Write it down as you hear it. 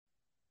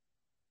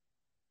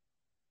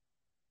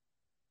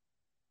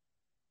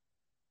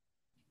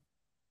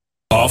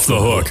Off the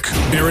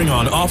Hook, airing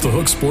on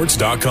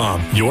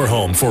offthehooksports.com, your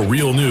home for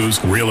real news,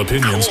 real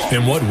opinions,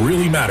 and what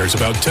really matters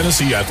about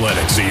Tennessee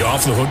athletics. The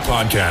Off the Hook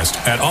podcast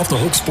at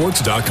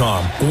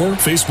offthehooksports.com or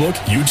Facebook,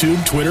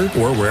 YouTube, Twitter,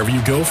 or wherever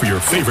you go for your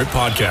favorite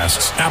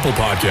podcasts. Apple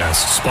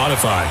Podcasts,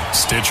 Spotify,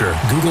 Stitcher,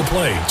 Google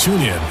Play,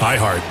 TuneIn,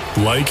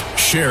 iHeart. Like,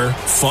 share,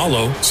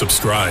 follow,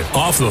 subscribe.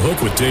 Off the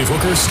Hook with Dave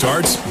Hooker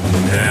starts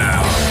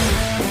now.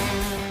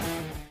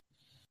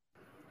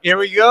 Here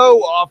we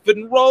go, off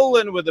and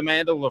rolling with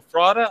Amanda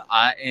LaFratta.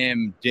 I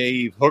am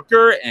Dave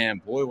Hooker,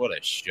 and boy, what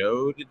a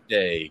show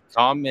today.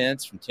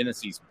 Comments from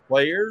Tennessee's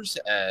players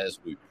as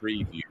we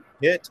preview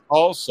Pitt.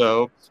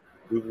 Also,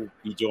 we will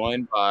be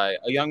joined by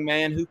a young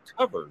man who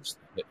covers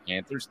the Pitt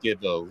Panthers,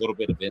 give a little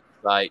bit of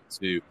insight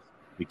to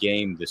the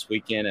game this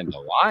weekend, and the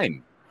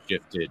line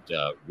shifted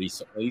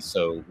recently,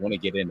 so want to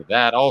get into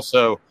that.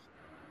 Also,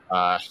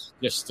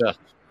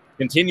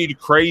 continued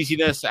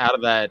craziness out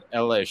of that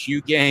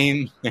LSU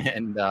game.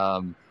 And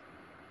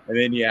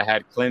then you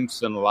had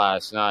Clemson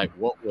last night.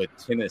 What would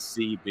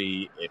Tennessee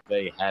be if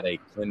they had a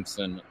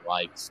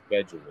Clemson-like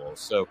schedule?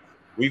 So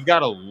we've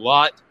got a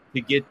lot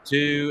to get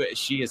to.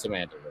 She is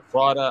Amanda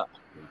LaFratta. I'm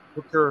Dave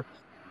Hooker.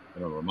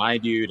 I'm going to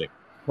remind you to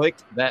click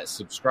that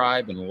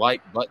subscribe and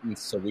like button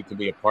so we can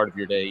be a part of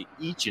your day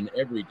each and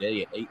every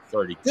day at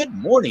 8:30. Good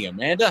morning,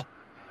 Amanda.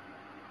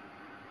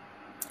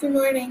 Good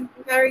morning.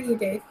 How are you,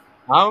 Dave?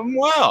 I'm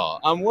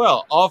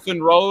well. Off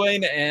and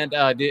rolling. And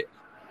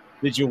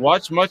did you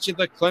watch much of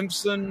the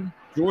Clemson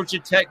Georgia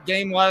Tech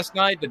game last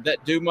night? Did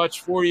that do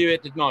much for you?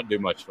 It did not do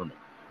much for me.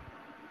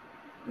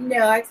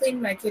 No, I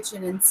cleaned my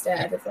kitchen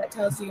instead, if that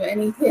tells you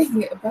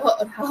anything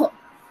about how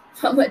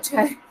much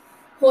I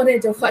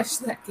wanted to watch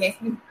that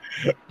game.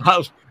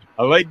 I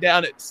laid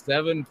down at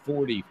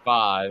 7:45.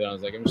 I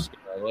was like, I'm just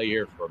going to lay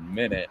here for a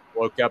minute.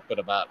 Woke up at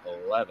about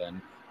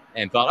 11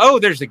 and thought, oh,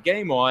 there's a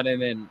game on,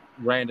 and then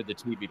ran to the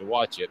TV to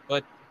watch it.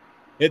 But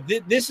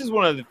this is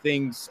one of the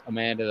things,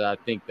 Amanda, that I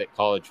think that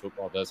college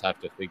football does have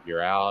to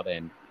figure out.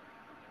 And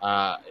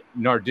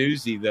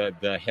Narduzzi,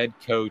 the head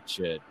coach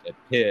at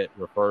Pitt,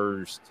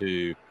 refers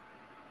to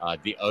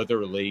the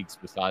other leagues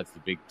besides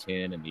the Big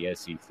Ten and the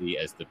SEC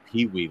as the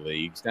Pee Wee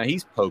leagues. Now,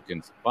 he's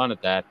poking some fun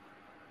at that.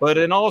 But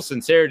in all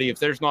sincerity, if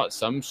there's not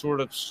some sort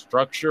of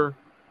structure,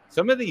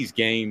 some of these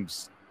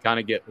games kind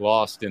of get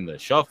lost in the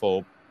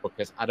shuffle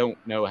because I don't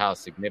know how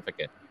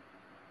significant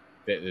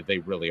they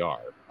really are,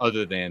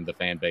 other than the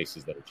fan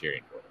bases that are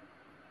cheering for them.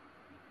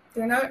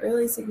 They're not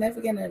really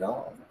significant at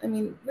all. I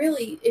mean,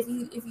 really, if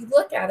you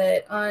look at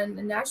it on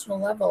a national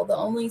level, the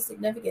only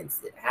significance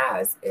it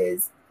has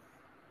is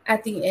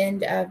at the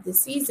end of the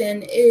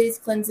season, is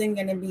Clemson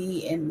going to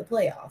be in the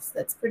playoffs?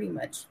 That's pretty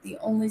much the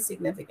only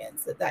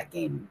significance that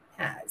game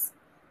has.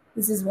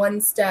 This is one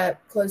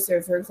step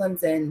closer for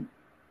Clemson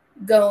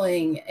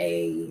going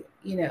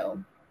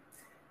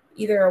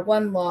either a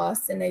one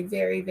loss and a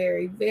very,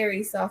 very,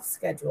 very soft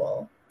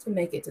schedule to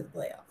make it to the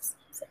playoffs.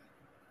 So.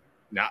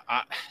 Now,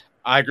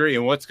 I agree.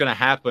 And what's going to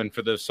happen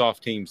for those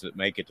soft teams that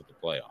make it to the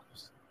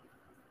playoffs?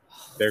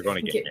 They're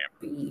going to get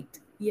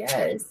beat.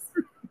 Yes.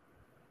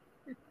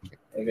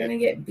 They're going to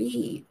get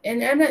beat.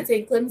 And I'm not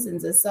saying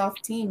Clemson's a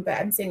soft team, but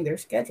I'm saying their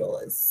schedule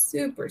is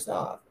super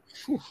soft.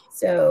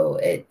 So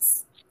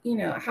it's,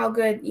 how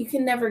good – you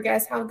can never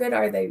guess how good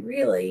are they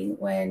really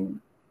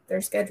when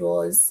their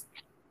schedule is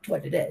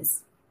what it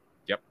is.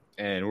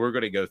 And we're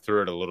going to go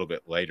through it a little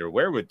bit later.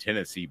 Where would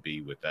Tennessee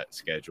be with that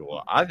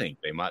schedule? I think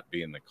they might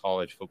be in the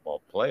college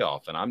football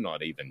playoff, and I'm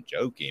not even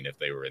joking if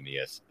they were in the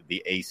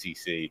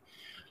ACC.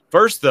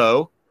 First,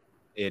 though,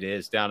 it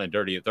is Down and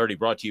Dirty at 30,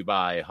 brought to you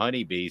by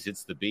Honeybees.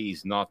 It's the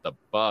bees, not the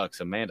bucks.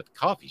 Amanda, the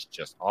coffee's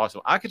just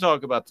awesome. I could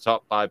talk about the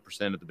top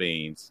 5% of the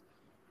beans,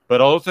 but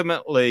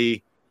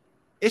ultimately,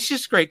 it's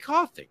just great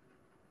coffee.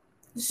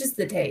 It's just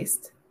the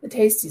taste. The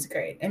taste is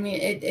great. I mean,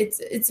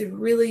 it's a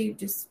really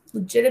just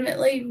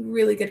legitimately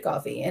really good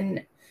coffee.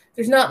 And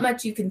there's not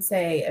much you can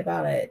say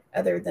about it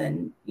other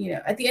than,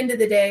 at the end of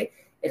the day,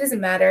 it doesn't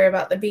matter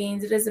about the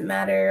beans. It doesn't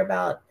matter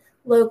about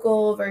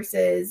local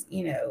versus,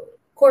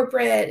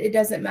 corporate. It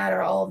doesn't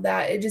matter all of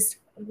that. It just,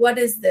 what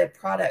does the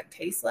product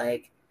taste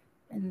like?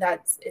 And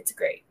it's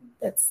great.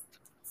 That's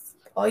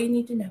all you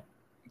need to know.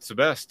 It's the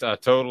best. I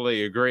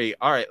totally agree.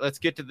 All right, let's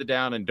get to the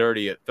Down and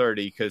Dirty at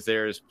 30 because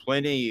there's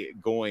plenty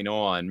going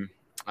on.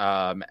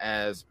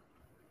 As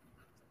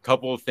a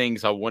couple of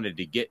things I wanted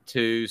to get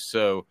to.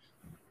 So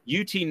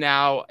UT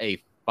now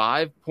a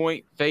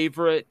 5-point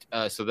favorite.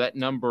 So that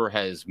number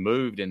has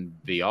moved in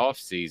the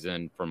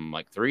offseason from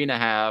like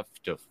 3.5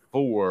 to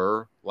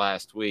 4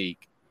 last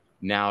week,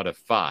 now to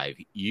 5.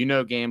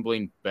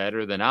 Gambling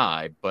better than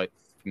I, but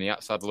from the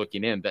outside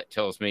looking in, that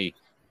tells me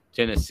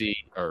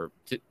Tennessee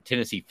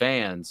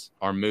fans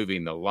are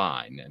moving the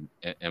line.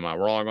 And am I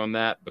wrong on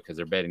that because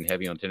they're betting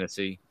heavy on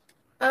Tennessee?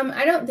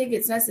 I don't think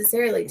it's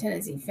necessarily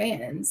Tennessee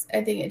fans.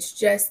 I think it's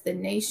just the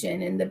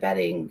nation and the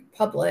betting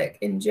public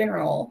in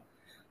general.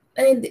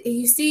 And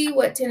you see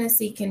what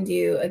Tennessee can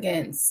do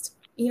against,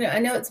 I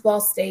know it's Ball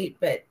State,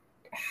 but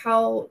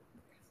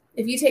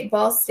if you take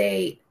Ball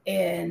State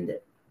and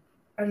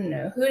I don't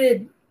know, who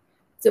did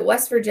Is it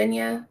West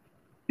Virginia?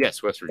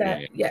 Yes, West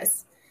Virginia.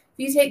 Yes.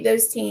 If you take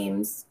those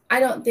teams, I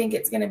don't think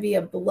it's going to be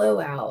a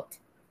blowout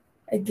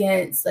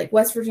against, like,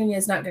 West Virginia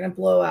is not going to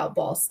blow out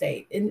Ball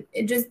State. And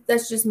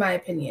that's just my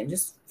opinion,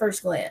 just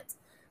first glance.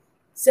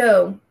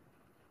 So,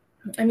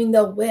 I mean,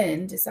 they'll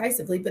win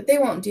decisively, but they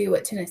won't do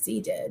what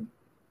Tennessee did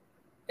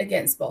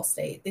against Ball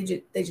State.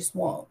 They just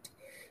won't.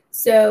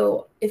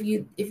 So if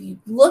you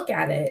look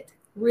at it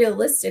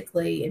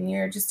realistically, and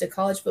you're just a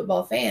college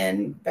football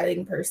fan,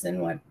 betting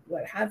person,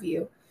 what have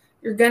you,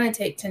 you're gonna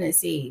take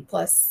Tennessee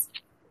plus,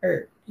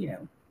 or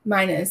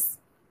minus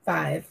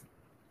 5,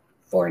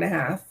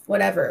 4.5,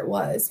 whatever it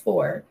was,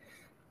 4.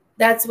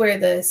 That's where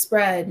the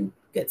spread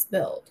gets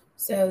built.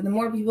 So the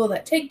more people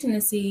that take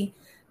Tennessee,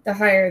 the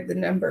higher the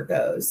number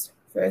goes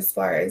for as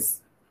far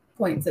as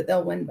points that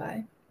they'll win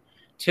by.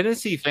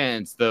 Tennessee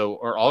fans, though,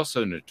 are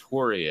also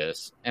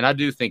notorious, and I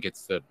do think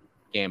it's the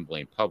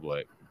gambling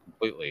public.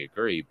 Completely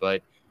agree,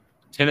 but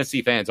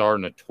Tennessee fans are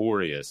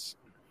notorious,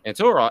 and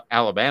so are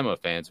Alabama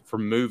fans, for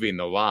moving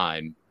the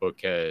line,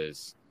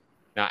 because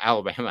now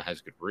Alabama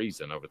has good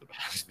reason over the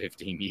past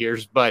 15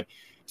 years, but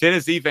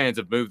Tennessee fans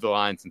have moved the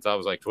line since I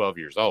was like 12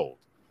 years old.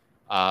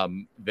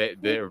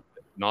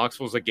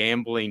 Knoxville's a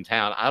gambling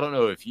town. I don't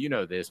know if you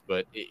know this,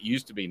 but it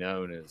used to be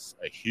known as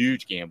a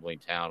huge gambling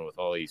town with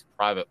all these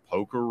private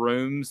poker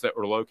rooms that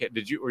were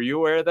located. Were you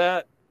aware of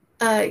that?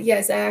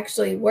 Yes, I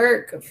actually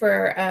work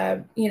for,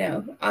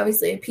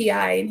 obviously a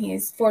PI, and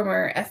he's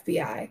former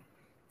FBI.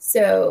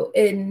 So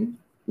in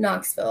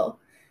Knoxville,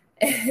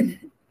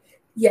 and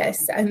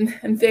yes,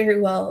 I'm very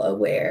well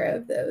aware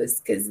of those,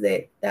 because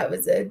that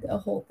was a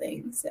whole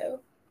thing. So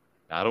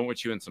I don't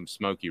want you in some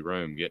smoky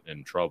room getting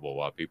in trouble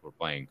while people are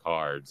playing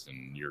cards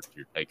and you're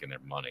taking their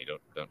money.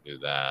 Don't do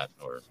that,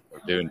 or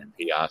doing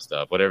PI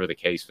stuff, whatever the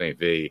case may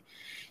be.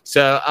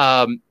 So,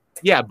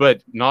 yeah,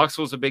 but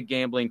Knoxville's a big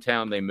gambling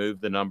town. They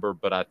moved the number,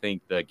 but I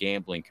think the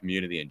gambling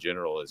community in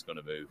general is going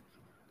to move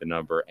the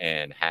number,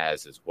 and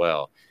has as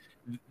well.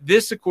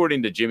 This,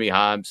 according to Jimmy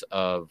Himes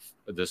of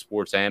the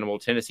Sports Animal,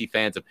 Tennessee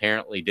fans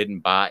apparently didn't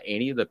buy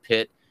any of the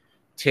Pitt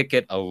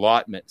ticket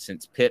allotment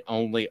since Pitt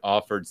only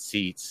offered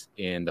seats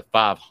in the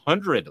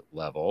 500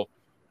 level.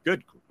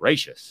 Good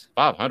gracious,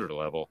 500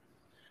 level.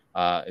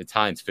 It's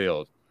Heinz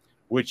Field,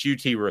 which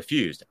UT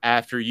refused.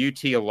 After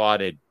UT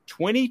allotted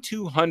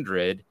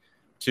 2,200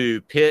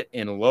 to Pitt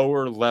in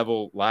lower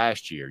level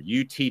last year,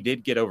 UT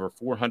did get over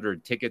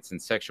 400 tickets in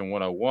Section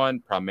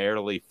 101,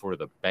 primarily for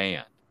the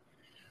band.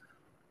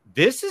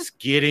 This is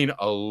getting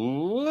a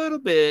little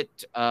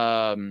bit,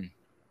 I don't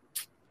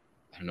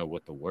know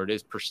what the word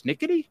is,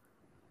 persnickety?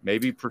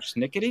 Maybe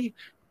persnickety?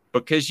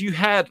 Because you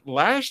had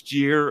last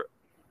year,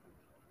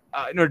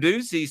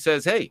 Narduzzi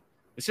says, hey,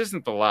 this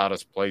isn't the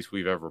loudest place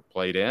we've ever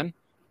played in,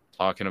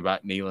 talking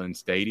about Neyland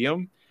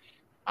Stadium.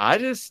 I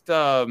just,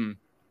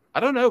 I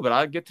don't know, but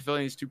I get the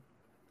feeling these two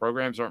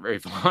programs aren't very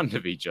fond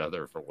of each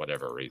other for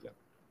whatever reason.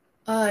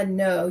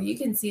 No, you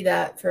can see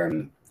that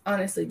from,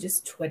 honestly,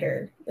 just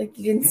Twitter. Like,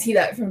 you can see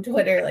that from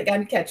Twitter. Like,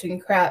 I'm catching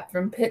crap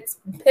from Pitt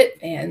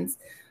fans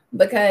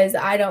because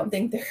I don't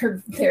think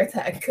they're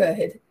that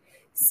good.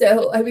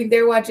 So, I mean,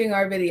 they're watching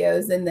our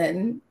videos and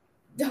then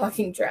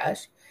talking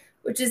trash,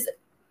 which is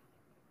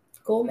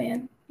cool,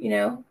 man.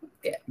 You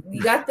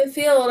got the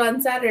field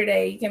on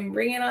Saturday. You can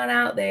bring it on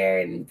out there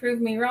and prove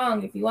me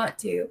wrong if you want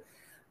to.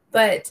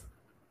 But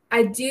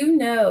I do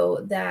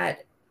know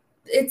that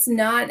it's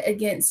not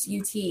against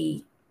UT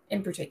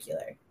in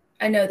particular.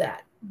 I know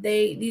that.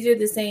 These are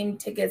the same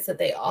tickets that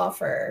they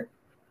offer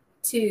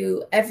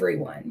to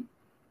everyone.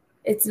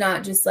 It's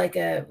not just like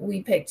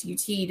we picked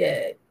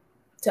UT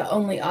to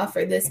only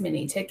offer this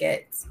many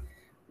tickets.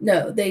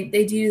 No, they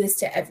do this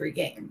to every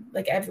game.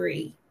 Like,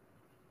 every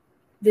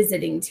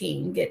visiting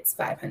team gets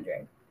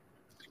 500.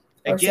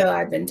 Or so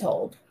I've been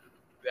told.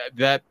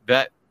 That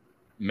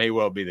may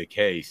well be the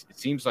case. It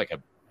seems like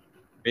a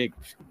big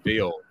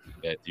deal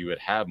that you would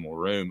have more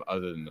room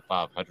other than the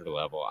 500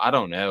 level. I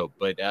don't know,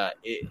 but I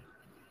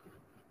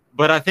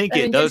think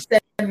it does.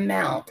 Just the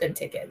amount of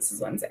tickets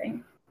is what I'm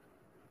saying.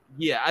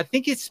 Yeah, I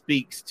think it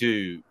speaks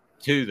to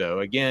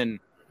though. Again,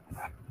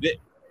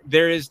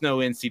 there is no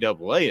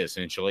NCAA.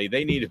 Essentially,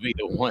 they need to be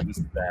the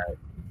ones that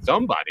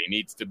somebody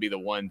needs to be the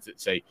ones that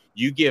say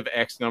you give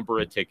X number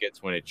of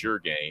tickets when it's your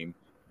game,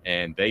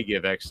 and they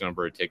give X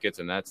number of tickets,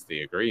 and that's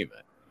the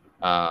agreement.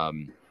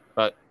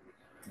 But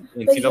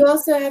you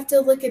also have to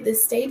look at the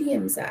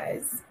stadium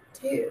size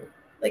too.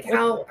 Like,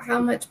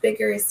 how much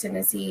bigger is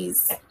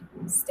Tennessee's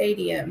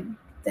stadium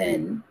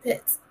than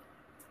Pitt's?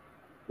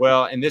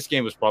 Well, and this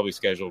game was probably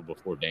scheduled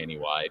before Danny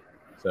White,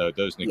 so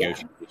those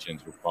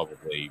negotiations were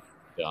probably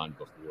done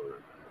before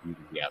he was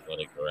the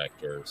athletic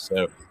director.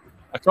 So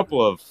a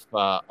couple of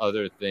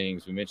other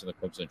things. We mentioned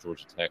the Clemson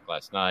Georgia Tech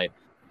last night.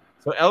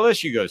 So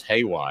LSU goes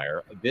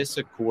haywire. This,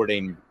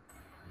 according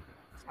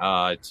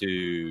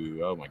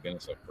to, oh my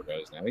goodness, I forgot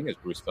his name. I think it's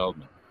Bruce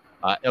Feldman.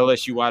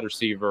 LSU wide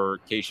receiver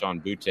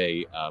Keyshawn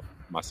Butte,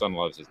 my son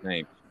loves his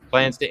name,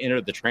 plans to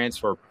enter the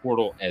transfer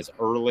portal as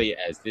early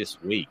as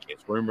this week.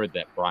 It's rumored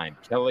that Brian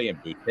Kelly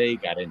and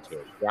Butte got into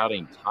a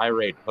shouting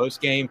tirade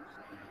post-game.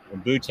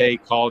 when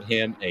Butte called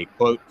him a,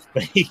 quote,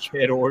 fake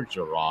Ed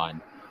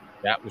Orgeron.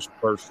 That was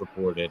first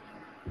reported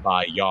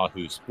by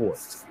Yahoo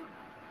Sports.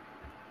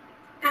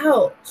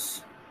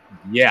 Ouch.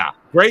 Yeah,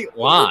 great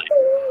line. That's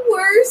the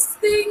worst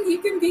thing you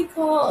can be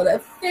called, a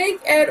fake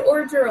Ed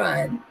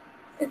Orgeron.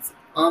 It's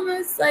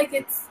almost like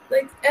it's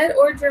like Ed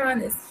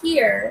Orgeron is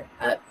here,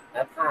 up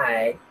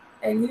high,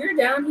 and you're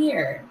down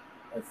here.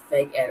 A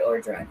fake Ed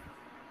Orgeron.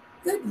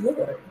 Good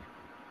Lord.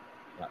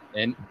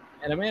 And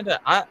Amanda,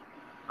 I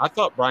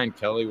thought Brian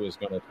Kelly was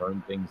going to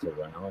turn things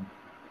around,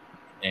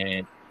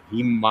 and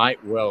he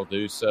might well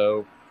do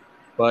so.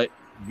 But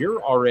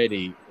you're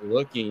already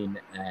looking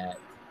at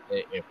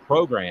a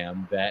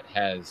program that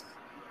has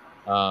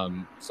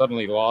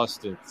suddenly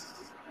lost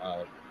its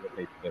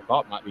what they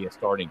thought might be a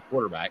starting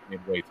quarterback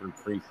midway through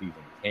preseason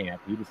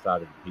camp. He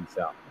decided to peace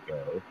out and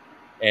go.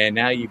 And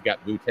now you've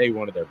got Butte,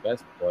 one of their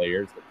best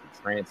players, that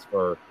can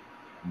transfer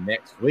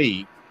next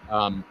week.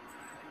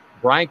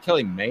 Brian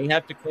Kelly may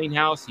have to clean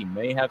house. He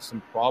may have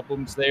some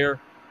problems there.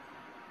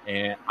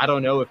 And I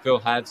don't know if he'll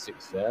have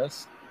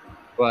success.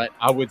 But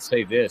I would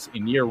say this,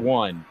 in year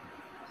one,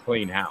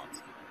 clean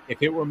house.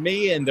 If it were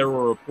me and there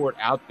were a report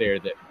out there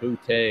that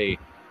Butte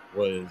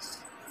was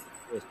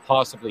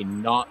possibly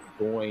not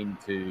going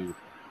to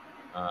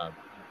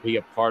be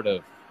a part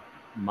of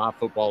my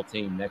football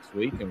team next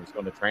week and was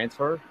going to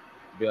transfer,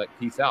 I'd be like,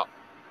 peace out,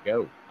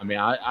 go. I mean,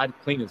 I'd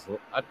clean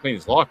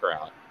his locker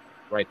out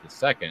right this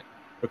second,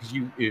 because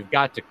you've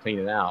got to clean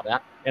it out.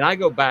 And I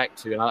go back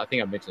to, and I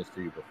think I mentioned this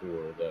to you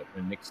before, that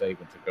when Nick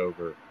Saban took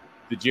over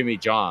the Jimmy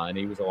John,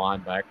 he was a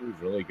linebacker, he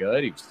was really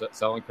good. He was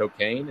selling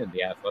cocaine in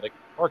the athletic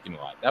parking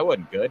lot. That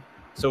wasn't good.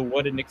 So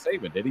what did Nick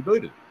Saban do? He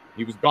booted him.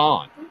 He was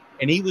gone.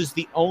 And he was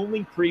the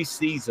only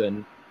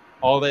preseason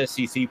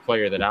All-SEC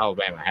player that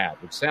Alabama had,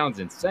 which sounds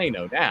insane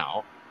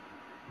now,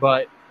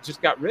 but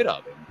just got rid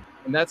of him.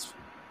 And that's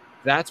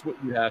what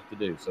you have to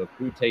do. So if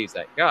Butte's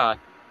that guy,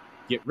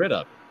 get rid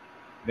of him.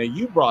 Now,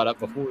 you brought up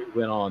before we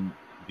went on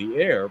the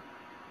air,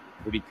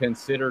 would he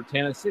consider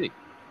Tennessee?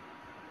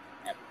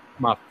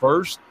 My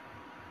first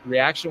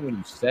reaction when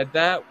you said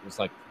that was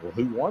like, well,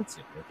 who wants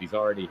him if he's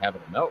already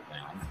having a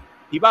meltdown?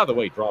 He, by the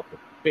way, dropped a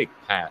big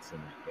pass in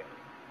that game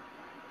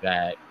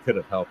that could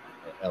have helped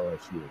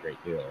LSU a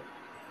great deal.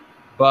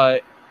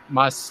 But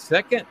my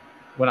second,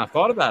 when I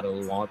thought about it a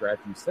little longer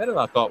after you said it,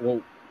 I thought,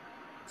 well,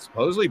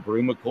 supposedly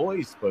Brew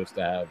McCoy's supposed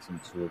to have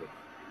some sort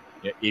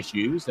of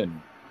issues,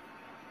 and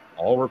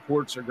all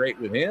reports are great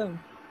with him.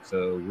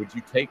 So would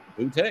you take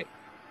Butte?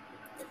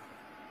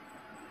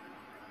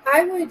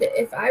 I would,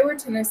 if I were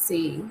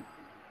Tennessee,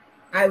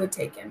 I would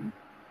take him.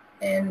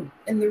 And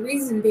the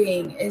reason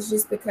being is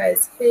just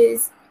because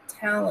his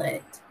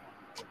talent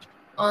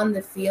on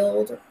the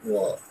field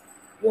will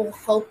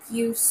help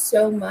you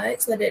so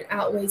much that it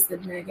outweighs the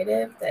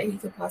negative that he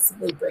could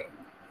possibly bring.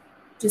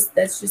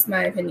 That's just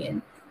my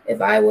opinion. If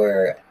I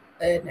were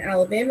an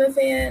Alabama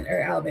fan,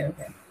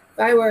 if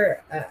I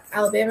were an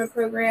Alabama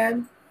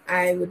program,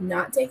 I would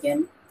not take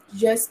him,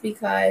 just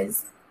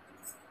because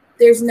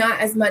there's not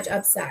as much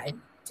upside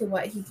to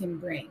what he can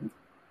bring.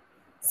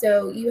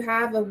 So you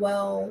have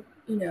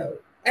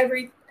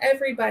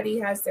everybody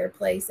has their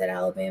place at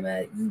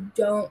Alabama. You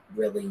don't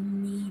really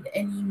need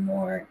any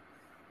more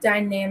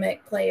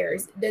dynamic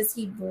players. Does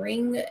he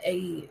bring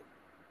a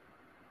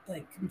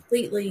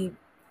completely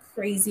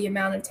crazy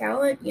amount of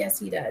talent? Yes,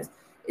 he does.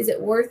 Is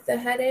it worth the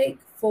headache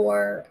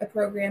for a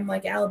program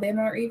like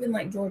Alabama or even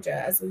like Georgia,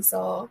 as we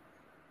saw,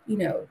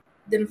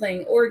 them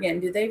playing Oregon?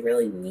 Do they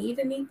really need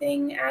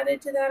anything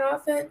added to that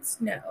offense?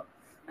 No.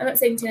 I'm not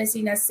saying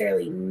Tennessee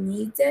necessarily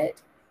needs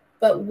it,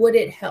 but would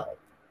it help?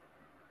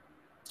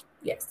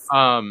 Yes.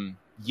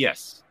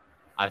 Yes,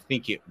 I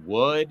think it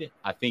would.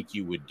 I think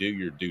you would do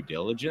your due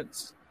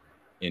diligence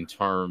in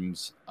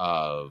terms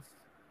of,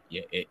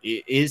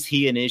 is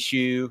he an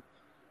issue?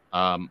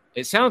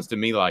 It sounds to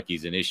me like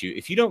he's an issue.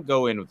 If you don't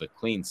go in with a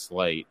clean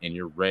slate and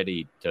you're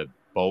ready to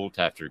bolt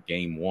after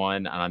game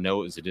one, and I know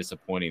it was a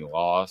disappointing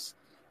loss,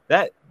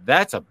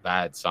 that's a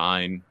bad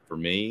sign for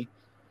me.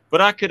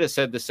 But I could have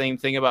said the same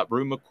thing about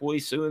Brew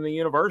McCoy suing the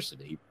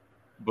university.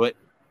 But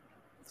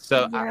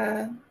so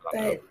yeah,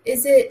 but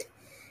is it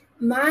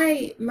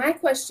my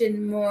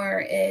question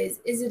more is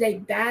it a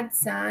bad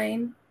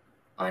sign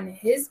on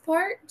his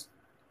part?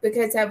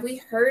 Because have we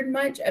heard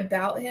much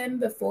about him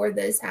before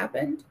this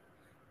happened?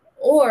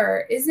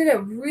 Or is it a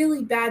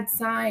really bad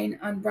sign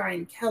on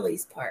Brian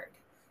Kelly's part?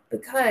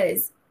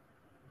 Because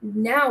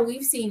now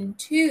we've seen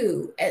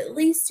at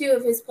least two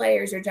of his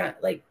players are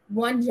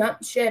one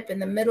jump ship in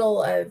the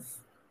middle of,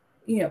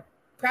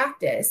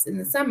 practice in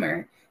the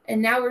summer.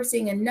 And now we're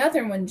seeing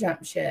another one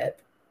jump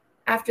ship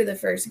after the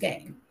first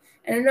game.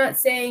 And I'm not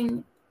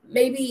saying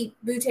maybe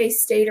Butte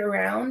stayed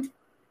around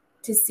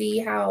to see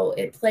how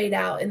it played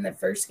out in the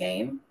first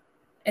game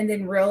and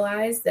then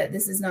realized that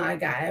this is not a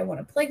guy I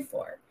want to play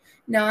for.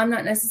 Now, I'm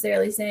not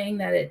necessarily saying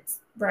that it's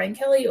Brian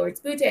Kelly or it's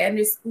Butte. I'm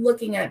just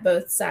looking at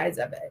both sides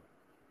of it.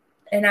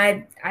 And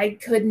I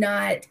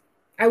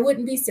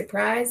wouldn't be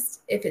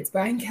surprised if it's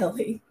Brian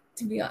Kelly,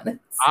 to be honest.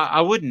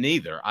 I wouldn't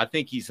either. I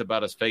think he's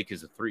about as fake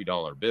as a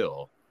 $3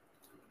 bill.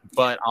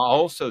 But I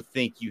also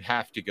think you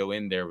have to go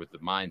in there with the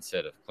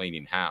mindset of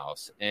cleaning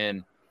house.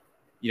 And,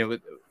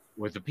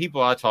 with the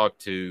people I talked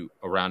to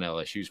around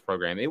LSU's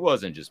program, it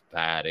wasn't just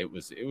bad. It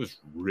was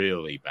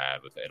really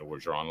bad with Ed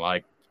Orgeron,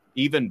 like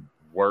even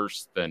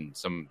worse than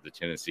some of the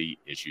Tennessee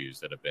issues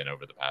that have been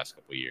over the past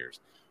couple of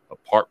years.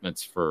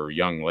 Apartments for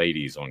young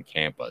ladies on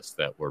campus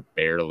that were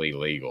barely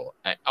legal,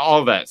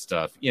 all that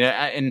stuff,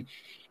 and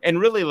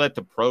really let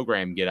the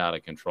program get out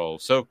of control.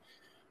 So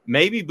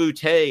maybe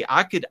Boutte,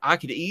 I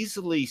could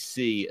easily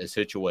see a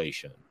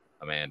situation,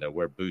 Amanda,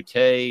 where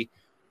Boutte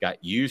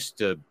got used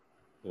to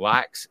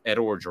lax Ed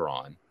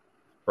Orgeron.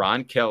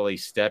 Brian Kelly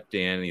stepped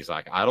in and he's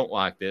like, I don't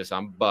like this.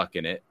 I'm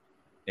bucking it.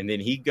 And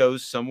then he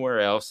goes somewhere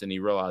else and he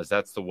realized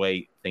that's the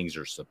way things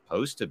are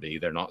supposed to be.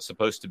 They're not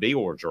supposed to be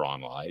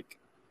Orgeron-like.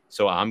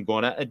 So I'm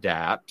going to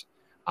adapt.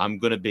 I'm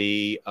going to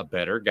be a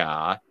better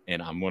guy,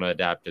 and I'm going to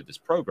adapt to this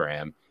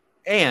program.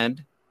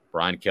 And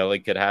Brian Kelly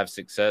could have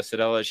success at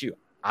LSU.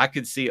 I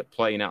could see it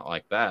playing out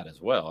like that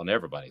as well, and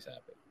everybody's happy.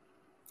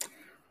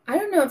 I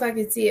don't know if I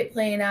could see it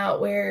playing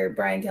out where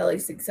Brian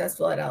Kelly's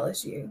successful at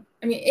LSU.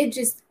 I mean,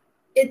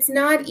 it's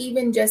not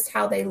even just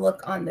how they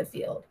look on the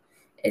field.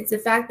 It's the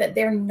fact that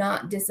they're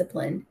not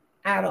disciplined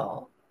at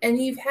all.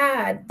 And you've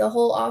had the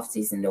whole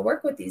offseason to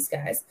work with these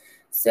guys.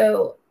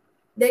 So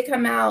they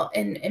come out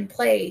and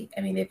play.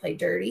 I mean, they play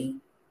dirty.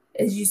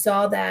 As you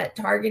saw that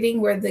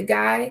targeting where the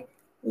guy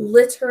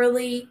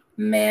literally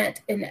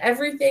meant in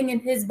everything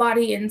in his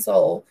body and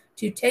soul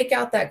to take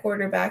out that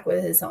quarterback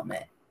with his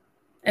helmet.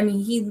 I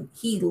mean,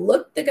 he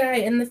looked the guy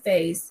in the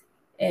face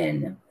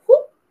and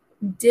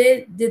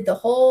did the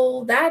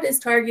whole, that is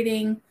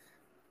targeting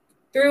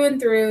through and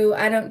through.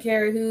 I don't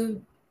care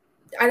who,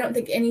 I don't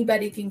think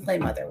anybody can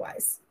claim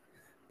otherwise.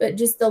 But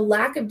just the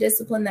lack of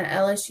discipline that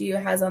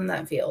LSU has on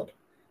that field.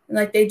 And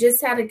like they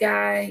just had a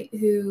guy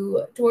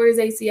who tore his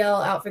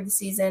ACL out for the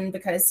season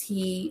because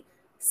he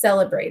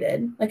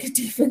celebrated, like a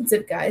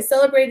defensive guy,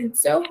 celebrated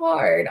so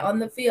hard on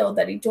the field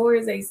that he tore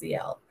his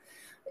ACL.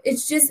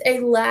 It's just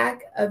a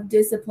lack of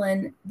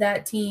discipline.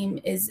 That team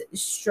is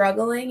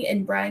struggling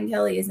and Brian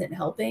Kelly isn't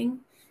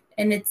helping.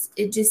 And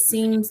it just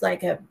seems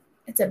like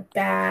it's a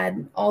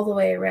bad all the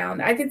way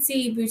around. I could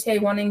see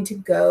Boutte wanting to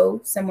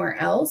go somewhere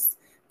else,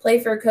 play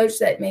for a coach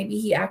that maybe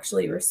he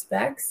actually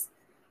respects.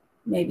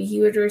 Maybe he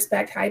would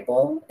respect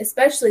Heupel,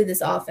 especially this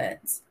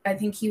offense. I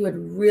think he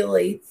would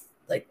really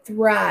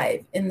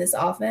thrive in this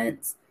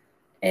offense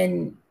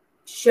and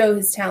show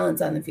his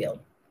talents on the field.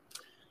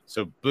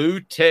 So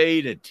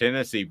Boutte to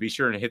Tennessee. Be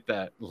sure to hit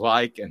that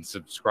like and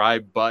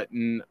subscribe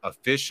button.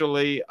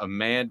 Officially,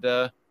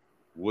 Amanda,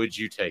 would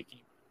you take him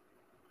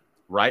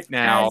right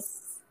now?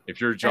 If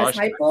you're Josh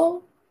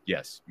Heupel?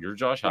 Yes, you're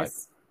Josh Heupel.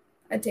 Yes,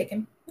 I'd take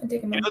him.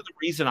 The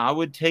reason I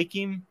would take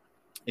him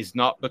is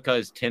not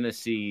because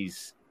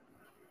Tennessee's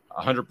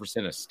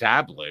 100%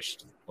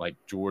 established like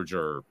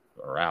Georgia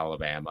or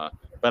Alabama,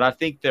 but I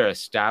think they're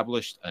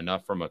established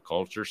enough from a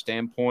culture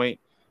standpoint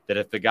that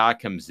if the guy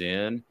comes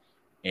in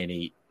and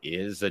he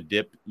is a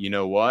dip, you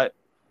know what,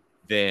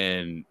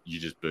 then you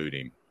just boot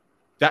him.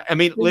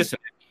 Listen,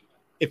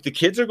 if the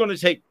kids are going to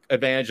take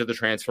advantage of the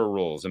transfer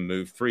rules and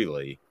move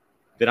freely,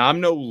 then I'm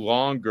no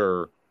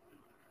longer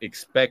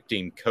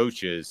expecting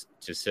coaches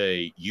to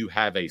say you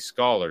have a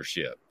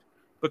scholarship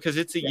because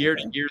it's a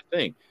year-to-year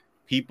thing.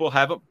 People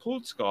haven't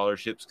pulled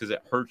scholarships because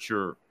it hurts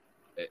your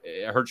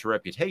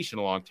reputation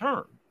long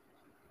term.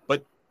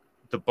 But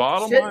the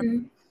bottom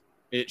line,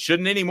 it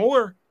shouldn't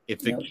anymore. If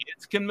the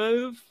kids can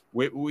move,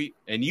 we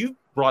and you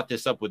brought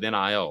this up with NIL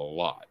a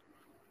lot.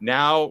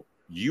 Now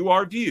you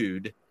are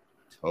viewed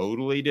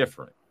totally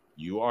different.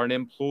 You are an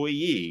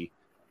employee.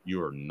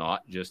 You are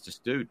not just a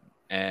student.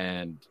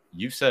 And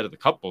you've said it a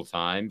couple of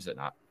times, and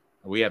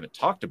we haven't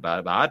talked about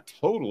it, but I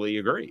totally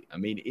agree. I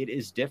mean, it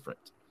is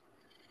different.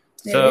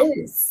 It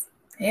is.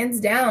 Hands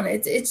down.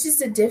 It's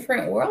just a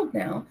different world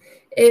now.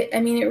 It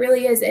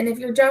really is. And if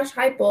you're Josh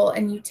Heupel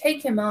and you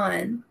take him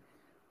on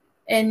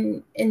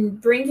and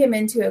bring him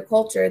into a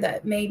culture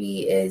that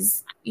maybe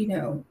is,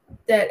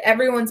 that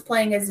everyone's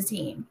playing as a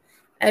team,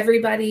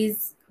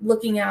 everybody's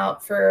looking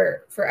out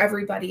for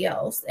everybody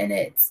else. And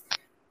it's,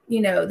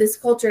 this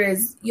culture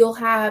is, you'll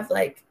have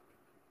like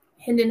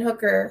Hendon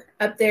Hooker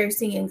up there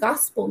singing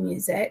gospel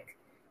music.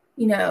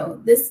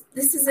 This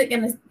isn't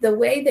going to, the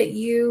way that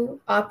you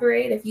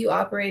operate, if you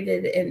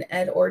operated in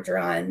Ed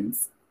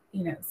Orgeron's,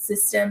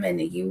 system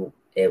and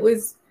it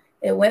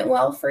went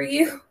well for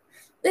you,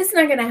 this is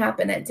not going to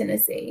happen at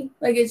Tennessee.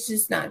 Like, it's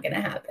just not going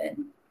to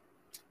happen.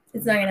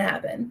 It's not going to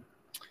happen.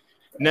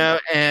 No,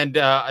 and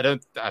I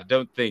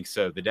don't think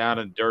so. The down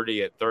and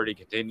dirty at 30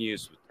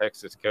 continues with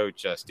Texas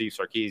coach Steve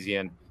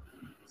Sarkisian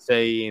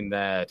saying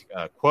that,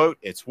 quote,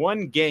 it's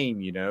one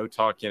game,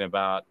 talking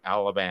about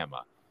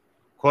Alabama.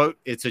 Quote,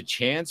 it's a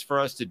chance for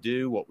us to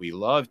do what we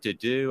love to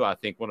do. I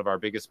think one of our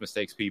biggest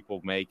mistakes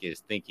people make is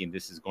thinking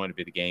this is going to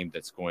be the game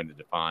that's going to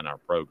define our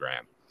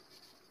program.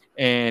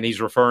 And he's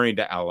referring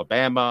to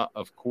Alabama,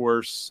 of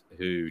course,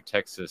 who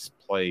Texas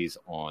plays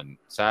on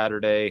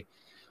Saturday.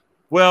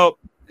 Well,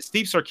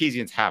 Steve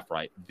Sarkisian's half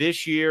right.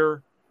 This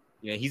year,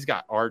 he's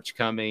got Arch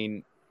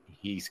coming.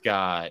 he's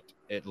got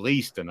at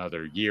least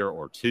another year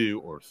or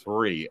 2 or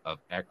 3 of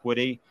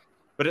equity.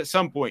 But at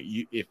some point,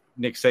 if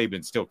Nick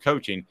Saban's still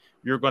coaching,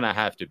 you're going to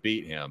have to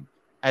beat him.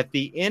 At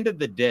the end of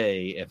the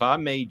day, if I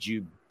made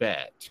you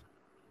bet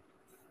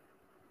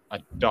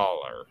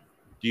 $1,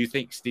 do you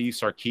think Steve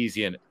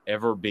Sarkisian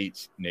ever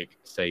beats Nick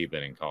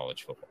Saban in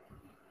college football?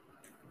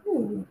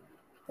 Ooh,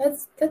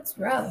 that's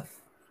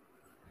rough.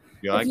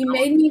 If you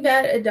made me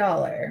bet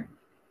 $1,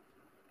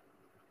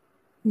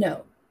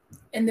 no.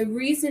 And the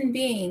reason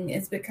being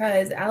is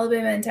because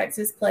Alabama and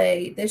Texas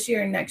play this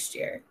year and next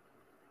year.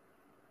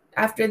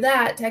 After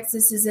that,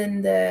 Texas is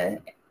in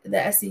the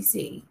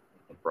SEC.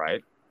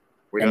 Right.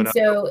 We don't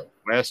know the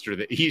West or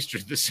the East or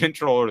the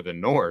Central or the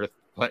North.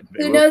 But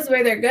who knows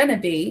where they're going to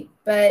be.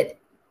 But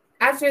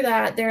after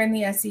that, they're in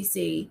the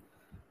SEC.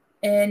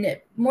 And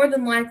more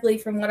than likely,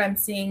 from what I'm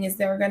seeing, is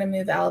they're going to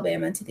move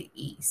Alabama to the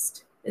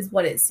East, is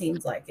what it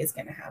seems like is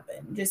going to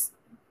happen. Just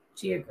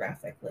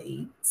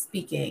geographically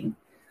speaking,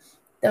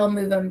 they'll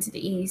move them to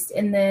the East.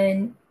 And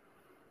then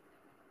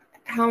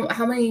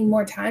how many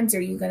more times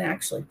are you going to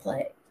actually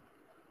play?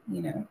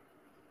 You know,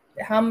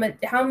 how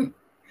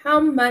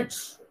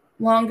much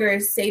longer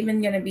is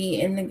Saban going to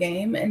be in the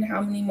game, and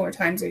how many more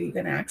times are you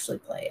going to actually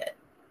play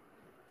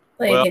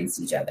against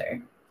each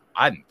other?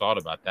 I hadn't thought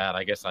about that.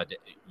 I guess I did.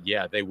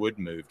 Yeah, they would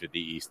move to the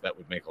East. That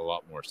would make a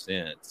lot more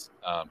sense.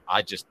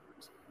 I just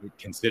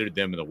considered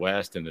them in the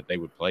West and that they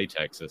would play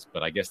Texas,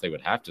 but I guess they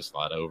would have to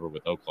slide over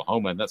with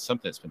Oklahoma, and that's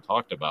something that's been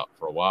talked about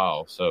for a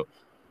while. So,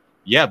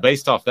 yeah,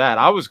 based off that,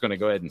 I was going to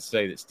go ahead and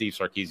say that Steve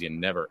Sarkisian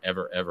never,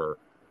 ever, ever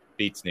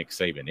beats Nick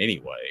Saban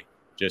anyway,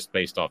 just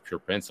based off pure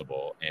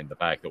principle and the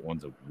fact that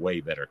one's a way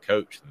better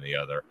coach than the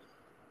other.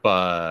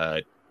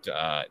 But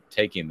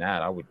taking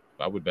that, I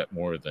would bet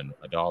more than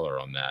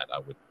 $1 on that. I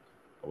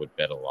would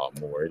bet a lot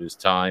more. It is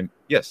time.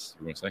 Yes,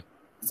 you want to say?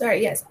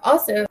 Sorry, yes.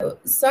 Also,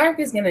 Sark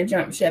is going to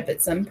jump ship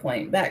at some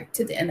point back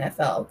to the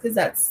NFL because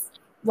that's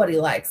what he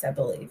likes, I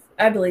believe.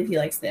 I believe he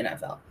likes the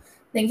NFL.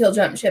 I think he'll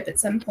jump ship at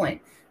some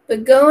point.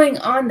 But going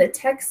on to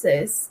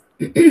Texas,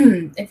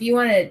 if you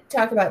want to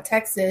talk about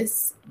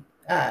Texas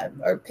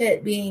or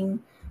Pitt being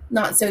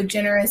not so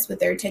generous with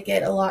their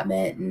ticket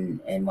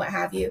allotment and what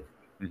have you,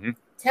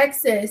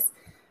 Texas,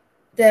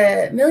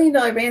 the $1 Million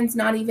Band's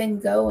not even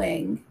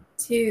going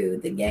to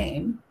the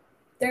game.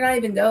 They're not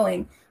even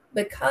going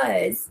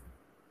because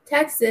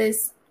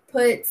Texas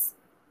puts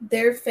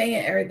their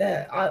fan or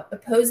the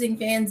opposing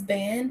fans'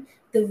 band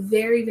the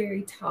very,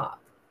 very top,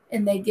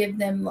 and they give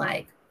them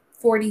like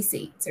 40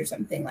 seats or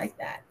something like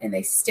that, and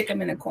they stick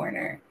them in a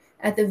corner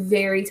at the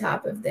very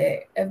top of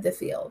the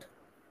field.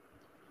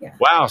 Yeah.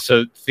 Wow.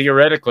 So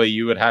theoretically,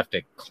 you would have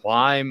to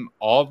climb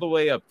all the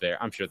way up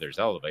there. I'm sure there's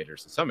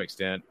elevators to some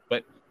extent,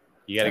 but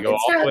you got to go all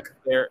the way up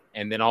there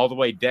and then all the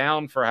way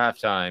down for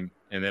halftime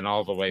and then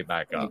all the way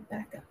back up.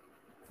 Doesn't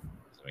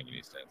make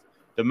any sense.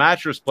 The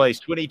Mattress Place,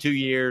 22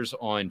 years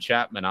on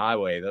Chapman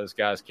Highway. Those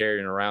guys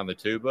carrying around the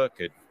tuba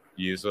could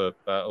use a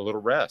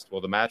little rest.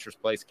 Well, the Mattress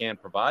Place can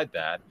provide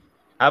that.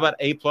 How about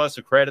A-plus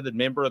accredited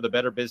member of the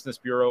Better Business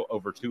Bureau?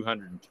 Over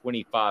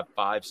 225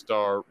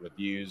 5-star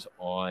reviews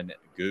on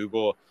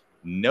Google.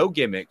 No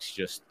gimmicks,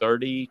 just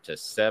 30 to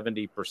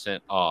 70%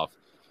 off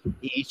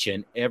each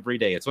and every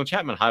day. It's on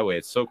Chapman Highway.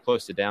 It's so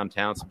close to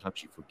downtown.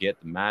 Sometimes you forget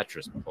the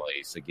Mattress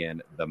Place.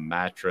 Again, the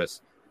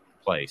Mattress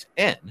Place.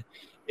 And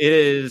it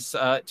is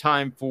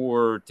time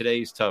for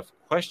today's tough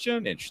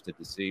question. Interested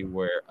to see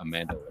where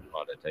Amanda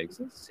LaFratta takes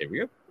us. Here we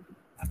go.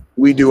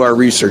 We do our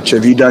research.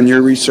 Have you done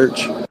your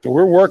research?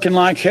 We're working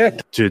like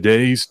heck.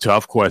 Today's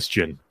tough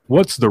question.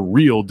 What's the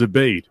real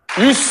debate?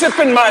 You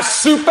sipping my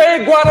Soupe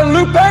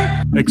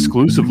Guadalupe?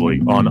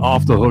 Exclusively on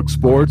Off the Hook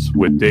Sports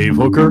with Dave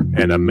Hooker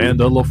and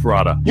Amanda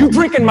LaFratta. You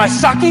drinking my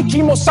sake,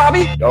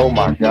 Kimosabi? Oh,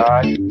 my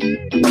God.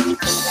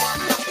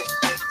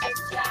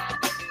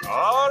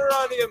 All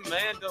righty,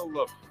 Amanda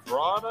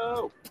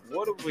LaFratta.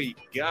 What have we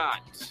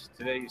got?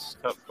 Today's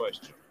tough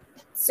question.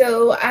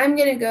 So I'm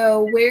going to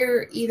go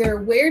where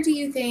do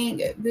you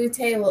think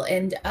Butte will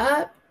end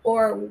up,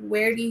 or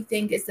where do you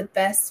think is the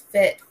best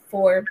fit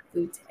for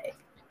Butte?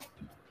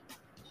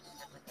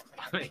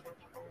 I mean,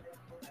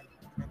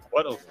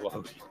 what a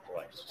loaded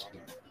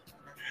question.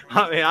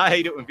 I mean, I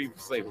hate it when people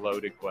say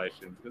loaded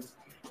questions because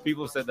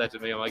people said that to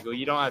me. I'm like, well,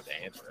 you don't have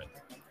to answer it.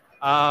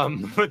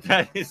 But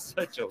that is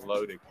such a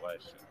loaded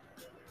question.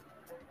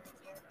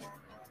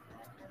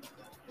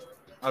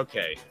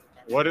 Okay.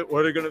 What are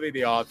going to be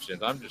the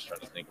options? I'm just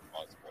trying to think of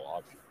possible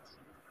options.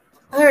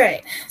 All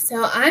right.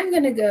 So I'm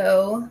going to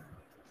go.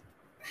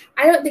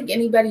 I don't think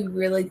anybody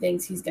really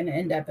thinks he's going to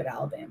end up at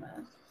Alabama.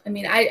 I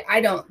mean,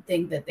 I don't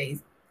think that they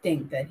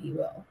think that he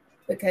will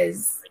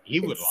because he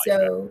would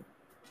that.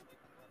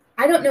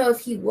 I don't know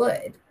if he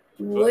would.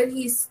 Would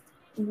he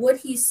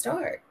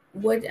start?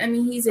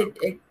 He's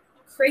a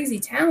crazy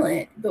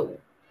talent, but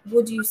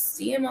would you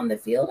see him on the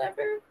field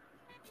ever?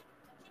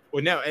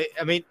 Well, no.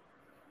 I mean,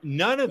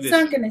 none of He's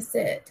this. He's not going to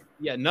sit.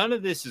 Yeah, none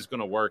of this is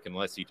going to work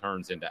unless he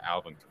turns into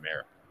Alvin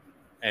Kamara.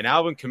 And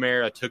Alvin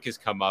Kamara took his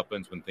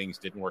comeuppance when things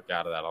didn't work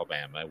out at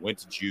Alabama. Went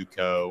to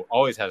JUCO.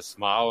 Always had a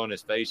smile on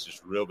his face,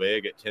 just real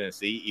big at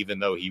Tennessee, even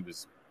though he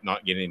was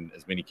not getting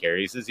as many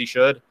carries as he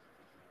should.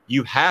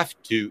 You have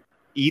to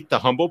eat the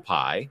humble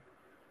pie,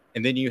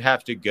 and then you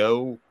have to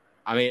go.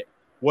 I mean,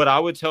 what I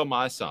would tell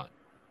my son,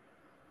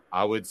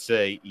 I would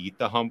say, eat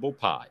the humble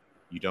pie.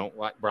 You don't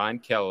like Brian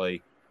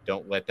Kelly.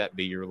 Don't let that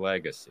be your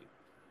legacy.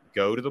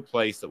 Go to the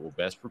place that will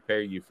best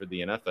prepare you for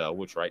the NFL,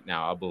 which right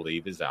now I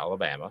believe is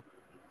Alabama.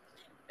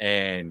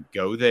 And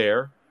go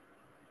there,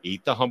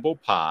 eat the humble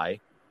pie.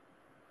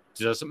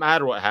 It doesn't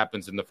matter what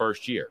happens in the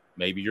first year.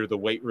 Maybe you're the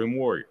weight room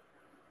warrior.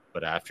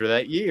 But after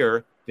that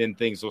year, then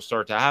things will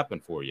start to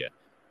happen for you.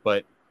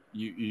 But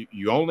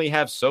you only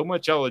have so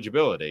much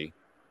eligibility.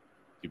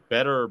 You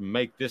better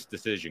make this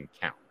decision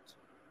count.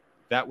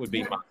 That would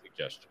be my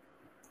suggestion.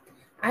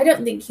 I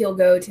don't think he'll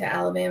go to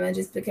Alabama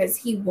just because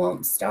he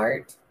won't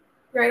start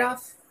right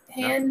off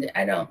hand.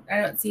 No. I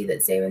don't see that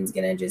Saban's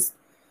going to just,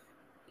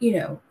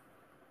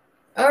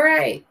 all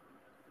right,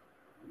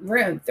 we're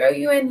going to throw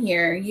you in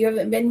here. You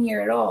haven't been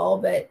here at all,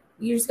 but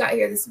you just got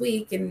here this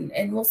week, and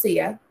we'll see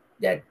you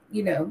that,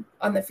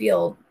 on the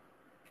field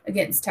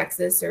against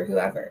Texas or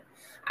whoever.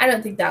 I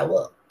don't think that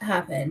will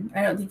happen.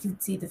 I don't think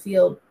you'd see the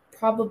field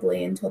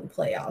probably until the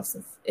playoffs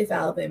if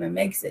Alabama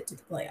makes it to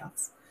the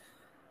playoffs.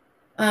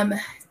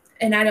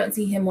 And I don't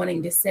see him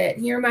wanting to sit.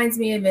 He reminds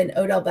me of an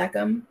Odell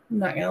Beckham. I'm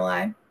not going to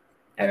lie.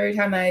 Every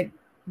time I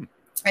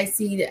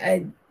see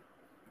they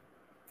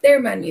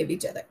remind me of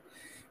each other.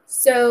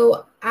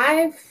 So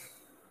I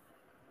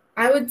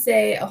would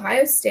say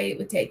Ohio State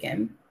would take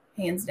him,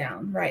 hands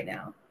down, right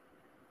now.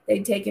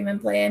 They'd take him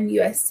and play him.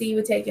 USC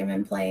would take him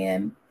and play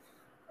him.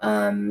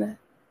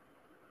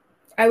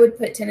 I would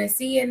put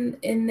Tennessee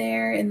in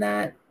there in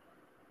that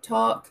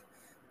talk.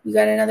 You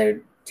got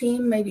another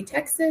team, maybe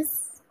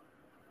Texas.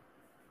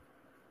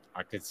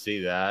 I could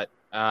see that.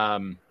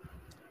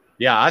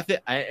 Yeah,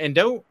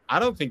 I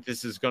don't think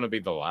this is going to be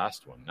the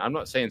last one. I'm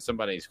not saying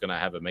somebody's going to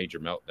have a major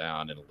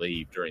meltdown and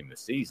leave during the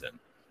season,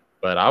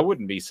 but I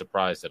wouldn't be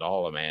surprised at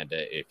all,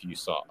 Amanda, if you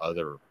saw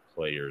other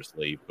players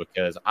leave,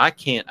 because I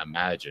can't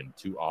imagine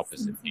two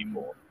opposite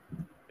people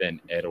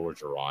than Ed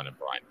Orgeron and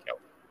Brian Kelly.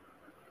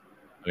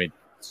 I mean,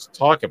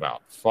 talk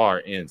about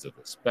far ends of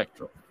the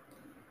spectrum.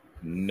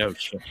 No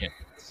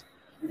chance.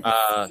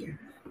 All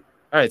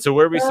right, so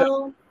where are we set?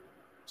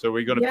 So are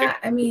we going to pick?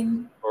 I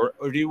mean,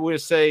 or do you want to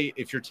say,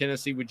 if you're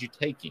Tennessee, would you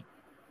take him?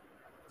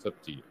 It's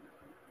up to you.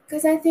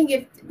 Because I think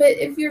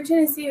if you're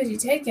Tennessee, would you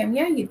take him?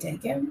 Yeah, you'd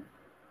take him.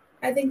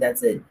 I think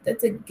that's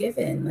a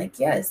given. Like,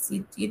 yes,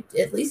 you'd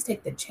at least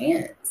take the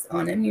chance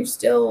on him. You're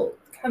still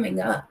coming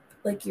up.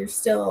 Like, you're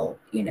still,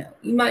 you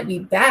might be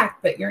back,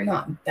 but you're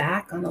not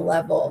back on the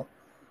level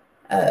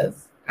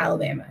of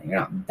Alabama. You're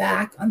not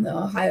back on the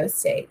Ohio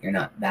State. You're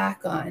not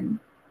back on,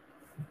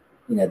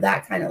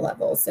 that kind of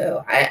level.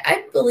 So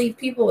I believe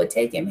people would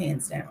take him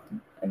hands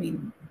down. I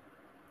mean,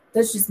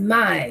 that's just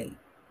my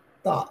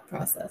thought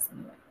process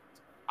anyway.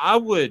 I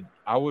would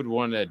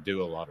want to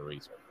do a lot of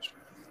research.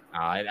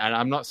 And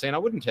I'm not saying I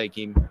wouldn't take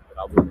him, but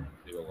I would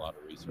do a lot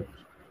of research.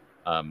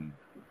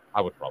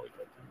 I would probably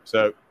take him.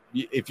 So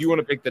if you want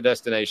to pick the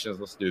destinations,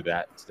 let's do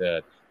that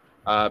instead.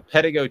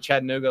 Pedigo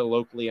Chattanooga,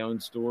 locally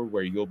owned store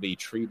where you'll be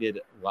treated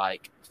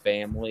like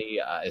family.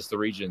 As the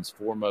region's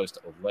foremost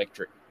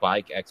electric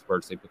bike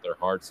experts, they put their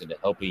hearts into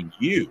helping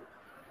you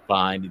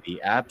find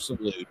the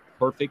absolute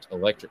perfect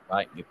electric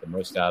bike and get the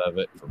most out of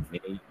it for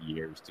many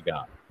years to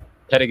come.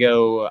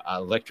 Pedigo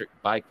electric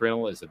bike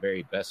rental is the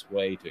very best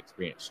way to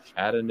experience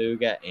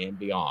Chattanooga and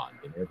beyond.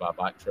 The nearby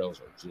bike trails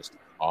are just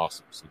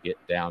awesome, so get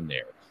down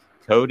there.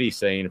 Cody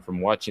saying,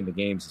 from watching the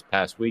games this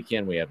past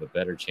weekend, we have a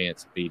better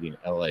chance of beating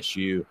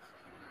LSU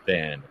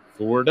than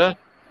Florida.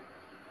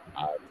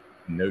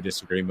 No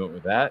disagreement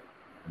with that.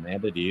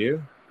 Amanda, do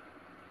you?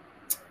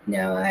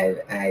 No,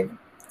 I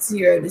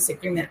zero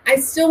disagreement. I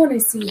still want to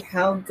see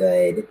how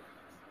good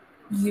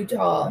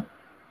Utah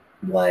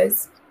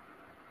was,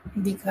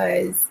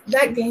 because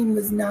that game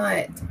was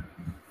not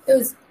 – it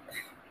was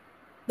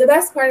 – the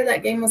best part of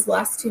that game was the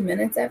last 2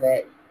 minutes of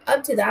it.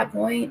 Up to that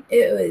point,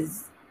 it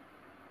was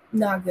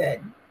not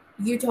good.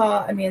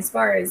 Utah, I mean, as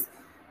far as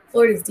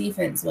Florida's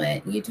defense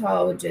went,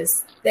 Utah would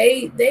just –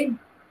 they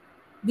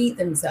beat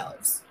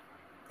themselves.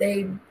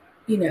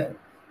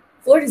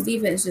 Florida's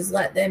defense just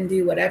let them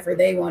do whatever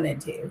they wanted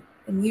to.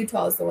 And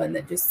Utah's the one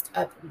that just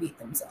up and beat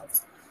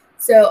themselves.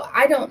 So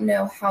I don't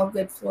know how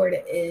good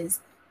Florida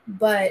is,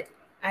 but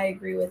I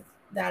agree with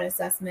that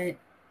assessment.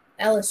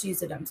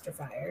 LSU's a dumpster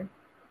fire.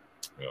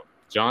 Well,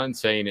 John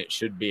saying it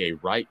should be a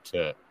right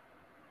to,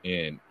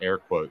 in air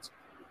quotes,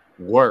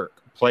 work.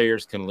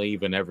 Players can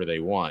leave whenever they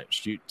want.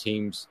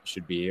 Teams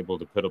should be able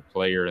to put a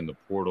player in the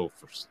portal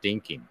for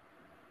stinking.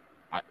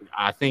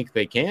 I think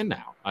they can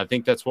now. I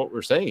think that's what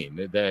we're saying,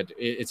 that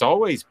it's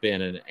always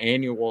been an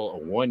annual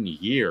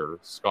 1-year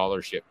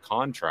scholarship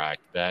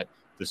contract that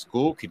the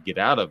school could get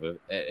out of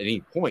it at any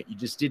point. You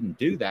just didn't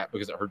do that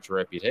because it hurts your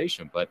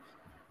reputation. But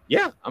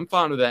yeah, I'm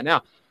fine with that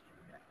now.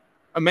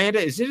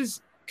 Amanda,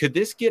 could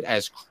this get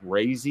as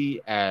crazy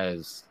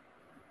as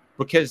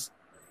Because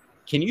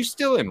can you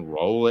still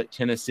enroll at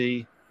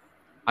Tennessee?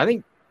 I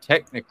think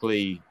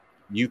technically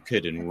you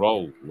could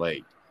enroll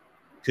late.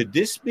 Could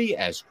this be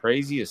as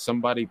crazy as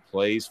somebody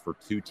plays for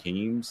two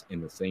teams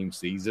in the same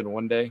season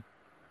one day?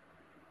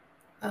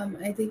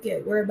 I think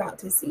we're about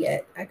to see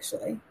it,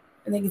 actually.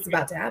 I think it's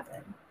about to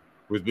happen.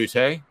 With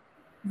Boutte?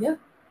 Yeah.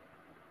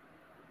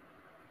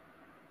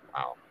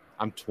 Wow.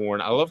 I'm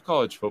torn. I love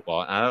college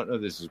football. I don't know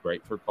if this is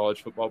great for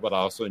college football, but I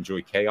also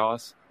enjoy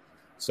chaos.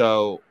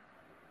 So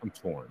I'm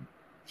torn.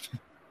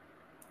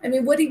 I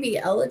mean, would he be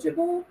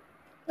eligible?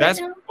 That's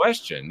the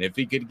question. If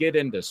he could get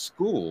into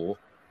school,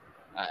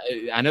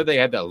 I know they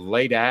had the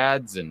late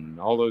ads and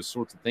all those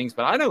sorts of things,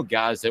 but I know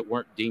guys that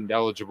weren't deemed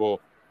eligible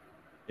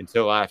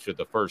until after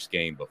the first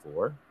game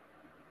before.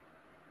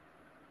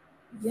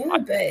 Yeah,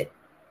 but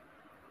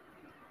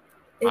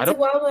it's a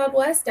wild, wild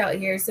west out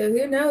here. So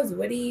who knows?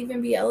 Would he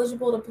even be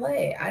eligible to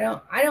play? I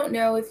don't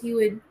know if he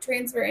would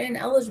transfer in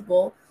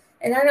eligible,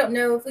 and I don't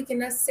know if we can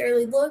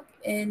necessarily look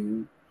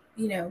in,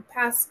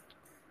 past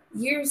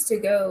years to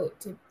go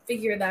to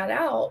figure that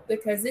out,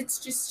 because it's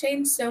just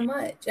changed so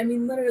much. I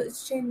mean, literally,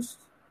 it's changed.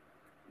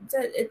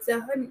 It's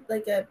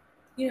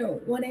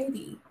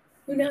 180.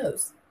 Who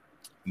knows?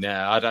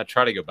 No, I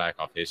try to go back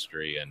off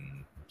history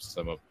and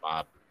some of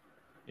my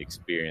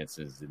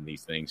experiences in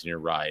these things. And you're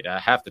right.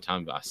 Half the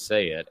time I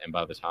say it, and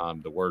by the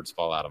time the words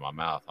fall out of my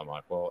mouth, I'm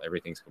like, well,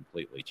 everything's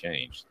completely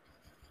changed.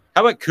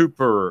 How about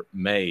Cooper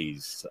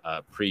Mays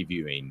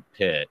previewing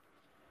Pitt?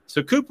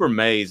 So Cooper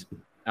Mays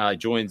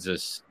joins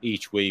us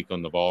each week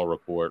on the Ball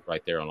Report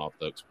right there on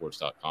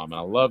offthehooksports.com. And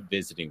I love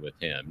visiting with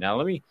him. Now,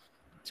 let me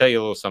tell you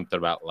a little something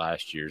about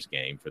last year's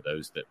game for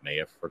those that may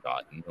have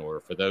forgotten,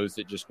 or for those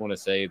that just want to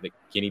say that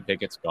Kenny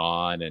Pickett's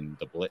gone and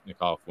the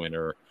Blitnikoff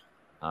winner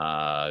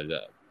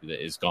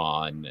is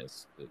gone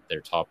as their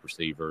top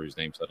receiver, whose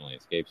name suddenly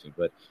escapes me.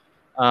 But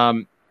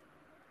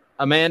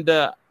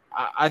Amanda,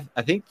 I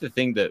think the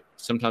thing that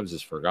sometimes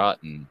is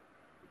forgotten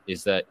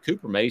is that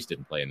Cooper Mays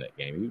didn't play in that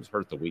game. He was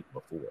hurt the week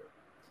before.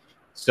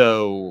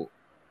 So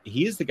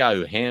he's the guy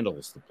who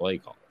handles the play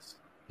calls.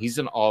 He's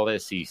an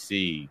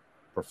all-SEC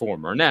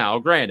performer. Now,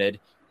 granted,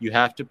 you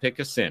have to pick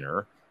a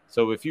center.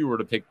 So if you were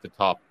to pick the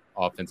top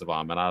offensive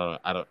lineman, I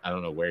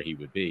don't know where he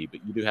would be, but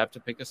you do have to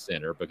pick a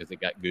center because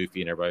it got goofy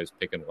and everybody was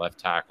picking left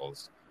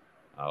tackles,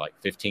 like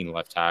 15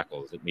 left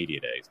tackles at media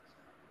days.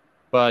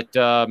 But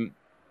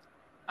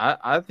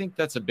I think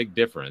that's a big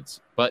difference.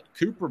 But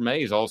Cooper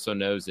Mays also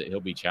knows that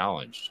he'll be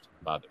challenged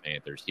by the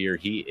Panthers. Here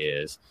he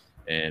is,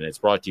 and it's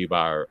brought to you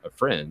by our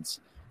friends,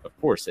 of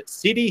course, at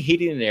City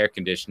Heating and Air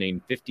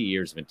Conditioning, 50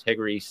 years of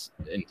integrity,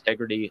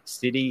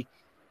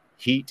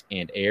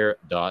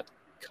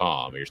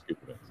 cityheatandair.com. Here's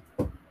Cooper Mays.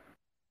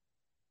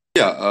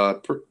 Yeah,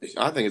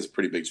 I think it's a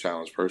pretty big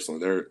challenge personally.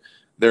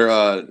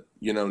 They're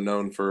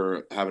known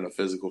for having a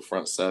physical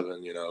front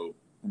seven,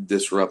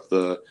 disrupt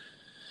the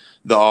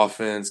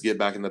offense, get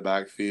back in the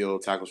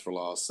backfield, tackles for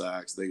loss,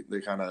 sacks. They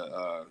kind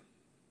of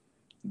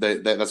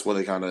that's what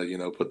they kind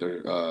of put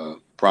their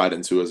pride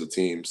into as a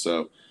team.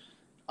 So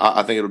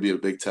I think it'll be a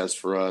big test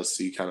for us,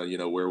 see kind of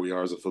where we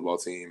are as a football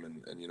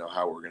team and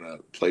how we're gonna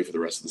play for the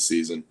rest of the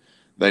season.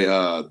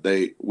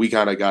 We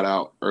kind of got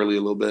out early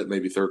a little bit,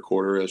 maybe third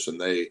quarter-ish,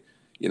 and they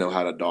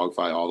had a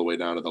dogfight all the way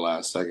down to the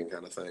last second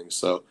kind of thing.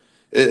 So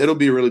it'll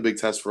be a really big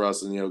test for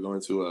us, and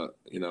going to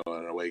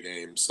an away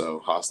game, so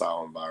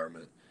hostile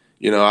environment.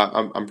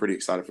 I'm pretty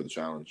excited for the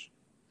challenge.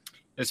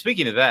 And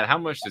speaking of that, how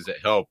much does it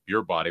help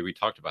your body? We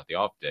talked about the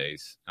off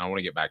days. I want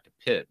to get back to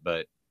Pitt,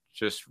 but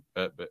just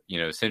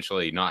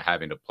essentially not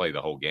having to play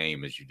the whole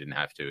game as you didn't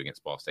have to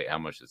against Ball State. How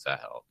much does that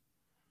help?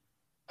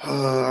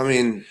 I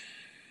mean,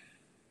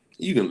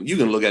 you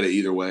can look at it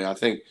either way. I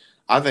think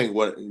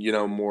what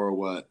more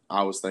what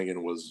I was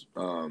thinking was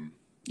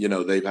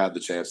they've had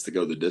the chance to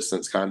go the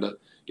distance kind of.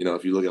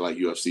 If you look at like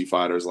UFC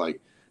fighters, like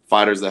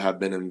fighters that have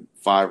been in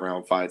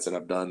 5-round fights and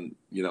have done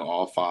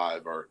all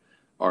 5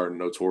 are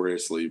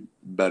notoriously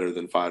better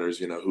than fighters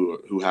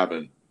who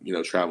haven't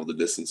traveled the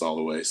distance all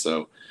the way.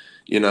 So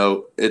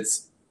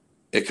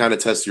it kind of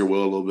tests your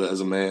will a little bit as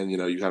a man. You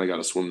kind of got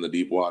to swim in the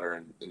deep water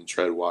and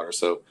tread water.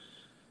 So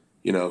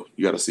you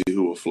got to see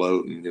who will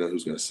float and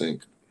who's going to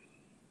sink.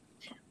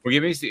 Well,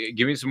 give me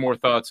some more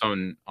thoughts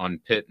on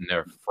Pitt and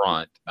their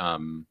front,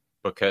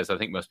 because I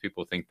think most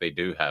people think they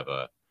do have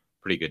a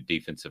pretty good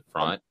defensive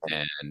front.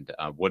 And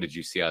what did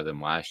you see out of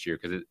them last year?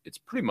 Because it's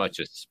pretty much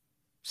a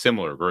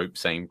similar group,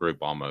 same group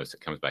almost.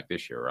 It comes back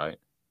this year, right?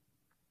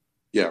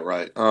 Yeah,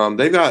 right.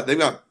 They've got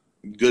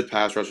good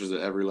pass rushers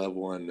at every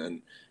level,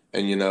 and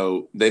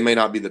they may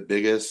not be the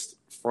biggest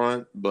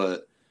front,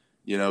 but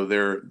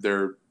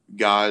they're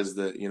guys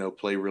that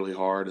play really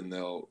hard, and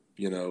they'll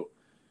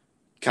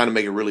kind of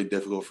make it really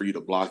difficult for you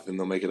to block them.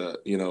 They'll make it a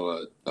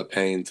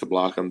pain to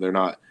block them. They're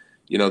not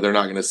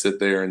going to sit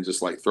there and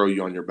just like throw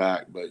you on your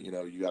back, but you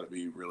got to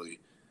be really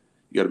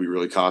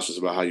cautious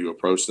about how you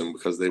approach them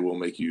because they will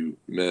make you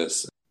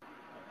miss.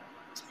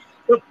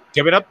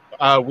 Coming up,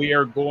 we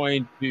are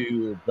going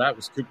to – that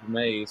was Cooper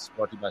Mays,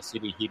 brought to you by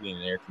City Heating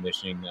and Air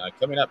Conditioning.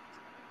 Coming up,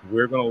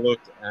 we're going to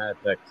look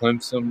at the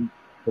Clemson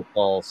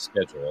football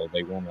schedule.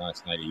 They won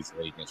last night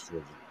easily against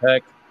Georgia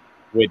Tech.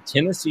 Would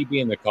Tennessee be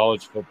in the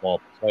college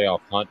football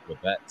playoff hunt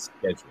with that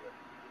schedule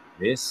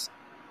this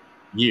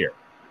year?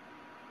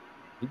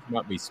 I think you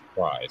might be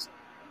surprised.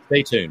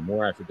 Stay tuned.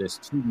 More after this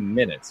 2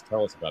 minutes.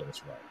 Tell us about it,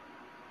 Mr. Wright.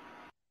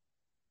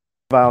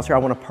 Here, I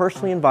want to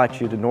personally invite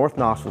you to North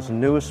Knoxville's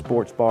newest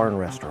sports bar and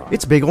restaurant.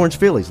 It's Big Orange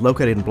Phillies,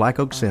 located in Black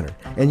Oak Center.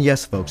 And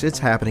yes, folks, it's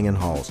happening in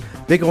Halls.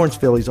 Big Orange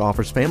Phillies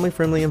offers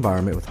family-friendly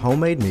environment with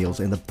homemade meals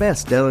and the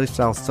best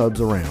deli-style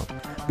subs around.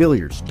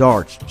 Billiards,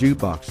 darts,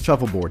 jukebox,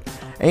 shuffleboard,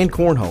 and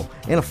cornhole,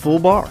 and a full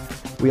bar.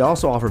 We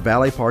also offer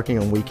valet parking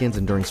on weekends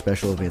and during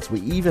special events.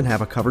 We even have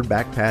a covered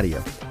back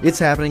patio. It's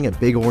happening at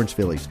Big Orange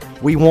Phillies.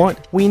 We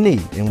want, we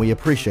need, and we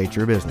appreciate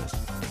your business.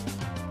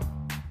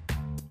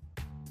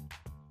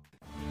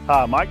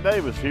 Hi, Mike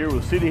Davis here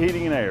with City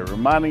Heating and Air,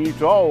 reminding you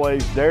to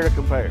always dare to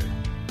compare.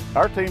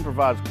 Our team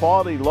provides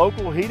quality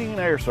local heating and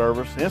air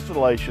service,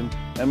 installation,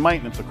 and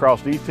maintenance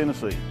across East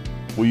Tennessee.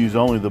 We use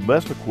only the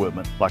best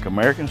equipment like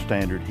American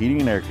Standard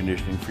heating and air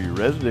conditioning for your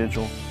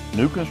residential,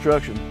 new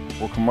construction,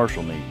 or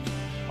commercial needs.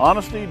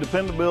 Honesty,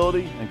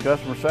 dependability, and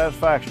customer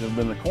satisfaction have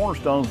been the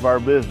cornerstones of our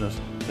business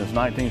since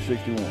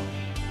 1961.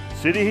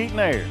 City Heat and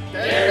Air.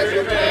 Dare to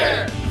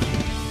compare.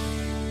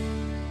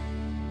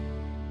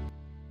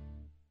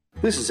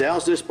 This is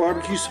Al's Dish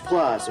Barbecue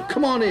Supply, so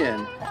come on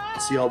in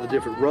and see all the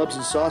different rubs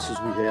and sauces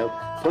we have,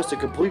 plus a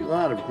complete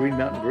line of Green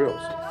Mountain grills.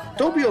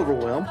 Don't be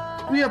overwhelmed.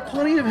 We have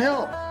plenty of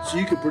help so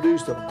you can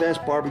produce the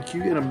best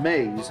barbecue and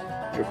amaze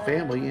your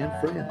family and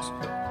friends.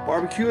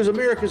 Barbecue is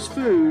America's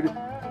food.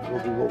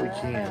 We'll do what we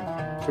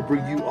can to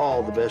bring you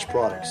all the best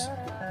products.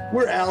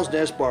 We're Al's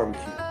Nest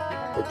Barbecue,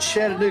 but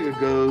Chattanooga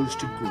goes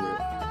to grill.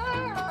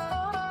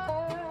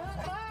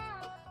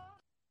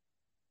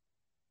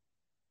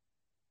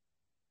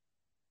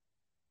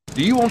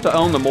 Do you want to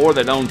own the more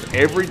that owns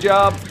every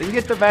job? Then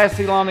get to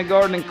Vassey Lawn and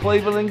Garden in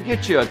Cleveland and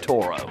get you a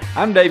Toro.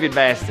 I'm David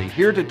Vassey,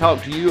 here to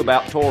talk to you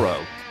about Toro.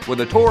 With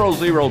a Toro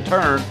Zero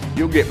Turn,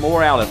 you'll get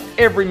more out of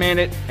every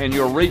minute and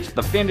you'll reach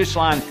the finish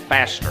line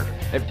faster.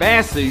 At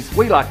Vassey's,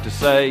 we like to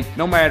say,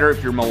 no matter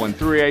if you're mowing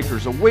 3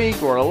 acres a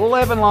week or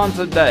 11 lawns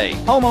a day,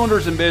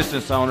 homeowners and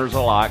business owners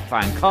alike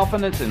find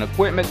confidence in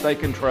equipment they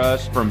can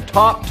trust from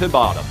top to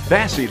bottom.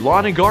 Vassey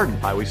Lawn and Garden,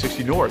 Highway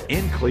 60 North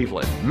in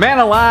Cleveland. Man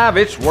alive,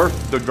 it's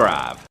worth the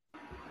drive.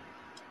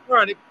 All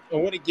right, I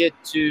want to get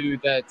to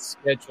that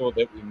schedule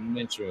that we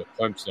mentioned with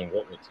Clemson.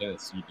 What would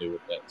Tennessee do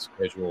with that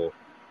schedule?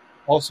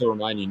 Also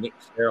remind you, Nick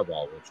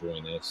Faribault will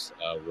join us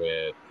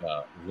with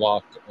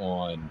Locked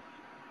on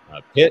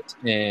Pitt,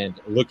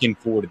 and looking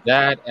forward to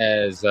that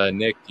as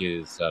Nick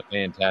is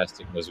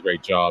fantastic and does a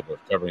great job of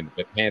covering the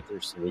Pitt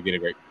Panthers, so we'll get a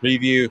great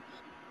preview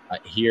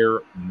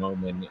here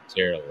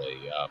momentarily.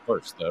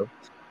 First, though,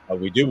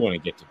 we do want to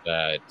get to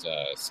that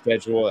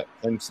schedule, that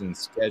Clemson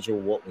schedule.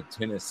 What would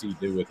Tennessee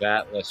do with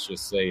that? Let's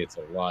just say it's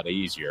a lot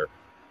easier.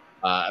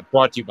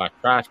 Brought to you by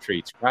Craft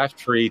Treats. Craft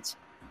Treats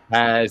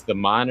has the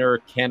minor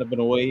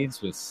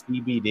cannabinoids with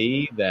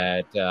CBD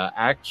that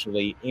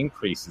actually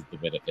increases the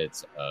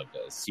benefits of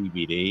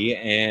CBD.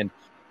 And,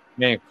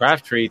 man,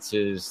 Craft Treats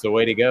is the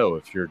way to go.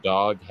 If your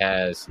dog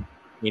has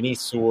any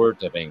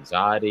sort of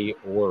anxiety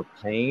or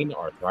pain,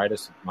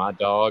 arthritis with my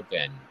dog,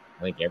 and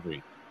I think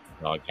every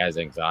dog has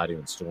anxiety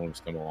when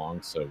storms come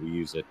along, so we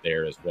use it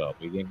there as well.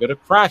 But you can go to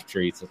Craft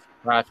Treats, it's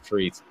Craft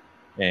Treats,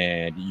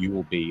 and you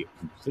will be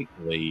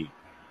completely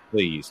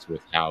pleased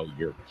with how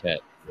your pet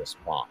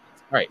responds.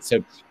 All right,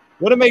 so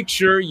want to make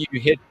sure you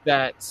hit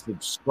that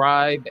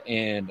subscribe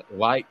and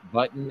like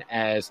button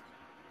as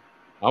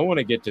I want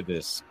to get to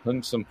this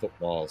Clemson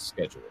football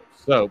schedule.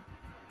 So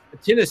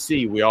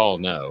Tennessee, we all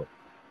know,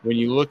 when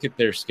you look at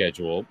their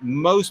schedule,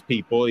 most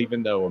people,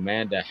 even though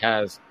Amanda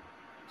has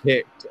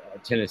picked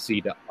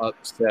Tennessee to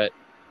upset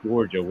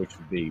Georgia, which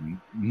would be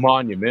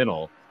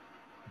monumental,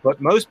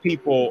 but most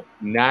people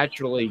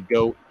naturally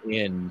go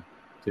in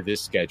to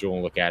this schedule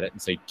and look at it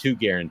and say 2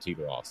 guaranteed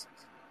losses.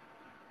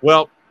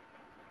 Well,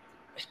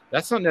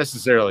 that's not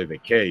necessarily the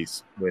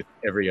case with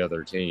every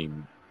other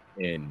team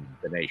in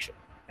the nation.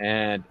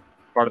 And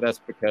part of that's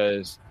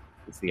because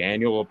it's the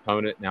annual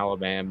opponent in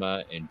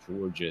Alabama and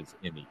Georgia's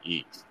in the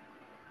East.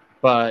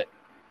 But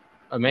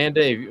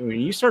Amanda, when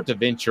you start to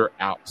venture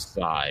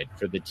outside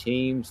for the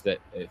teams that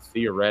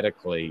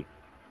theoretically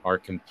are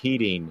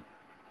competing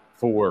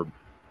for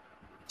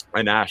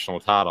a national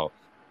title,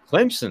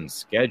 Clemson's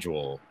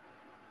schedule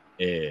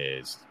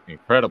is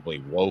incredibly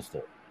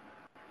woeful.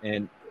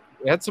 And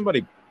we had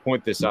somebody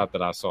point this out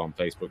that I saw on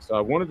Facebook, so I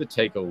wanted to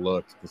take a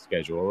look at the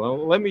schedule.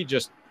 Well, let me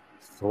just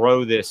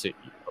throw this at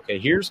you. Okay,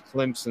 here's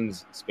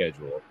Clemson's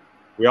schedule.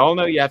 We all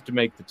know you have to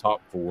make the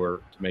top 4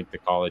 to make the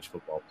college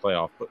football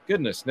playoff, but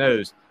goodness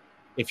knows,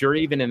 if you're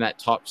even in that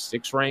top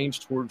 6 range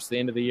towards the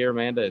end of the year,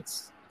 Amanda,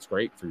 it's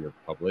great for your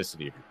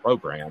publicity of your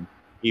program,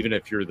 even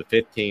if you're the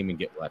 5th team and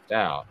get left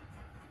out.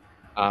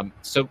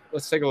 So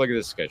let's take a look at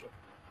this schedule.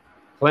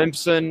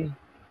 Clemson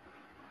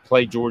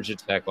played Georgia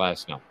Tech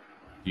last night.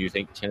 Do you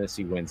think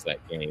Tennessee wins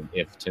that game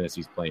if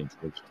Tennessee's playing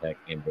Georgia Tech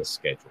in this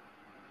schedule?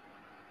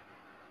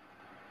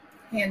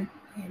 Hands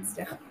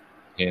down.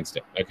 Penn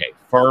State. Okay,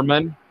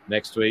 Furman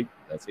next week.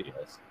 That's a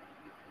yes.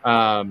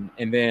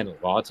 And then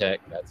La Tech.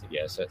 That's a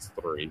yes. That's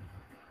 3.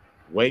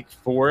 Wake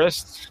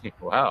Forest.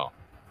 Wow,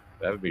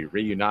 that would be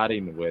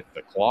reuniting with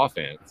the Claw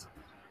Fence.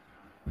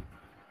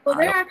 Well,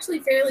 they're actually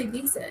fairly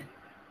decent.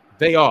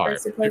 They are. They're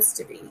supposed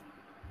to be.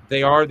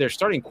 They are. Their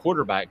starting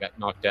quarterback got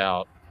knocked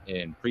out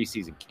in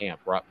preseason camp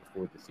right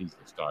before the season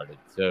started.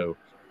 So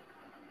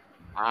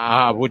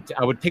I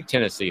would pick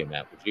Tennessee in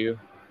that. Would you?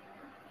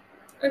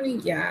 I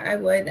mean, yeah, I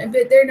would,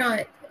 but they're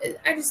not.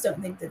 I just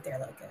don't think that they're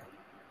like a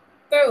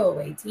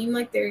throwaway team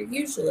like they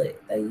usually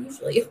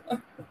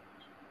are.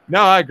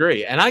 No, I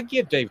agree, and I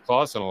give Dave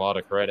Clawson a lot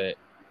of credit.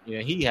 You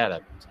know, he had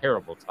a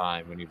terrible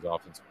time when he was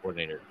offensive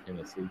coordinator at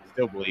Tennessee.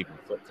 Still believe in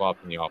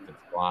flip-flopping the offensive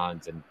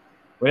lines, and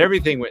when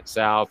everything went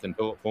south and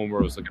Philip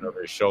Fulmer was looking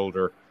over his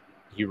shoulder,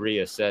 he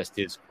reassessed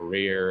his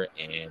career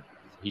and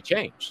he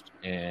changed.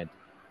 And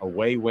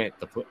away went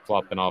the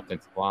flip-flopping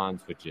offensive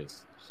lines, which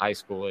is high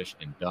schoolish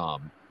and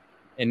dumb.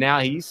 And now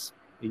he's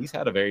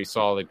had a very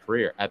solid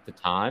career. At the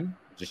time,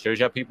 just shows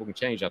you how people can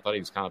change. I thought he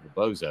was kind of a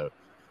bozo.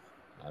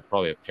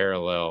 Probably a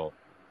parallel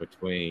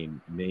between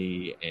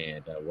me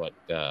and what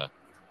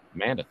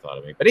Amanda thought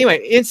of me. But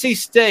anyway, NC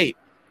State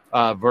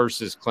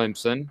versus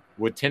Clemson.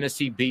 Would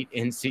Tennessee beat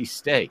NC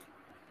State?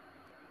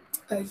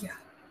 Yeah.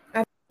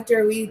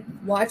 After we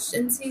watched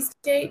NC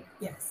State,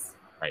 yes.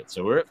 All right,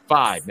 so we're at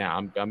 5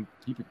 now. I'm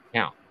keeping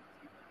count.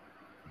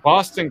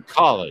 Boston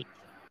College.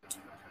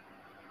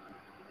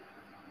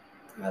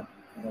 Probably.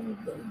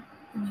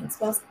 I mean, it's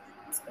Boston.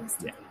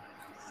 Yeah.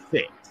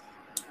 6.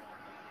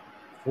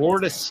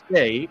 Florida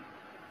State.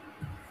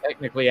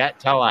 Technically at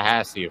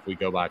Tallahassee if we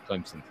go by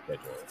Clemson's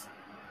schedule.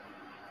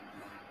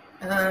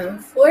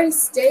 Florida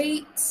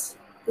State,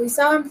 we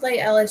saw him play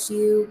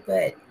LSU,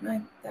 but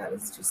that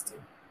was just a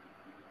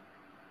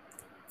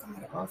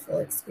god-awful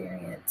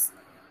experience.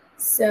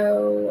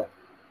 So,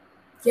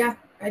 yeah,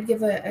 I'd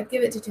give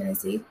it to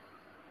Tennessee.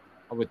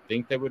 I would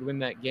think they would win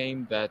that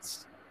game.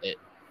 That's a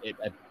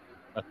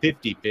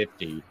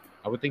 50-50.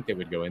 I would think they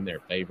would go in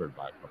there favored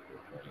by a couple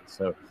of points.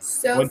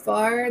 So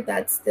far,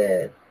 that's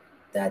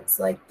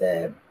like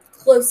the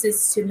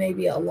closest to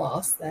maybe a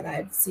loss that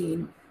I've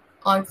seen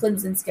on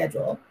Clemson's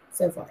schedule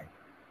so far.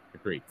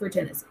 Agreed. For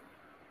Tennessee.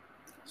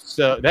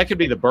 So that could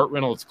be the Burt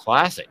Reynolds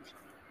Classic,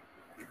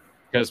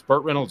 because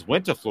Burt Reynolds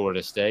went to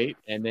Florida State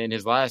and then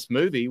his last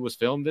movie was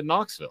filmed in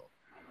Knoxville.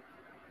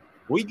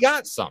 We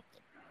got something.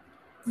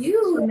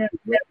 You know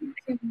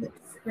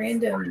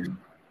random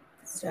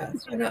stuff.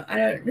 I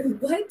don't know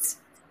what.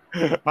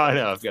 I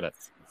know. I've got to.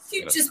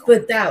 You just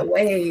put that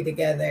way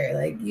together,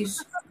 like you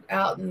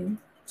out and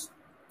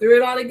threw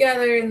it all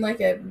together in like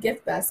a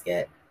gift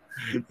basket.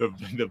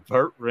 The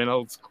Burt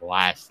Reynolds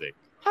Classic.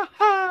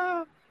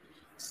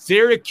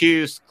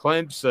 Syracuse,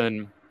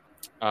 Clemson.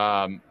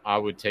 I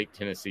would take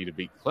Tennessee to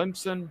beat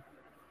Clemson.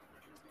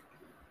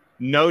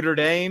 Notre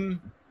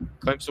Dame.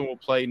 Clemson will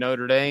play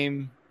Notre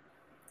Dame.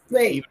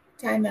 Wait,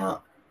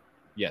 timeout.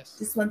 Yes.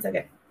 Just 1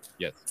 second.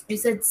 Yes. You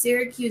said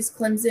Syracuse,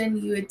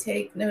 Clemson. You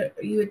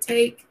would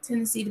take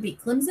Tennessee to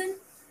beat Clemson?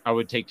 I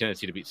would take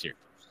Tennessee to beat Syracuse.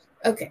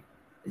 Okay.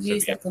 You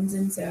said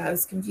Clemson, so I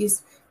was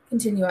confused.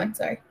 Continue on.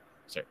 Sorry.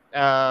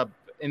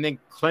 And then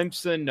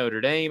Clemson,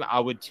 Notre Dame. I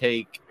would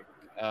take.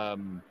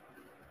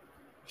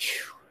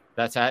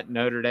 That's at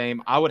Notre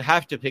Dame. I would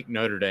have to pick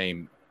Notre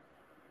Dame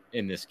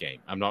in this game.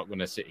 I'm not going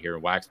to sit here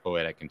and wax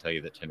poetic and tell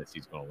you that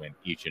Tennessee's going to win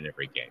each and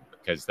every game,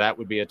 because that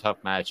would be a tough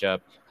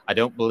matchup. I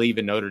don't believe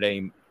in Notre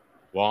Dame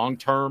long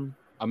term,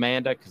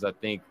 Amanda, because I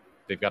think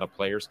they've got a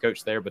players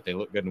coach there, but they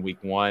look good in week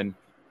 1.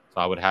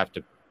 So I would have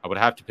to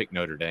pick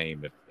Notre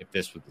Dame if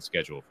this was the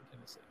schedule for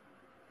Tennessee.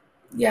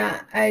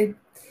 Yeah,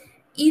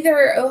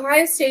 either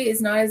Ohio State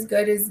is not as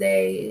good as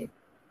they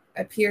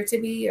appear to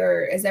be,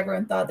 or as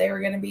everyone thought they were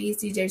going to be.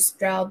 CJ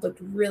Stroud looked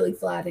really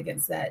flat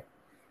against that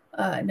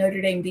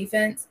Notre Dame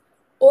defense,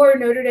 or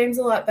Notre Dame's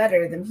a lot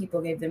better than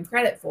people gave them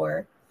credit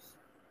for.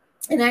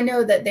 And I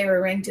know that they were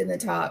ranked in the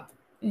top,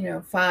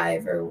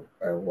 5 or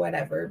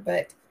whatever,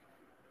 but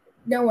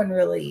no one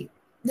really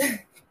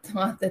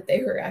thought that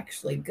they were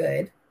actually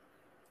good,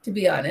 to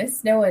be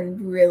honest. No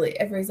one really,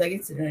 everybody's like,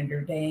 it's an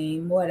Notre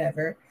Dame,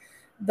 whatever.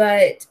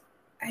 But,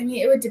 I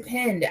mean, it would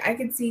depend. I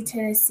could see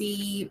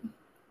Tennessee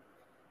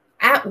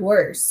at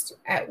worst,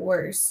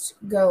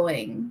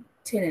 going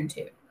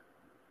 10-2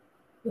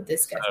 with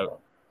this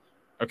schedule.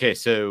 Okay,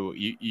 so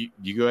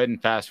you go ahead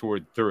and fast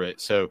forward through it.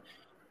 So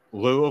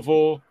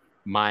Louisville,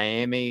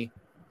 Miami,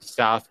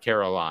 South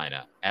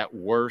Carolina, at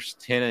worst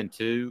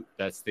 10-2.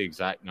 That's the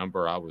exact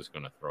number I was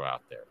going to throw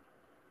out there.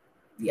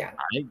 Yeah,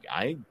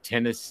 I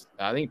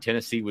think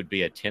Tennessee would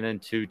be a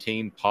 10-2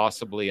 team,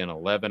 possibly an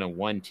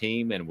 11-1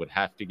 team, and would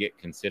have to get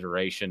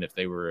consideration if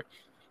they were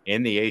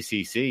in the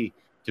ACC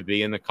to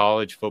be in the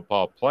college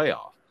football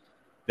playoff.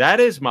 That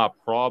is my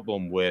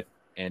problem with,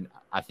 and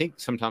I think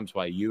sometimes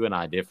why you and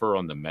I differ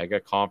on the mega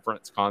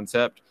conference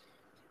concept,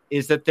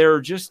 is that there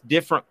are just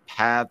different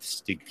paths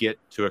to get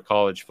to a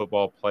college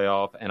football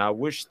playoff, and I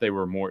wish they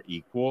were more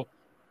equal,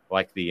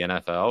 like the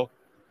NFL.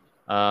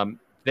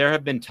 there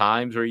have been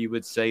times where you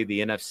would say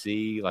the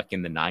NFC, like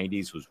in the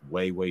 90s, was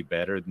way, way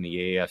better than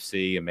the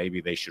AFC, and maybe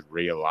they should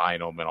realign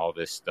them and all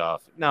this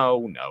stuff.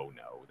 No,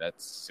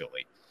 that's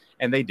silly.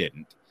 And they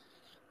didn't.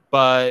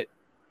 But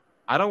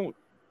I don't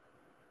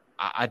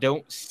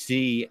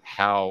see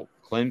how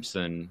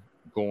Clemson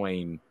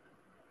going,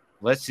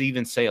 let's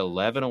even say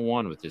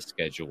 11-1 with this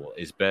schedule,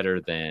 is better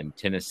than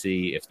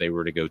Tennessee if they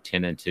were to go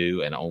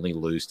 10-2 and only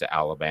lose to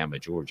Alabama,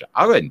 Georgia.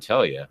 I'll go ahead and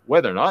tell you,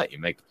 whether or not you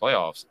make the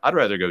playoffs, I'd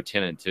rather go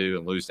 10-2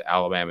 and lose to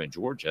Alabama and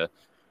Georgia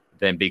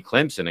than be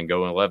Clemson and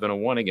go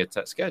 11-1 against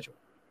that schedule.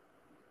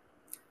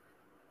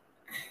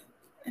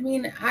 I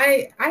mean,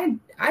 I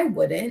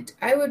wouldn't.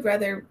 I would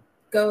rather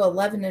go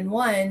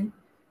 11-1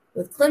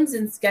 with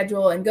Clemson's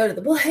schedule and go to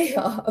the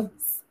playoffs.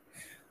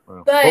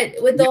 Wow. But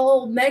with the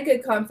whole mega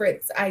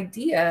conference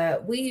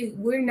idea,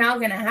 we're now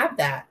going to have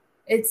that.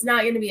 It's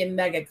not going to be a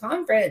mega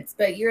conference,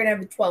 but you're going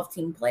to have a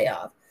 12-team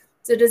playoff.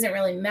 So it doesn't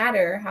really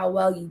matter how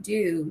well you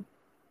do.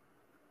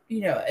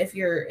 You know, if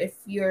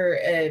you're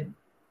a,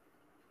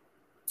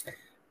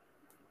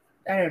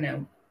 I don't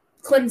know,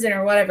 Clemson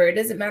or whatever, it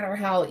doesn't matter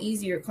how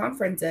easy your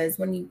conference is.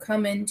 When you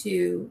come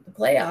into the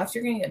playoffs,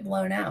 you're going to get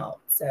blown out.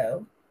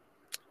 So,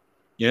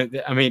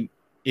 I mean,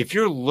 if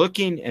you're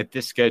looking at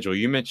this schedule,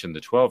 you mentioned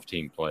the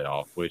 12-team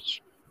playoff,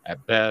 which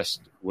at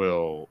best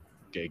will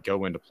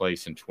go into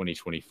place in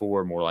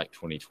 2024, more like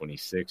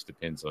 2026,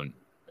 depends on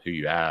who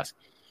you ask.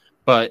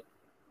 But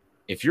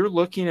if you're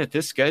looking at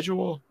this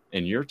schedule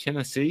and you're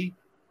Tennessee,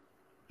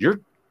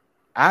 you're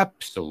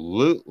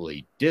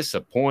absolutely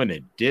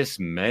disappointed,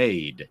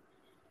 dismayed,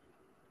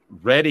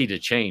 ready to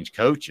change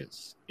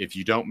coaches if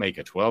you don't make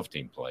a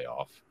 12-team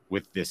playoff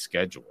with this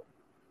schedule.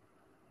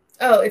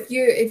 Oh, if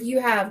you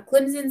have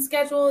Clemson's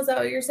schedule, is that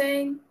what you're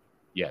saying?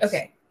 Yes.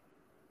 Okay.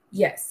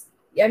 Yes.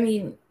 I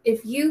mean,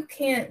 if you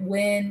can't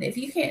make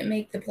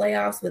the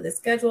playoffs with a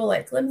schedule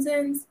like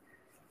Clemson's,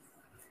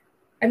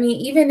 I mean,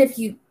 even if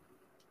you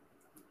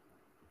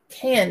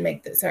can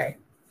make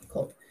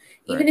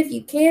even if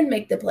you can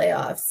make the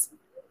playoffs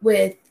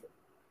with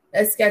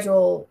a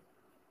schedule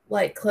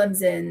like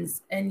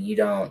Clemson's and you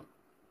don't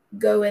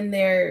go in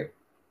there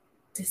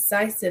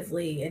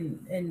decisively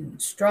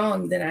and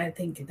strong, then I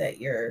think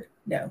that you're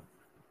no.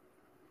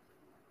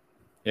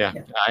 Yeah.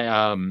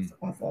 It's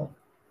awful.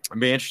 It'd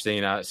be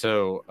interesting.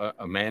 So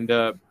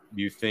Amanda,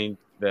 you think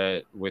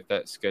that with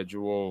that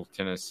schedule,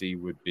 Tennessee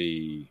would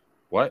be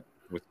what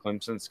with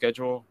Clemson's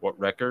schedule? What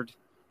record?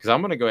 Because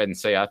I'm going to go ahead and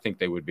say I think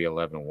they would be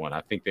 11-1.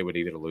 I think they would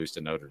either lose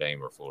to Notre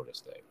Dame or Florida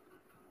State.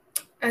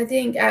 I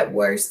think at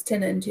worst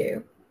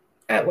 10-2.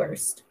 At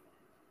worst,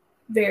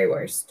 very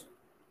worst.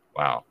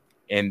 Wow.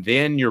 And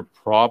then you're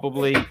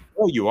probably,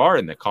 you are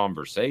in the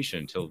conversation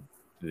until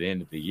the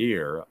end of the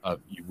year.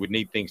 You would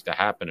need things to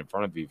happen in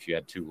front of you if you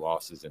had 2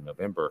 losses in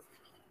November.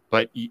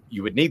 But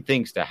you would need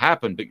things to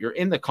happen, but you're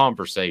in the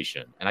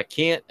conversation. And I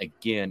can't,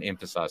 again,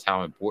 emphasize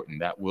how important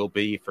that will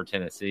be for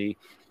Tennessee.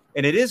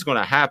 And it is going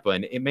to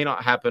happen. It may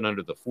not happen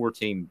under the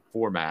 4-team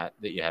format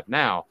that you have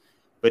now,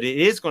 but it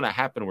is going to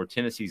happen where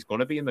Tennessee is going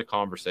to be in the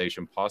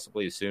conversation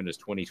possibly as soon as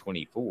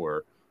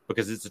 2024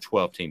 because it's a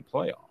 12-team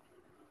playoff.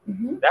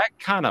 Mm-hmm. That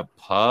kind of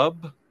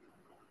pub,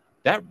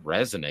 that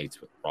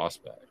resonates with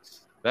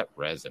prospects. That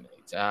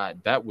resonates.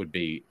 That would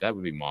be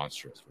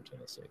monstrous for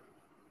Tennessee.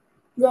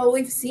 Well,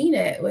 we've seen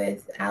it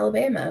with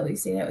Alabama. We've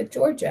seen it with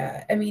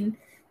Georgia. I mean,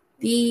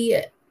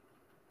 the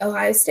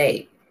Ohio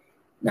State,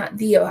 not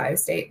the Ohio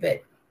State,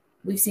 but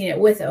we've seen it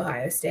with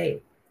Ohio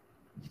State.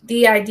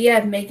 The idea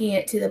of making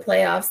it to the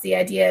playoffs, the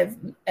idea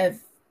of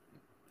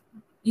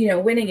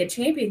winning a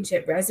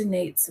championship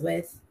resonates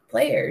with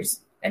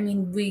players. I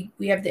mean, we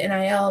have the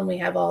NIL and we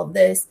have all of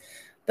this,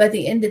 but at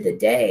the end of the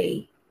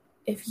day,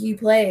 if you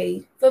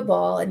play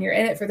football and you're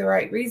in it for the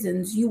right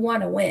reasons, you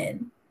want to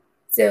win.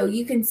 So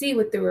you can see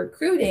with the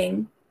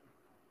recruiting,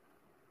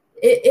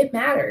 it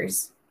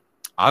matters.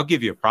 I'll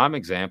give you a prime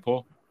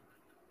example.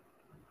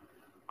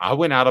 I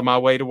went out of my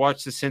way to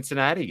watch the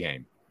Cincinnati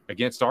game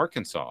against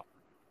Arkansas.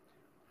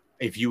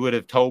 If you would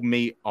have told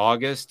me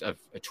August of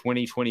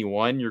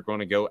 2021, you're going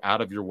to go out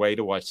of your way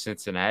to watch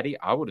Cincinnati,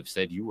 I would have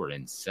said you were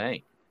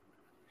insane.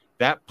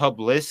 That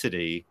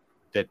publicity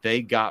that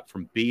they got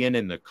from being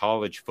in the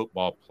college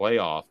football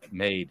playoff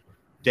made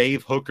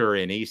Dave Hooker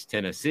in East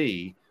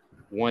Tennessee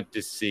want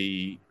to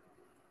see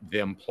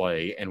them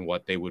play and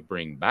what they would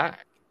bring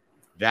back.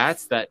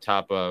 That's that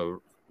type of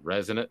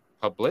resonant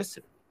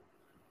publicity.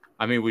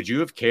 I mean, would you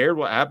have cared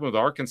what happened with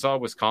Arkansas,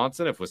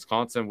 Wisconsin, if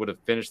Wisconsin would have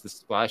finished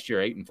this last year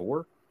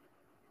 8-4?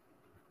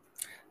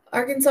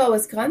 Arkansas,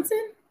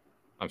 Wisconsin?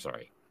 I'm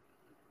sorry.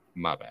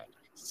 My bad.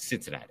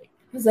 Cincinnati.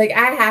 I was like,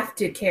 I have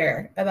to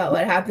care about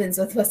what happens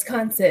with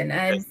Wisconsin.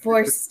 I'm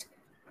forced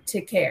to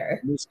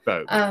care.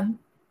 Misspoke.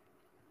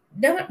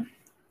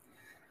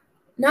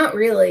 Not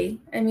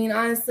really. I mean,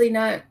 honestly,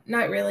 not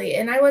really.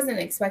 And I wasn't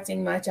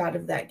expecting much out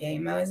of that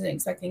game. I wasn't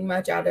expecting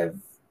much out of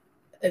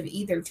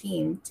either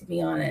team, to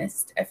be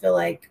honest. I feel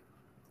like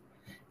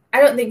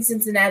I don't think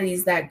Cincinnati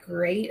is that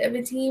great of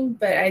a team,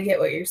 but I get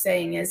what you're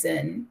saying as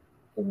in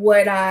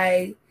would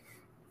it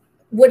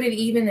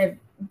even have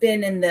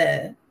been in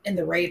the in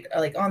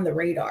the on the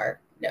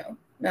radar. No,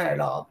 not at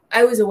all.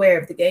 I was aware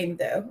of the game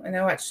though, and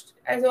I watched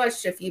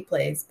a few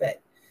plays,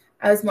 but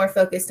I was more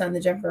focused on the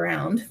jump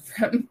around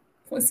from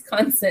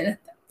Wisconsin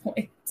at that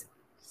point.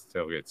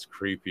 Still gets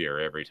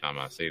creepier every time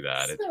I see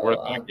that. So it's worth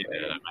looking awkward.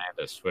 at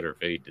Amanda's Twitter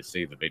feed to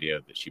see the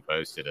video that she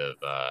posted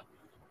of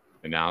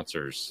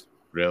announcers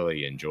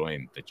really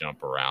enjoying the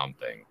jump around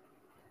thing.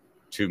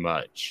 Too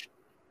much,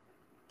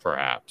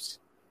 perhaps.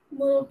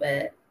 A little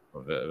bit.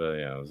 But,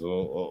 yeah, it was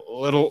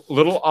a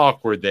little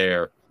awkward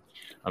there.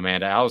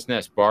 Amanda, Owl's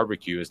Nest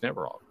Barbecue is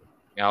never awkward.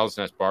 Owl's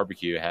Nest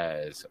Barbecue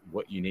has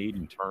what you need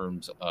in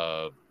terms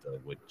of the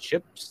wood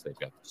chips. They've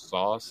got the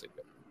sauce, they've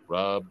got the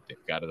rub,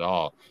 they've got it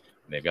all.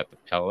 And they've got the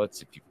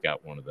pellets if you've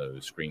got one of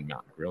those Green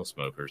Mountain Grill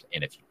smokers.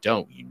 And if you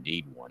don't, you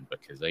need one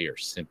because they are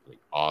simply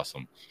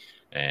awesome.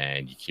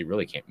 And you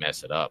really can't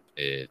mess it up.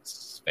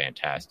 It's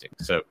fantastic.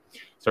 So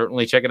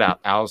certainly check it out.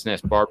 Owl's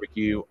Nest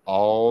Barbecue,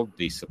 all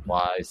the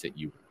supplies that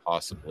you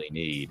possibly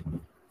need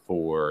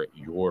for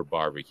your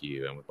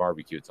barbecue. And with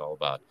barbecue, it's all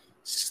about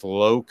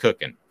slow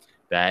cooking.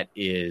 That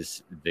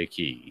is the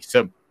key.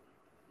 So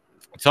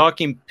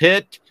talking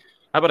Pitt,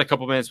 how about a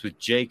couple minutes with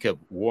Jacob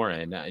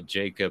Warren?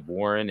 Jacob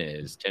Warren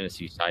is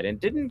Tennessee's tight end.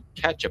 Didn't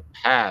catch a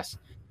pass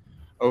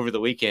over the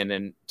weekend,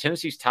 and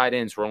Tennessee's tight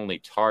ends were only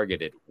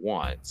targeted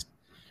once.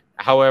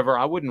 However,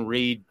 I wouldn't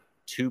read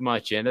too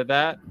much into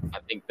that. I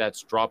think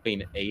that's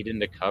dropping 8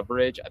 into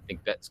coverage. I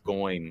think that's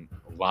going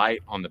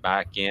light on the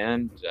back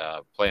end,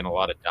 playing a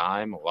lot of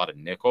dime, a lot of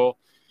nickel.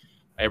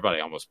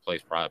 Everybody almost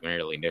plays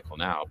primarily nickel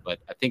now, but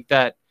I think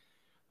that's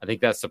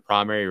the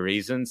primary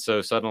reason.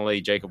 So suddenly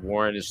Jacob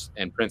Warren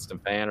and Princeton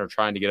Fan are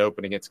trying to get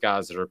open against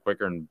guys that are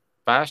quicker and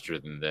faster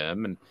than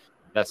them, and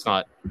that's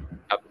not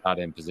how the tight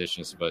end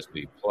position is supposed to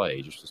be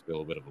played. You're supposed to be a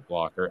little bit of a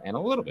blocker and a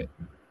little bit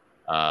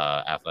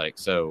athletic.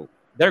 So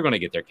they're going to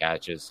get their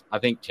catches. I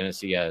think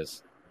Tennessee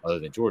has, other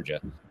than Georgia,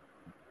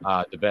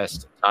 the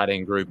best tight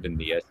end group in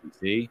the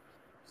SEC.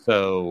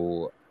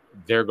 So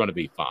they're going to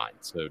be fine.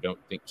 So don't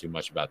think too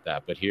much about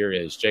that. But here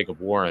is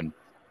Jacob Warren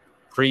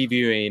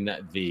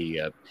previewing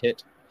the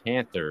Pitt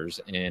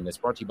Panthers, and it's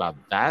brought to you by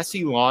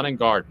Vassy Lawn and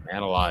Garden.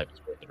 Man alive, it's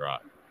worth the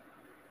drive.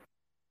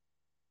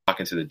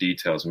 Into the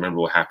details. Remember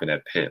what happened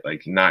at Pitt,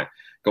 like not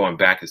going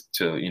back as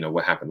to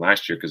what happened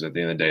last year, because at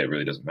the end of the day it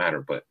really doesn't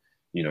matter, but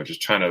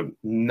just trying to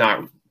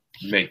not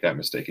make that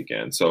mistake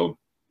again. So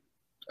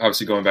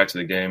obviously going back to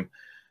the game,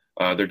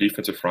 their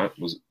defensive front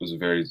was a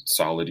very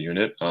solid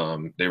unit.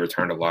 They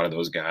returned a lot of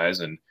those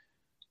guys, and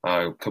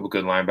a couple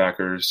good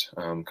linebackers,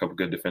 a couple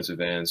good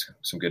defensive ends,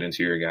 some good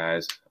interior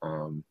guys.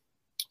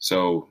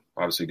 So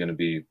obviously going to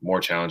be more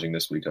challenging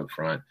this week up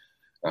front.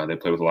 They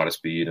play with a lot of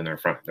speed, and their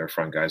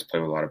front guys play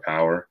with a lot of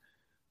power.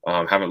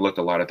 Haven't looked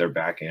a lot at their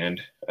back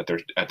end,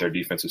 at their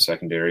defensive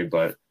secondary,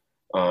 but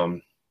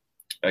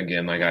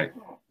again, like I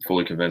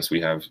fully convinced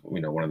we have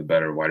one of the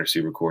better wide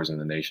receiver corps in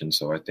the nation,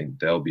 so I think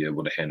they'll be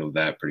able to handle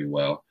that pretty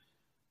well.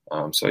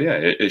 So yeah,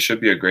 it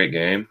should be a great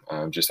game,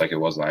 just like it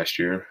was last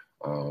year.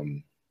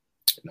 And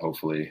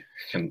hopefully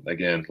can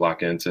again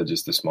lock into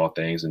just the small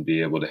things and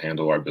be able to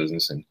handle our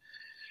business. And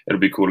it'll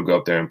be cool to go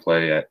up there and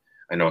play at,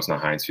 I know it's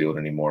not Heinz Field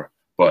anymore,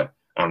 but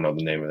I don't know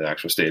the name of the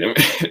actual stadium,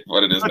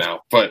 what it is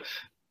now, but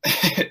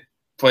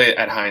play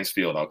at Heinz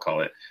Field, I'll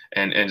call it,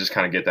 and just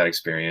kind of get that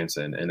experience.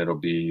 And it'll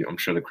be, I'm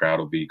sure the crowd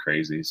will be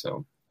crazy.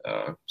 So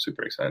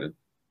super excited.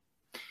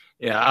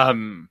 Yeah.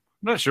 I'm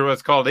not sure what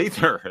it's called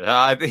either.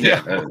 I think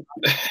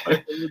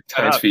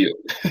Heinz Field.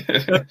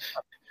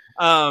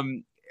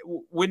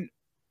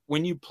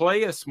 When you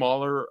play a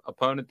smaller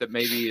opponent that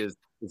maybe is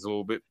a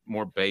little bit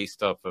more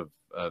based off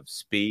of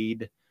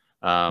speed,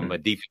 a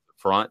defensive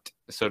front,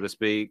 so to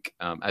speak,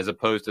 as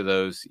opposed to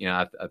those,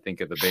 I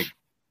think of the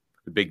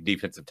big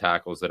defensive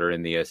tackles that are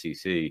in the SEC.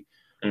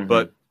 Mm-hmm.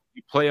 But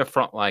you play a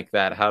front like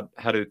that,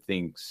 how do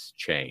things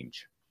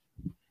change?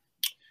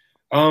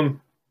 I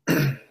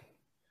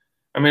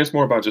mean, it's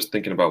more about just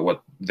thinking about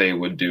what they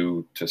would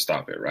do to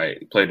stop it,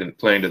 right?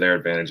 Playing to their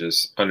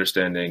advantages,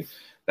 understanding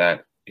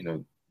that,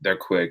 they're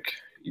quick.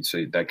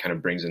 So that kind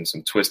of brings in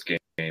some twist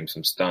game,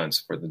 some stunts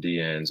for the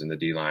DNs and the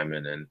D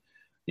linemen, and,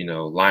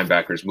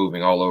 linebackers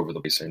moving all over the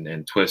place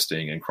and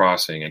twisting and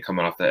crossing and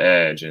coming off the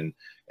edge, and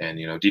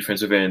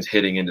defensive ends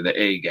hitting into the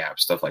A gap,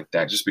 stuff like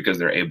that, just because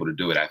they're able to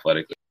do it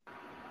athletically.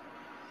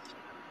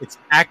 It's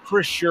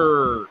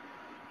Acrisure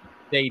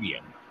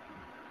Stadium.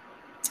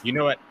 You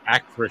know what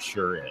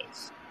Acrisure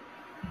is?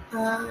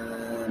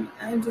 I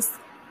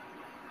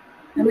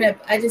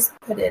just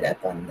put it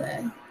up on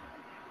the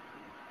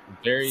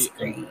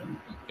screen.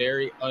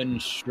 Very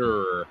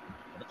unsure.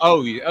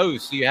 Oh,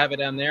 so you have it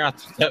down there? I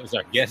thought that was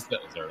our guest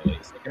that was early.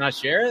 So can I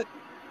share it?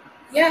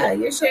 Yeah,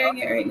 you're sharing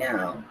it right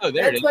now. Oh,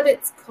 there That's it is. What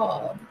it's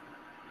called.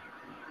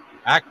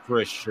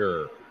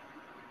 Acrisure.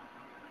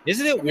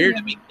 Isn't it weird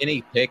to be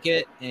Kenny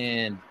Pickett?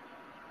 And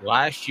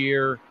last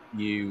year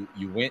you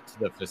went to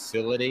the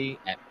facility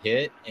at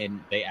Pitt,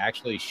 and they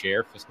actually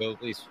share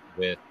facilities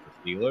with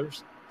the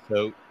Steelers.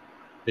 So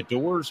the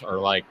doors are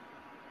like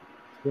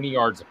 20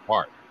 yards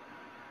apart.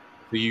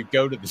 So you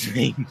go to the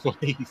same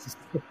place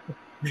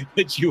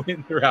that you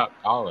went throughout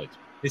college.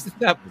 Isn't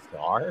that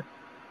bizarre?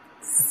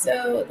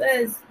 So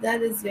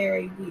that is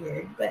very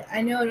weird. But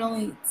I know it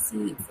only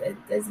seats.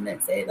 Doesn't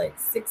it say like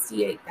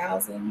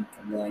 68,000,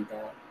 something like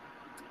that?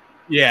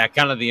 Yeah,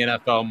 kind of the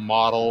NFL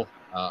model.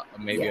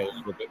 Maybe a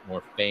little bit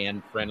more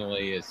fan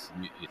friendly, as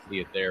you see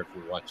it there if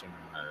you're watching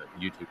our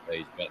YouTube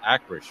page. But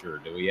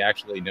Acrisure, do we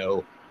actually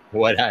know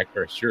what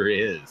Acrisure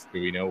is?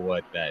 Do we know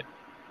what that?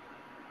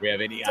 Do we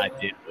have any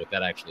idea what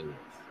that actually is?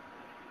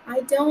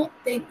 I don't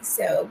think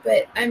so,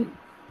 but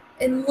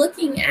in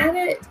looking at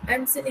it,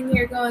 I'm sitting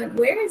here going,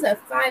 where is a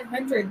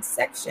 500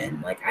 section?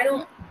 Like I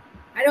don't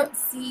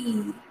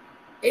see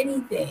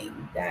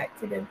anything that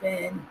could have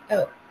been.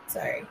 Oh,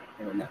 sorry,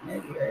 I did not know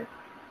you were.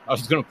 I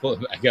was going to pull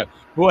it back up.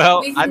 Well,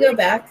 we can go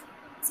back.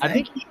 I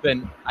think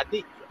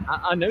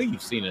I know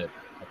you've seen a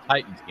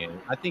Titans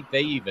game. I think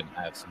they even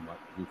have some like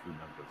goofy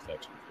number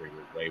sections where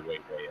you're way, way,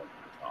 way up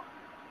at the top.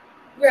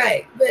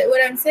 Right, but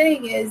what I'm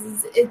saying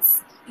is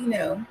it's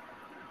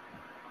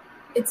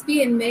it's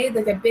being made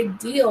like a big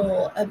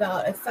deal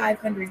about a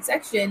 500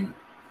 section.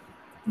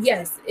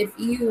 Yes, if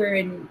you were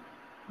in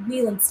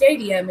Neyland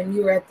Stadium and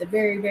you were at the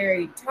very,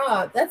 very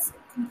top, that's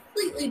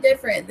completely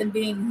different than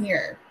being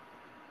here.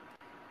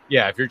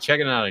 Yeah, if you're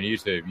checking it out on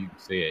YouTube, you can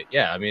see it.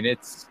 Yeah, I mean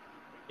it's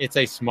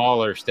a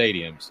smaller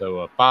stadium, so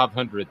a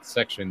 500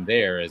 section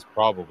there is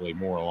probably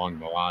more along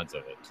the lines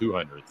of a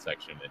 200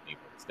 section at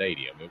Neyland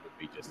Stadium. It would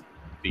be just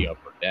the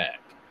upper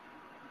deck.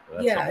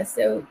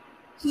 So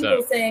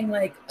people saying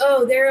like,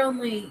 oh,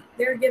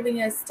 they're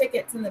giving us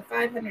tickets in the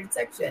 500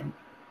 section.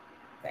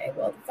 Okay,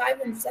 well, the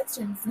 500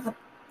 section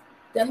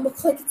doesn't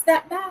look like it's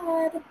that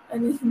bad. I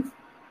mean,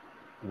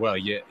 well,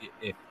 yeah,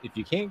 if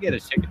you can't get a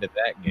ticket to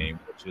that game,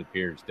 which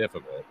appears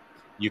difficult,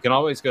 you can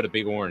always go to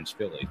Big Orange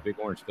Phillies. Big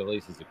Orange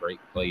Phillies is a great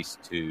place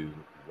to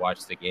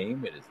watch the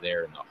game. It is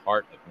there in the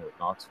heart of North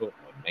Knoxville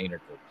on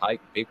Maynardville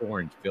Pike. Big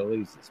Orange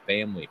Phillies is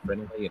family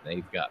friendly, and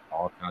they've got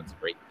all kinds of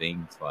great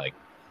things like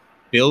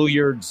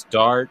billiards,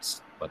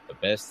 darts. But the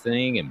best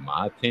thing, in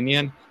my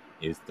opinion,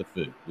 is the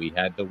food. We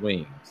had the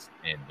wings,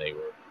 and they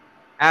were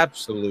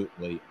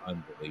absolutely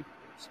unbelievable.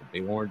 So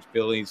Big Orange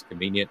Phillies,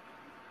 convenient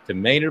to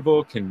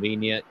Maynardville,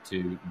 convenient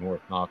to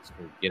North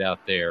Knoxville. Get out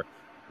there,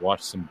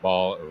 watch some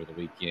ball over the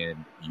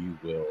weekend. You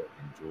will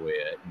enjoy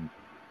it. And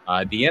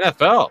the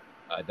NFL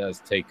does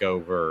take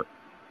over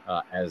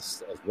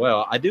as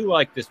well. I do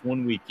like this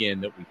one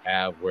weekend that we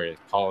have where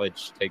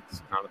college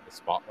takes kind of the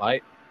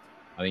spotlight.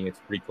 I think it's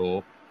pretty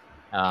cool.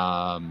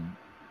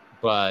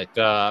 But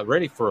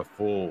ready for a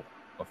full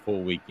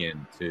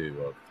weekend too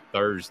of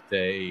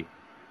Thursday,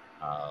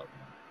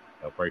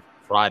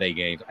 Friday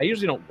games. I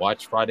usually don't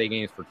watch Friday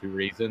games for two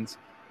reasons.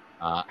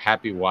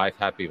 Happy wife,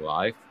 happy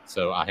life.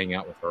 So I hang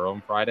out with her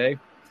on Friday,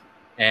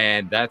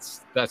 and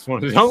that's one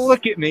of the. Don't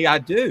look at me. I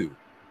do.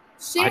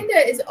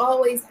 Shanda is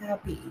always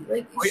happy.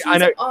 Like she's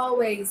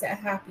always a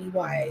happy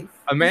wife.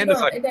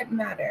 Amanda's like, it doesn't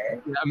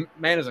matter.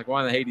 Amanda's like,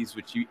 why in the Hades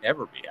would you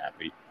ever be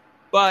happy?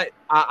 But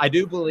I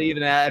do believe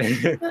in that.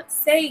 I'm not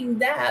saying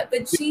that,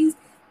 but she's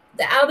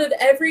out of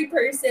every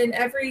person,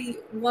 every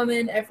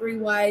woman, every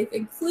wife,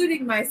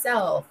 including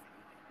myself.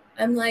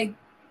 I'm like,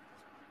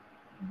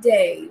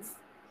 Dave,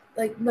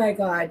 like, my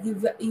God,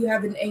 you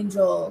have an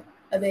angel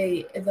of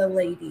a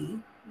lady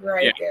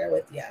right there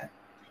with you.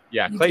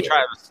 Yeah, Clay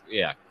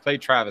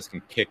Travis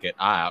can kick it.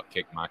 I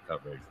outkick my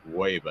coverage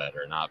way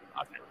better, and I've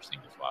never seen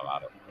this live. I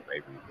don't know,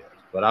 maybe he does,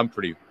 but I'm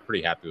pretty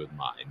happy with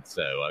mine,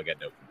 so I got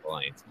no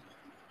complaints.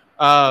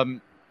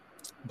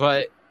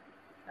 But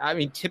I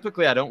mean,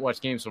 typically I don't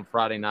watch games on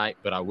Friday night,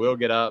 but I will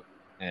get up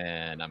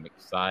and I'm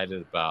excited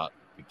about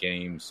the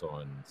games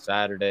on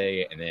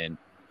Saturday and then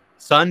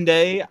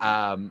Sunday.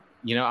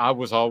 I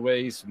was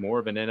always more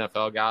of an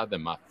NFL guy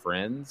than my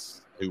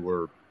friends who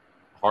were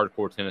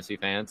hardcore Tennessee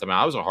fans. I mean,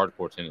 I was a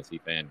hardcore Tennessee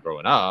fan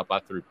growing up. I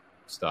threw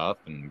stuff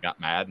and got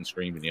mad and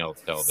screamed and yelled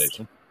at the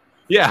television.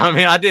 Yeah, I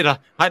mean, I did all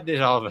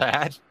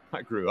that.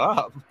 I grew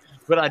up,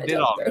 but I did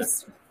all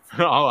that.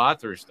 Oh, I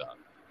threw stuff.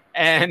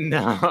 And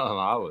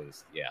I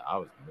was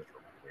miserable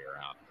to be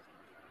around.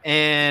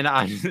 And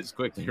I just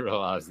quickly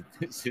realized that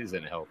this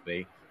isn't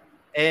healthy.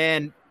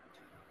 And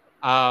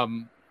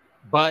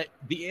but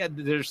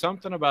there's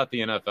something about the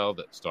NFL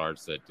that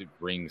starts that it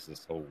brings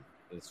this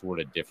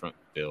sort of different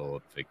feel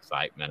of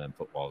excitement, and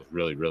football is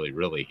really, really,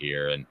 really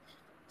here. And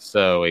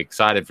so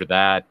excited for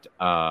that.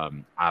 I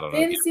don't know.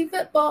 Fantasy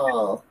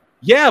football.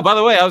 Yeah, by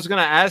the way, I was going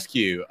to ask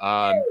you, you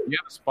have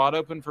a spot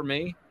open for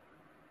me?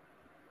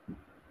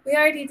 We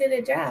already did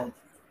a draft.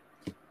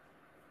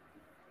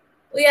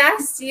 We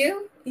asked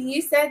you, and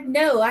you said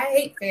no. I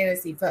hate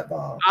fantasy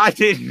football. I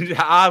didn't.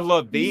 I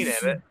love being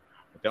in it.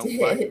 I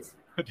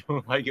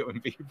don't like it when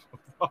people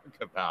talk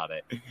about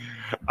it.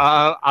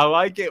 I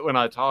like it when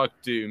I talk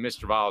to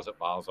Mr. Viles at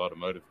Viles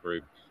Automotive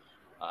Group.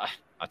 I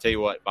tell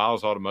you what,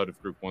 Viles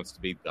Automotive Group wants to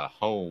be the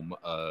home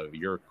of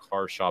your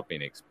car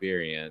shopping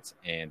experience,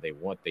 and they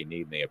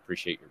need, and they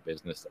appreciate your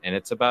business, and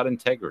it's about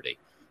integrity.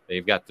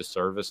 They've got the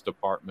service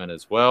department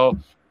as well,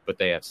 but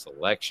they have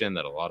selection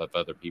that a lot of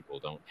other people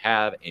don't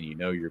have, and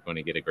you're going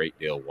to get a great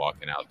deal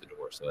walking out the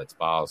door. So that's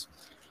Viles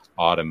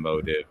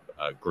Automotive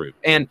group.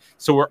 And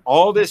so we're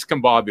all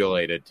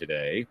discombobulated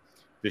today,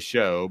 the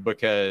show,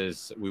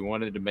 because we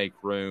wanted to make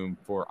room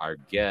for our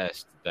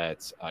guest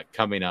that's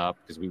coming up,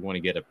 because we want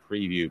to get a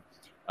preview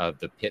of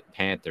the Pitt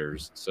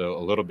Panthers. So a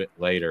little bit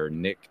later,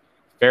 Nick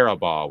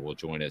Faribaugh will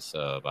join us,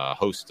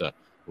 host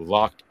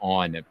Locked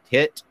On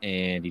Pitt,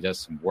 and he does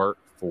some work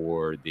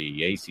for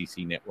the ACC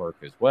network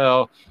as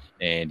well,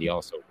 and he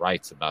also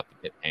writes about the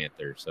Pitt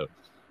Panthers. So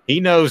he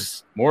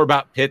knows more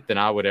about Pitt than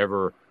I would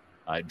ever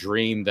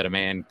dream that a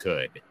man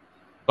could.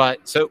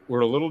 But so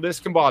we're a little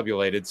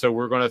discombobulated, so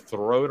we're going to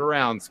throw it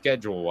around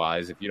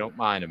schedule-wise, if you don't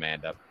mind,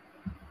 Amanda.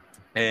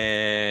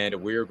 And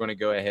we're going to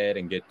go ahead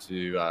and get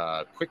to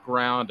a quick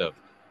round of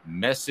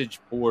message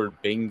board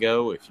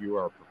bingo, if you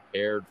are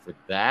prepared for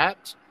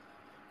that.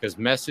 Because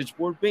message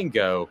board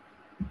bingo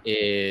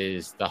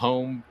is the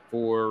home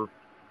for,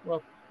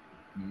 well,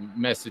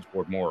 message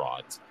board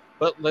morons.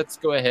 But let's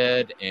go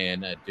ahead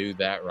and do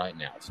that right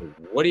now. So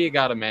what do you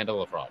got, Amanda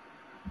LaFratta?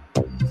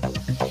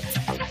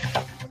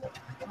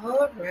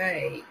 All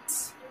right.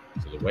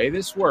 So the way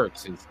this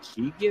works is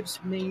she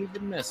gives me the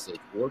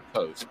message board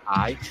post.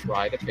 I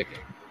try to pick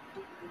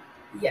it.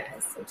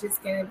 Yes, which is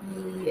going to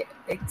be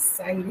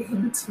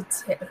exciting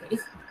today.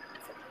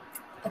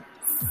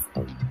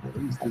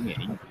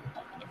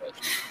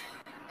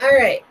 All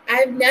right.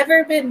 I've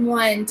never been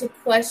one to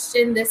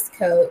question this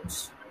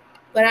coach,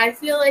 but I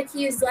feel like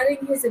he is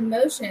letting his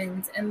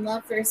emotions and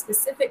love for a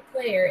specific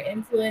player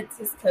influence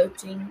his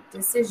coaching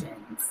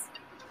decisions.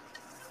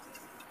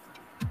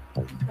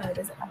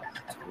 Doesn't help.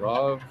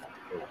 Love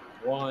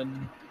for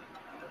one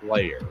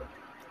player.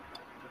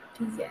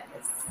 Yes.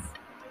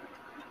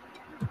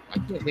 I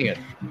can't think of.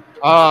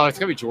 Oh, it's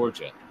gonna be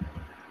Georgia.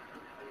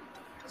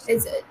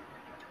 Is it?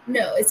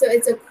 No. So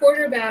it's a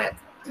quarterback.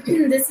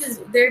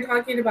 They're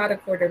talking about a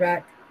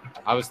quarterback.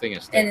 I was thinking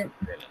Stanford.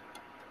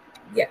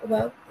 Yeah,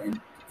 well,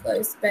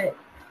 close, but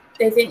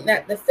they think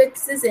that the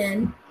fix is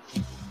in.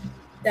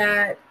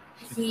 That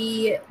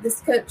this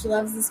coach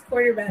loves this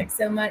quarterback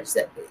so much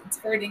that it's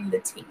hurting the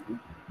team.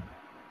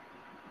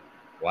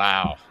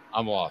 Wow,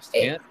 I'm lost.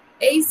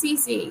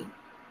 ACC.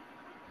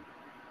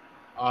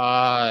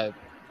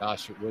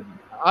 Gosh, it wouldn't.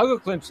 I'll go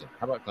Clemson.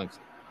 How about Clemson?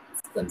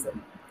 It's Clemson.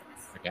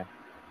 Okay.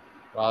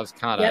 Well, I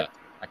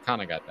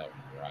kind of got that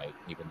one right,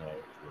 even though it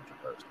was Georgia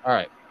first. All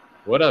right.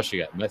 What else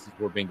you got? Message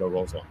board bingo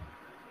rolls on.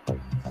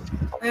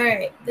 All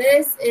right.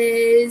 This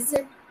is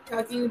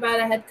talking about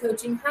a head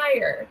coaching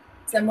hire.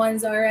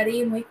 Someone's already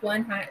in week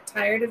 1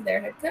 tired of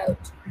their head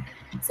coach.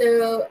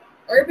 So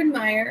Urban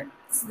Meyer,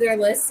 this is their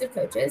list of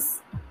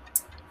coaches.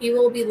 He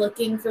will be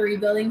looking for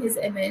rebuilding his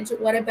image.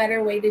 What a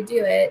better way to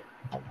do it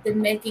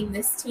than making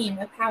this team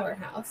a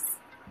powerhouse.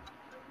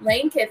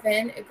 Lane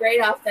Kiffin, a great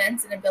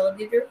offense and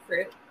ability to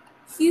recruit.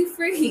 Hugh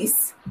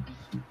Freeze,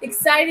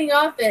 exciting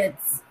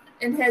offense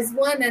and has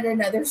won at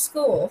another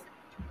school.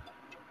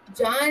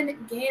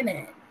 John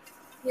Gannon,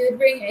 he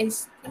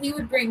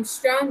would bring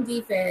strong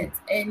defense,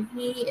 and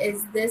he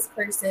is this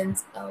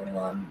person's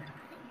alumni.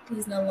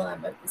 He's an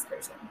alum of this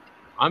person.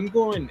 I'm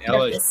going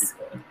LSU.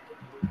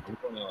 I'm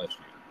going LSU.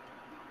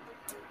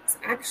 It's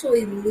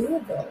actually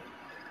Louisville.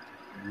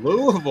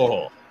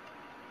 Louisville.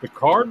 The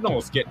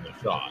Cardinals getting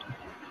a shot.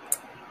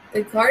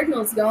 The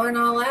Cardinals going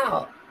all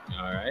out.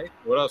 All right.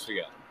 What else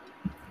we got?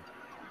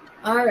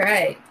 All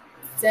right.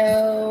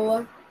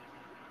 So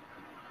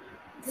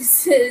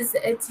this is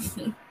a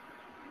team.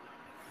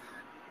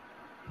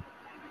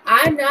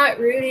 I'm not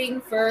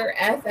rooting for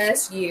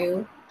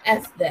FSU.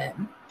 F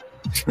them.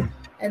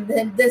 And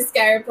then this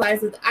guy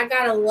replies with, I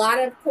got a lot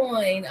of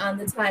coin on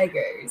the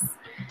Tigers.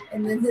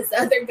 And then this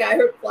other guy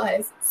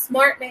replies,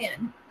 smart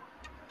man.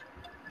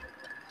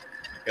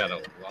 Got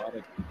a lot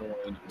of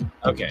coin.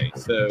 Okay,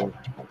 so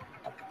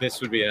this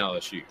would be an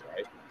LSU,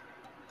 right?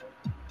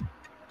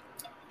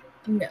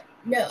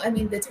 No, I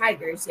mean the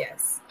Tigers,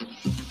 yes.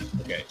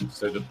 Okay,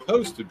 so the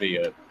post would be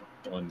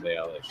on the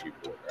LSU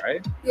board,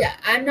 right? Yeah,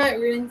 I'm not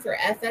rooting for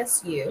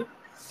FSU.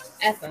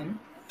 F them.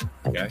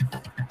 Okay.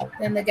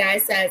 Then the guy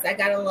says, I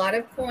got a lot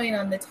of coin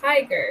on the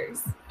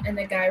Tigers. And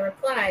the guy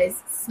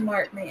replies,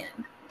 smart man.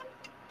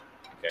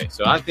 Okay,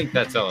 so I think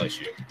that's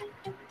LSU.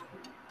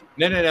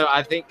 No.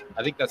 I think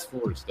that's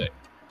Florida State.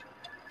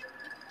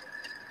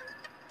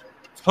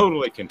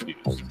 Totally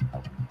confused.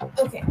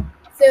 Okay.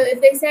 So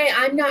if they say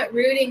I'm not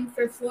rooting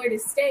for Florida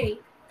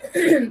State,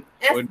 F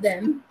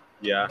them.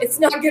 Yeah. It's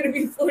not going to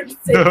be Florida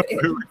State.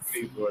 It would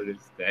be Florida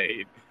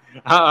State.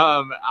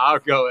 I'll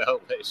go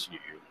LSU.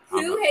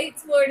 Who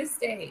hates Florida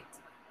State?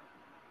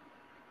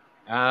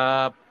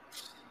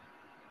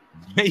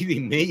 Maybe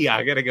me.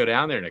 I got to go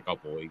down there in a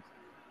couple weeks.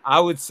 I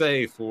would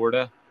say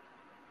Florida.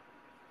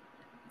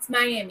 It's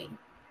Miami.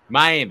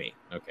 Miami.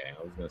 Okay,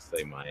 I was going to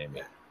say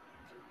Miami.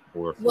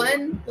 Or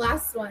one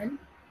last one.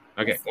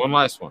 Okay, one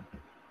last one.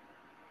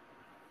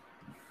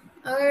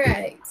 All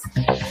right.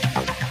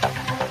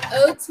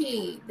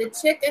 OT, the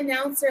chick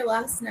announcer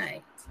last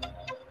night,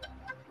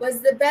 was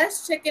the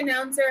best chick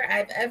announcer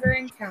I've ever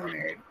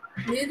encountered.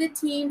 Knew the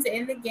teams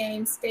and the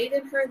game, stayed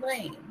in her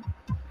lane,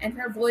 and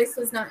her voice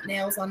was not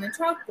nails on a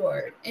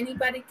chalkboard.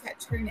 Anybody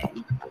catch her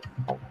name?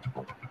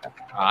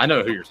 I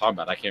know who you're talking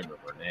about. I can't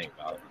remember her name.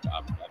 I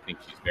think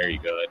she's very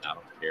good. I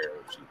don't care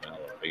if she's male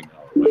or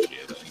female or what she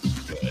is. I think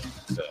she's good.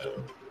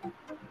 So,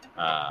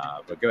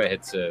 but go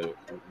ahead. So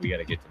we got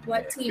to get to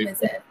what Nick. team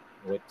is it?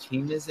 What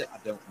team is it? I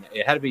don't know.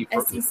 It had to be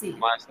SEC.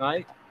 last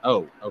night.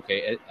 Oh,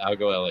 okay. I'll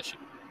go LSU.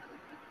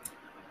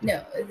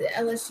 No, the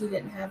LSU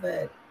didn't have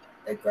a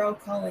girl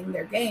calling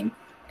their game.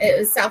 It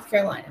was South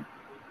Carolina.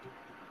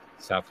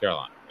 South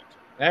Carolina.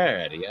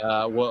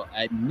 Alrighty. Well,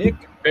 Nick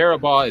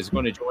Barabaugh is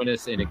going to join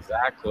us in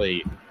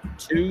exactly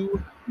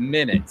 2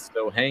 minutes.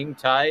 So hang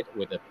tight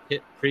with a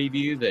pit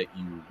preview that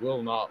you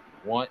will not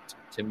want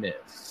to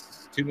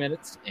miss. 2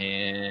 minutes,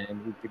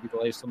 and we'll give you the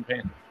latest on the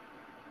Panthers.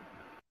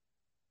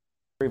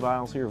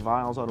 Viles here,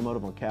 Viles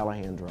Automotive on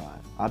Callahan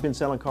Drive. I've been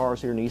selling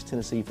cars here in East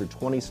Tennessee for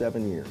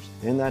 27 years.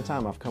 In that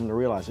time, I've come to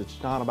realize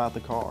it's not about the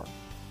car.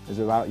 It's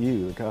about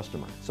you, the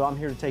customer. So I'm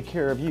here to take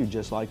care of you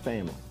just like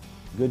family.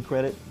 Good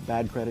credit,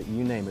 bad credit,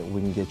 you name it, we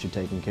can get you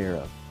taken care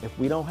of. If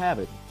we don't have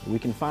it, we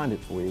can find it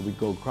for you. We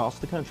go across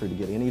the country to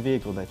get any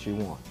vehicle that you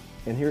want.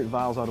 And here at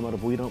Viles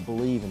Automotive, we don't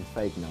believe in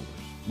fake numbers.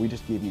 We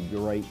just give you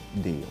great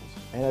deals.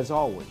 And as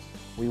always,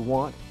 we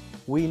want,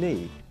 we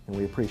need, and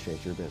we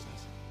appreciate your business.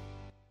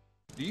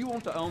 Do you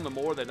want to own the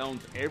more that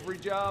owns every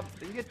job?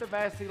 Then get to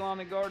Vassy Lawn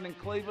and Garden in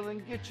Cleveland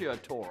and get you a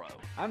Toro.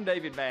 I'm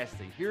David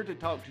Vassy, here to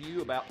talk to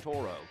you about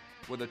Toro.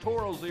 With a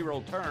Toro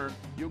Zero Turn,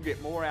 you'll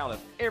get more out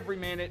of every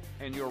minute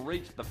and you'll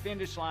reach the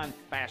finish line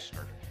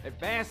faster. At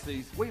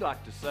Vassy's, we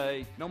like to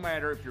say, no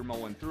matter if you're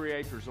mowing 3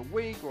 acres a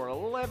week or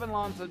 11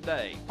 lawns a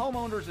day,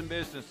 homeowners and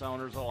business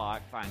owners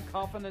alike find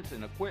confidence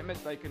in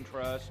equipment they can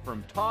trust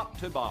from top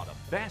to bottom.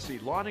 Vassy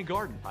Lawn and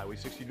Garden, Highway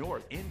 60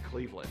 North in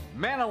Cleveland.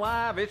 Man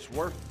alive, it's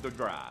worth the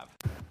drive.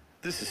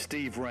 This is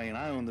Steve Rain.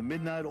 I own the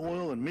Midnight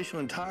Oil and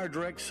Michelin Tire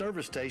Direct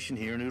service station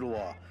here in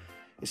Ottawa.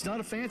 It's not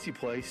a fancy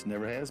place,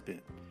 never has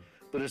been,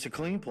 but it's a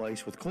clean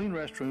place with clean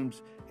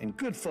restrooms and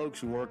good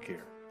folks who work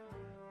here.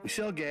 We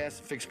sell gas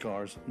and fix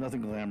cars,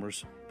 nothing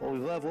glamorous, but we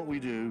love what we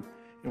do,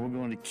 and we're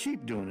going to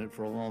keep doing it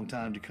for a long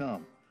time to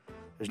come.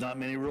 There's not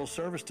many real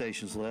service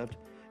stations left,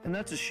 and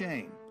that's a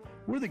shame.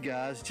 We're the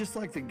guys just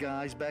like the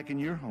guys back in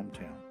your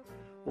hometown.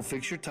 We'll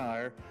fix your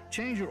tire,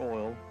 change your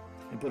oil,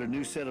 and put a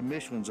new set of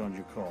Michelins on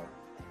your car.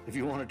 If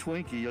you want a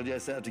Twinkie, you'll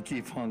just have to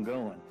keep on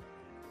going.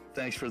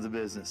 Thanks for the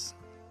business.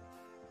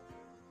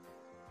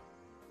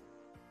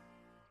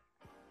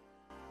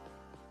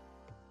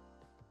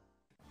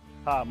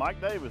 Hi, Mike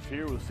Davis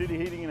here with City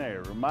Heating and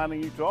Air,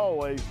 reminding you to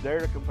always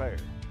dare to compare.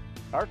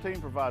 Our team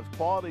provides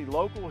quality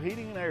local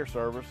heating and air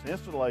service,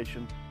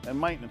 installation, and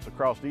maintenance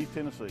across East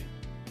Tennessee.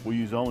 We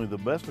use only the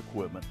best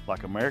equipment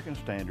like American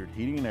Standard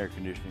heating and air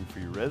conditioning for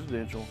your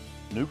residential,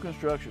 new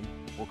construction,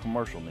 or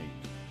commercial needs.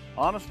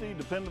 Honesty,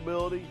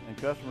 dependability, and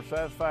customer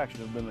satisfaction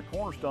have been the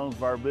cornerstones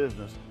of our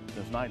business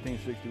since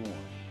 1961.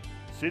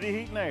 City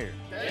Heat and Air.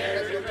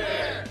 Dare to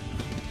compare.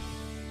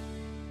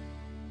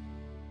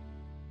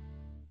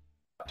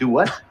 Do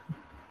what?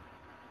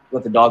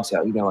 Let the dogs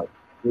out. You know, like,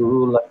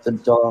 ooh, let the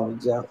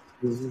dogs out.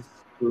 Ooh,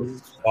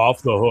 ooh.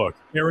 Off the Hook,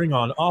 airing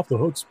on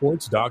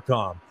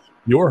offthehooksports.com.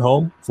 Your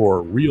home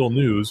for real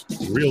news,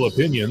 real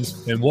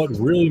opinions, and what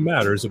really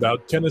matters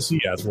about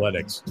Tennessee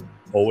athletics.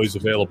 Always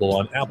available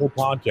on Apple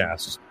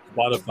Podcasts,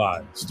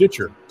 Spotify,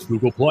 Stitcher,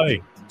 Google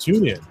Play,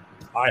 TuneIn,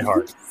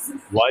 iHeart.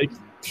 Like,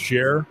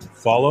 share,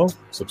 follow,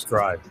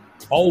 subscribe.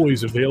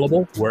 Always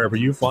available wherever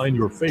you find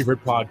your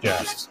favorite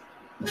podcasts.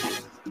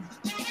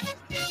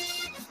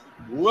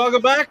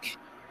 Welcome back.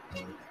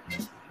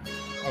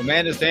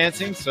 Amanda's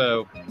dancing,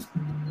 so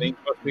things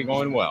must be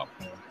going well.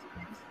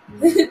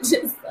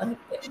 Just like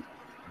it.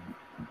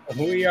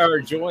 We are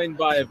joined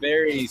by a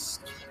very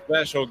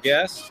special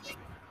guest.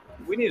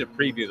 We need to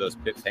preview those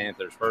Pitt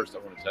Panthers. First, I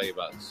want to tell you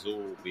about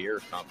Zool Beer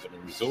Company.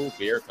 Zool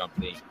Beer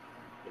Company.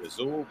 Go to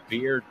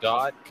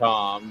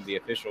ZoolBeer.com, the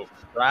official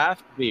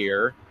craft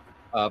beer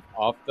of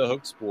Off the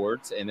Hook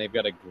Sports, and they've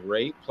got a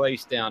great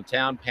place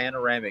downtown,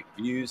 panoramic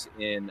views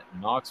in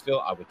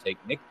Knoxville. I would take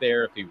Nick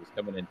there if he was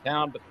coming in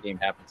town, but the game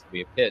happens to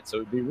be at Pitt, so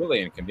it would be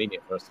really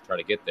inconvenient for us to try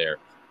to get there.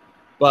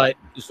 But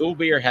Zool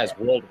Beer has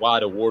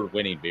worldwide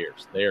award-winning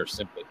beers. They are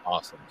simply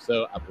awesome.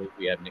 So I believe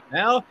we have Nick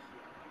now.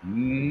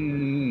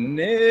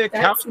 Nick,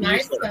 that's my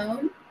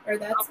phone, or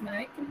that's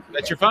my computer.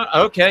 That's your phone?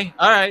 Okay.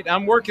 All right.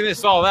 I'm working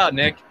this all out,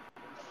 Nick.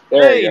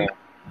 There you go.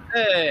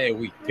 Hey,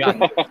 we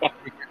got it.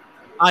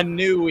 I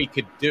knew we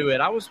could do it.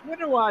 I was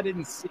wondering why I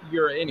didn't see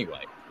your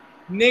anyway.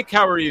 Nick,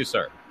 how are you,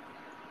 sir?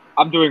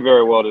 I'm doing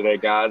very well today,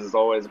 guys. As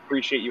always,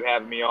 appreciate you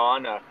having me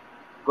on.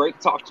 Great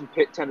to talk to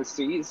Pitt,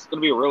 Tennessee. It's going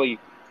to be a really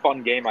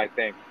fun game, I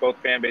think. Both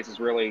fan bases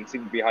really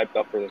seem to be hyped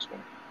up for this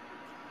one.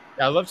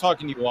 I love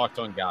talking to you locked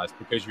on guys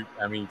because you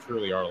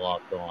truly are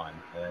locked on.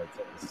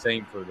 It's the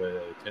same for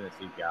the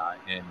Tennessee guy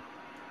and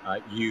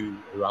you,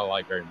 who I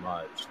like very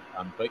much.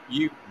 But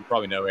you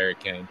probably know Eric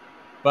Kane.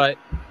 But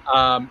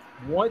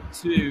want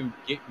to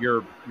get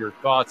your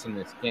thoughts on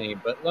this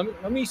game. But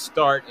let me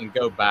start and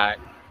go back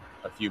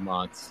a few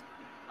months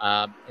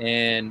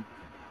and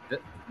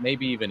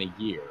maybe even a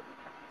year.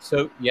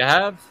 So you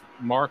have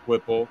Mark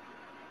Whipple,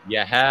 you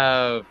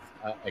have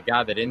a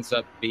guy that ends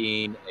up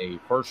being a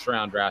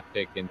first-round draft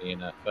pick in the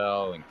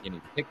NFL, and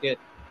Kenny Pickett.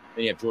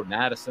 Then you have Jordan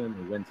Addison,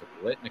 who wins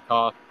at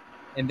Litnikoff.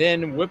 And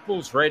then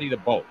Whipple's ready to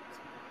bolt.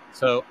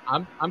 So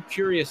I'm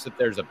curious if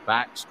there's a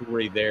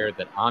backstory there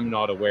that I'm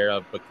not aware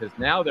of, because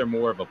now they're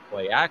more of a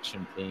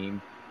play-action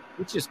team,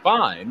 which is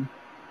fine,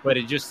 but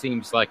it just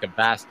seems like a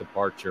vast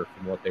departure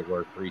from what they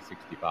were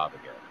 365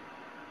 ago.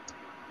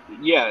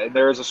 Yeah,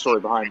 there is a story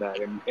behind that.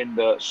 And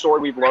the story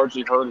we've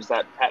largely heard is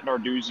that Pat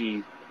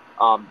Narduzzi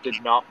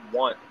did not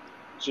want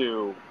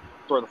to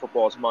throw the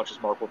football as much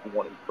as Mark Whipple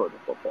wanted to throw the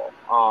football.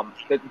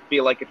 Didn't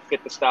feel like it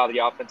fit the style of the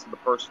offense and the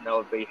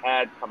personnel that they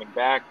had coming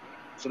back,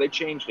 so they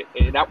changed it.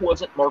 And that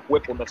wasn't Mark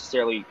Whipple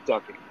necessarily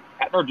ducking.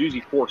 Pat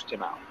Narduzzi forced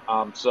him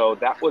out. So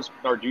that was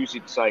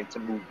Narduzzi deciding to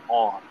move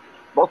on.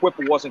 Mark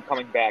Whipple wasn't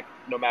coming back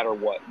no matter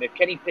what. And if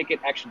Kenny Pickett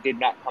actually did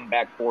not come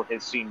back for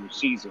his senior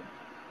season,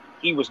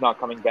 he was not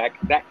coming back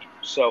that year.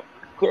 So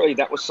clearly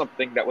that was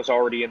something that was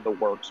already in the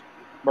works.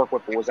 Mark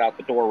Whipple was out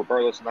the door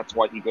regardless, and that's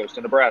why he goes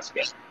to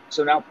Nebraska.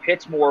 So now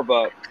Pitt's more of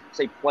a,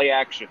 say,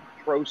 play-action,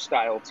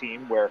 pro-style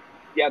team where,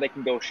 yeah, they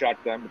can go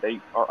shotgun, but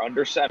they are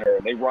under center.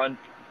 They run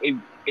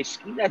a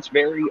scheme that's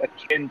very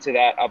akin to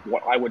that of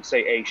what I would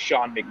say a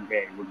Sean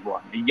McVay would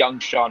run. A young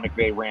Sean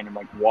McVay ran in,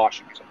 like,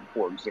 Washington,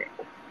 for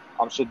example.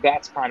 So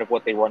that's kind of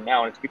what they run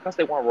now, and it's because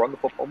they want to run the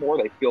football more.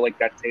 They feel like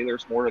that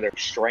tailors more to their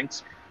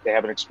strengths. They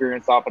have an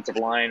experienced offensive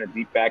line, a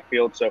deep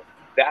backfield, so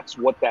that's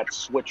what that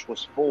switch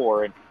was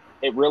for, and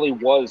it really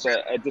was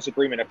a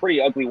disagreement, a pretty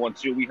ugly one,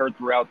 too. We heard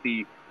throughout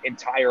the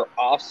entire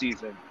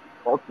offseason,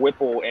 Mark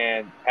Whipple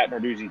and Pat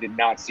Narduzzi did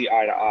not see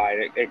eye to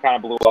eye. It kind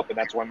of blew up, and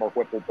that's why Mark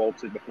Whipple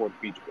bolted before the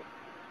feature.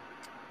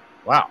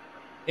 Wow.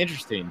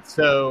 Interesting.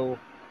 So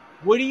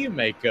what do you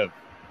make of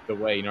the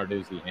way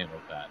Narduzzi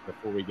handled that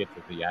before we get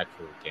to the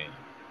actual game?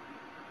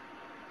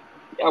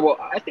 Yeah, well,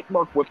 I think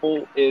Mark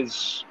Whipple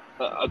is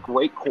a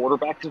great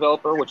quarterback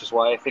developer, which is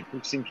why I think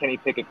we've seen Kenny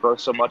Pickett grow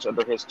so much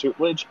under his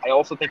tutelage. I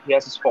also think he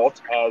has his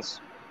faults as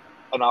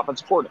an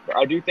offensive coordinator.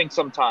 I do think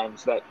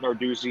sometimes that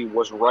Narduzzi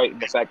was right in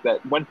the fact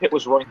that when Pitt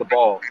was running the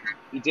ball,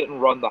 he didn't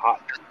run the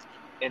hot.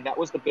 And that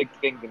was the big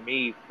thing to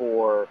me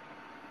for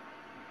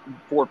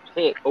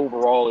Pitt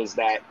overall, is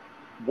that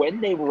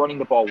when they were running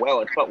the ball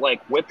well, it felt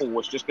like Whipple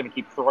was just going to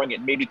keep throwing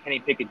it. Maybe Kenny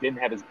Pickett didn't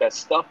have his best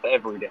stuff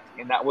every day,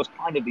 and that was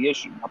kind of the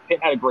issue. Now, Pitt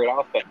had a great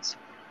offense,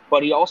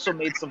 but he also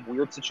made some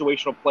weird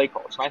situational play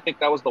calls. And I think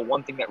that was the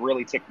one thing that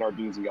really ticked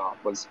Narduzzi off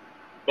was,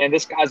 man,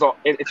 this guy's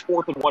it's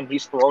 4th and 1.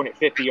 He's throwing it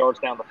 50 yards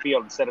down the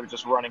field instead of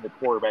just running a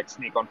quarterback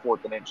sneak on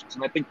 4th and inches.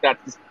 And I think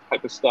that's the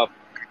type of stuff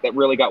that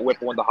really got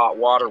Whipple into hot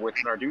water with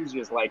Narduzzi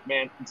is like,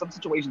 man, in some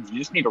situations, you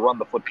just need to run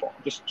the football.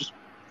 Just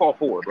fall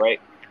forward,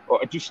 right?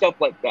 Or do stuff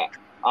like that.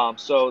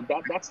 So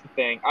that's the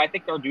thing. I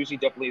think Narduzzi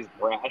definitely is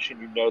brash, and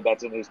you know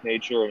that's in his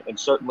nature. And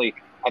certainly,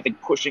 I think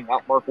pushing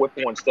out Mark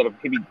Whipple instead of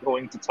maybe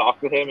going to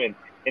talk with him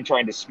and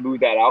trying to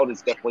smooth that out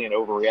is definitely an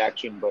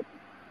overreaction. But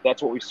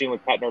that's what we've seen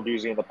with Pat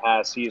Narduzzi in the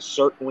past. He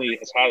certainly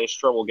has had his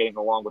trouble getting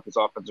along with his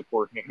offensive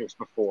coordinators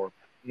before.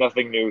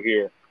 Nothing new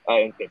here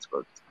in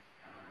Pittsburgh.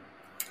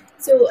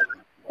 So,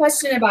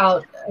 question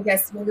about, I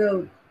guess we'll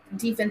go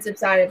defensive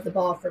side of the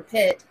ball for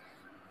Pitt.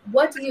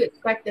 What do you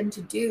expect them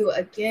to do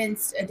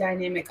against a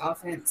dynamic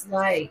offense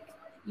like,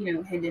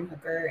 Hendon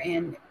Hooker,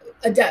 and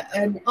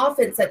an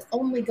offense that's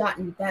only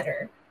gotten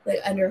better, like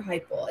under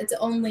Heupel? It's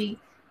only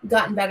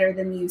gotten better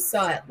than you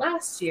saw it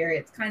last year.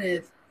 It's kind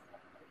of,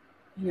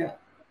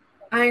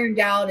 ironed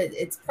out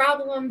its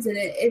problems, and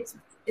it's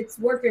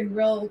working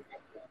real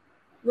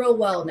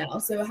well now.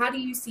 So how do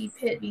you see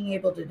Pitt being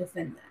able to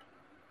defend that?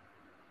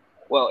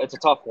 Well, it's a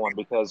tough one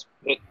because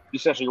it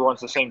essentially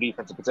runs the same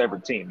defense against every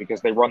team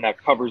because they run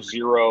that cover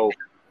zero,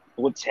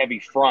 blitz-heavy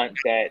front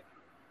that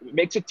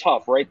makes it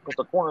tough, right? Because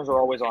the corners are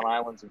always on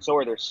islands, and so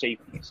are their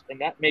safeties. And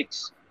that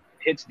makes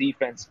Pitt's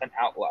defense an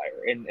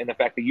outlier. And the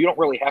fact that you don't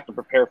really have to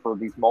prepare for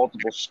these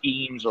multiple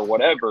schemes or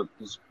whatever,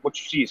 because what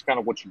you see is kind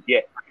of what you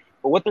get.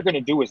 But what they're going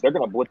to do is they're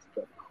going to blitz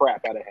the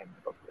crap out of him.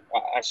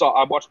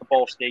 I watched the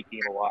Ball State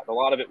game a lot. A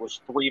lot of it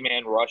was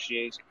 3-man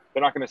rushes.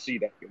 They're not going to see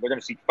that. They're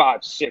going to see 5,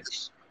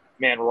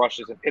 6-man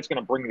rushes, and Pitt's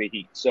going to bring the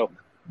heat. So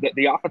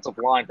the offensive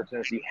line for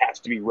Tennessee has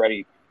to be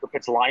ready for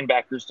Pitt's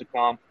linebackers to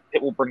come.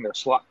 Pitt will bring their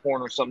slot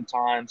corner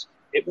sometimes.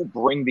 It will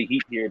bring the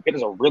heat here. Pitt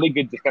is a really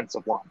good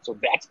defensive line. So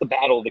that's the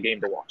battle of the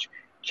game to watch.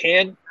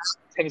 Can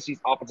Tennessee's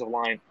offensive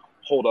line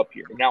hold up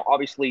here? Now,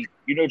 obviously,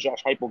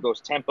 Josh Heupel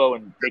goes tempo,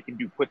 and they can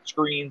do quick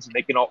screens, and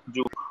they can also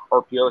do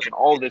RPOs and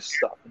all this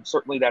stuff. And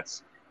certainly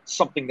that's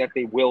something that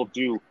they will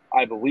do,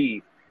 I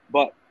believe.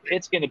 But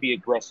Pitt's going to be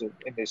aggressive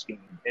in this game,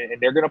 and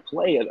they're going to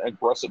play an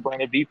aggressive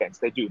brand of defense.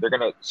 They do. They're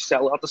going to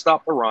sell out to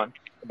stop the run,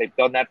 and they've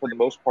done that for the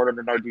most part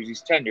under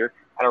Narduzzi's tenure.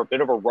 Had a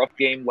bit of a rough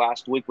game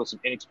last week with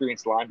some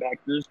inexperienced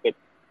linebackers, but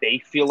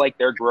they feel like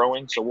they're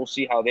growing, so we'll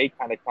see how they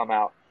kind of come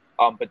out.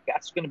 But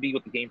that's going to be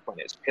what the game plan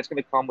is. Pitt's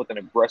going to come with an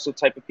aggressive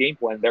type of game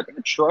plan. They're going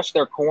to trust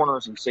their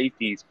corners and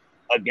safeties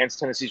against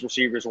Tennessee's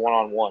receivers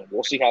one-on-one.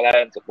 We'll see how that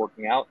ends up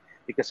working out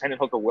because Hendon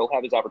Hooker will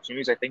have his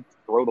opportunities, I think, to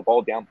throw the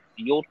ball down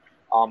the field.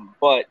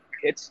 But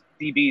Pitt's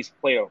DBs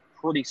played a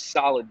pretty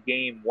solid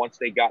game once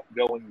they got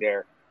going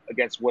there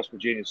against West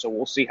Virginia. So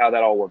we'll see how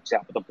that all works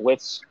out. But the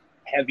blitz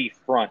heavy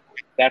front,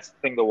 that's the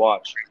thing to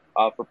watch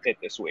for Pitt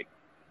this week.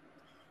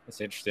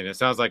 That's interesting. It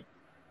sounds like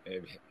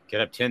it could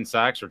have 10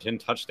 sacks or 10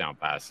 touchdown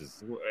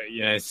passes.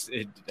 You know,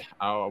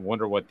 I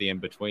wonder what the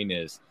in-between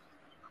is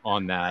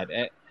on that.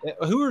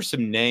 Who are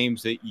some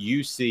names that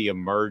you see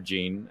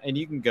emerging? And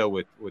you can go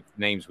with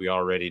names we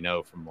already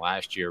know from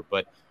last year,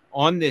 but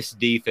on this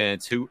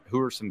defense, who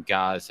are some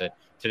guys that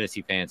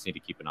Tennessee fans need to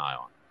keep an eye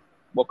on?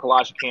 Well,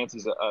 Kalijah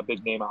Kancey's a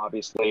big name,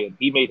 obviously, and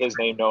he made his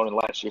name known in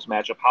last year's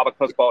matchup.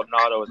 Habakkuk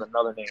Baldonado is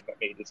another name that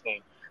made his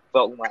name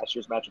felt in last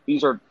year's matchup.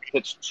 These are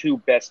Pitt's two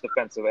best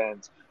defensive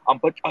ends.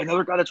 But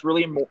another guy that's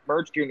really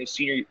emerged during the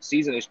senior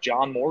season is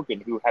John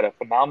Morgan, who had a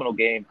phenomenal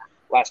game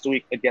last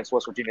week against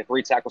West Virginia.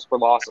 3 tackles for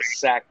loss, a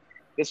sack.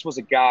 This was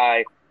a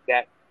guy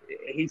that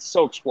he's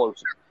so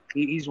explosive.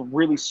 He's a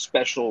really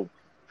special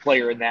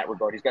player in that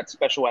regard. He's got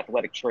special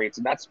athletic traits,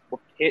 and that's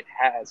what Pitt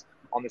has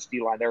on this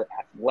D-line. They're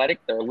athletic.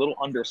 They're a little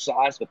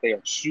undersized, but they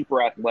are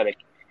super athletic,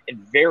 and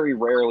very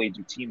rarely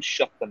do teams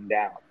shut them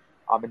down.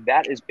 And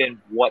that has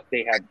been what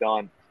they have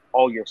done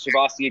all year.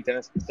 Savastia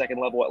Dennis, the second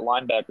level at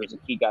linebacker, is a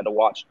key guy to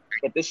watch.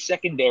 But this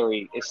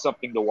secondary is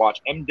something to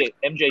watch.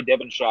 MJ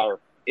Devonshire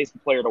is the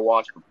player to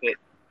watch for Pitt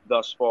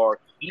thus far.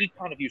 He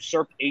kind of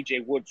usurped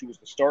A.J. Woods, who was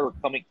the starter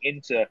coming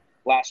into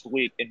last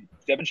week, and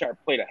Devonshire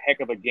played a heck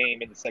of a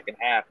game in the second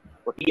half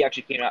where he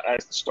actually came out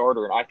as the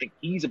starter, and I think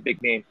he's a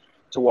big name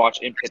to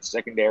watch in Pitt's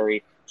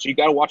secondary. So you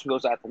got to watch for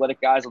those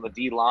athletic guys on the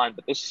D-line,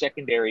 but this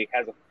secondary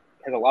has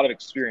a lot of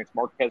experience.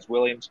 Marquez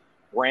Williams,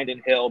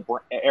 Brandon Hill,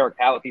 Eric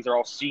Hallett, these are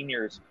all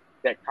seniors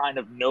that kind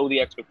of know the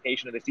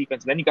expectation of this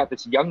defense. And then you got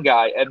this young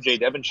guy, MJ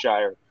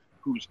Devonshire,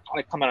 who's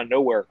kind of come out of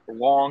nowhere,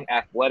 long,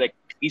 athletic.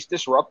 He's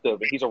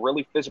disruptive, and he's a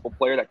really physical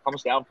player that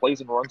comes down,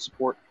 plays in run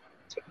support.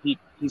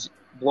 He's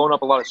blown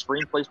up a lot of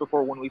screen plays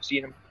before when we've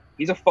seen him.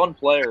 He's a fun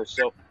player.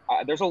 So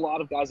there's a lot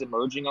of guys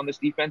emerging on this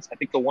defense. I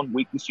think the one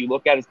weakness you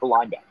look at is the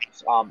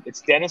linebackers.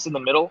 It's Dennis in the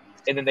middle,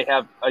 and then they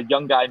have a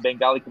young guy,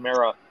 Bengali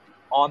Kamara,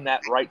 on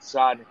that right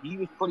side. And he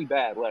was pretty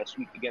bad last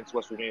week against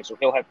West Virginia, so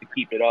he'll have to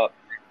keep it up.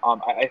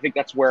 I think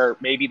that's where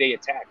maybe they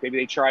attack. Maybe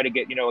they try to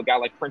get, a guy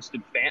like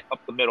Princeton Fant up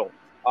the middle,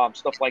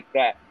 stuff like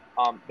that.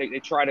 They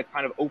try to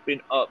kind of open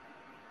up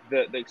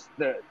the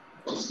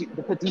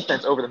Pitt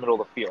defense over the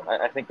middle of the field.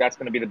 I think that's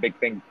going to be the big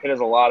thing. Pitt has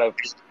a lot of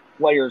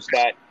players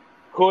that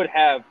could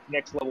have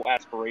next-level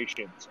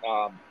aspirations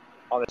on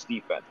this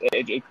defense.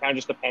 It kind of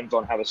just depends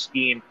on how the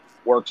scheme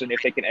works and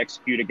if they can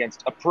execute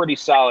against a pretty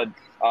solid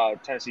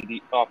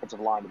Tennessee offensive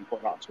line, to be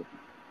quite honest with you.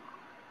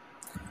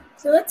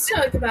 So let's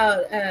talk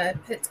about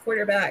Pitt's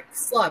quarterback,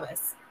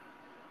 Slavis.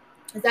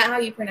 Is that how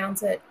you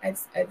pronounce it? I've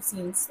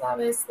seen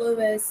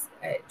Slovis.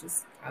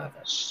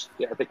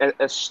 Yeah, I think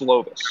as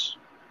Slovis.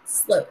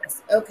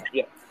 Slovis. Okay.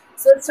 Yeah.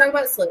 So let's talk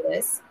about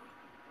Slovis.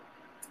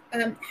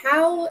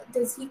 How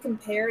does he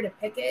compare to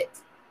Pickett?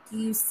 Do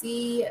you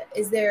see,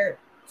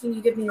 can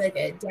you give me like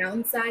a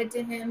downside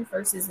to him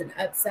versus an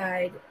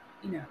upside?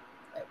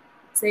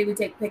 Say we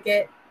take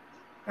Pickett.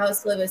 How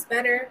is Slovis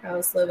better? How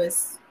is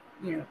Slovis,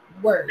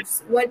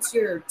 worse? What's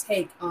your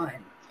take on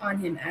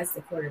him as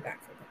the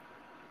quarterback for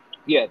Pitt?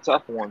 Yeah,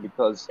 tough one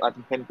because I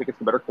think Kenny Pickett's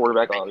the better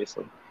quarterback,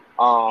 obviously.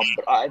 But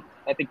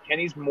I think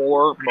Kenny's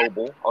more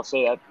mobile. I'll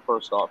say that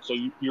first off. So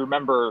you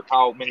remember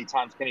how many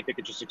times Kenny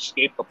Pickett just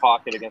escaped the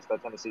pocket against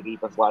that Tennessee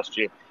defense last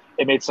year.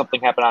 It made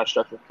something happen out of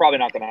structure. Probably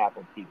not going to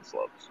happen with Keaton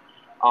Slovis.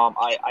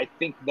 I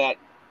think that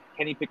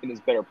Kenny Pickett is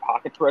better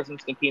pocket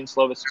presence than Keaton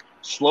Slovis.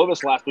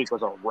 Slovis last week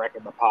was a wreck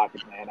in the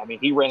pocket, man. I mean,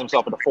 he ran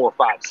himself into 4 or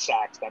 5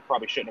 sacks. That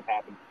probably shouldn't have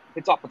happened.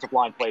 His offensive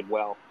line played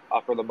well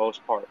for the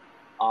most part.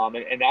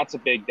 And that's a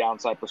big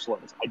downside for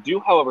Slovis. I do,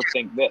 however,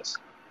 think this.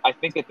 I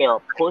think that there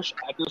are push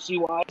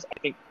accuracy-wise. I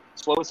think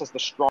Slovis has the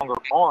stronger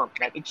arm,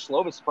 and I think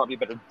Slovis is probably a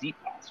better deep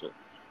passer.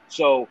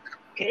 So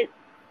Pitt,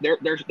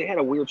 they had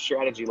a weird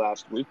strategy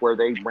last week where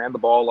they ran the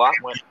ball a lot,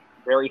 went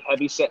very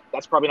heavy set.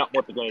 That's probably not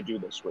what they're going to do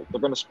this week. They're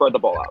going to spread the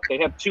ball out. They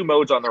have 2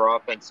 modes on their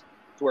offense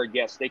to where,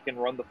 yes, they can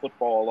run the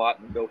football a lot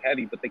and go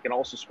heavy, but they can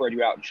also spread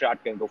you out in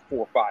shotgun and go 4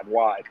 or 5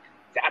 wide.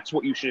 That's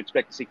what you should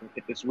expect to see from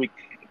Pitt this week.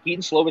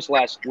 Keaton Slovis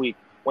last week,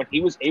 when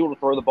he was able to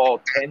throw the ball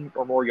 10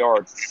 or more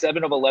yards,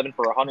 7 of 11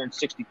 for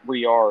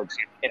 163 yards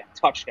and a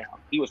touchdown.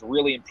 He was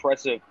really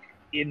impressive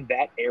in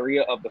that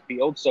area of the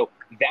field. So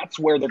that's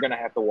where they're going to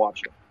have to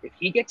watch him. If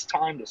he gets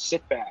time to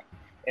sit back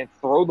and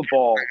throw the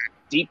ball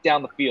deep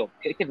down the field,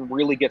 it can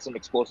really get some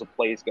explosive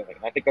plays going.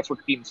 And I think that's where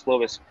Keaton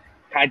Slovis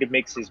kind of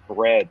makes his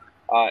bread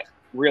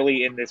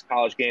really in this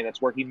college game.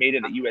 That's where he made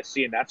it at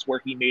USC, and that's where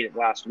he made it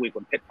last week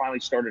when Pitt finally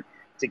started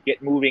to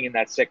get moving in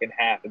that second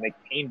half, and they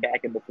came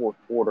back in the fourth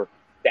quarter.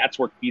 That's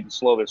where Keaton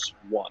Slovis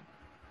won.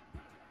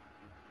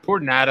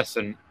 Jordan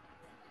Addison,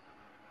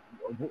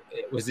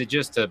 was it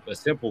just a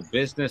simple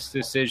business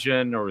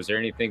decision, or was there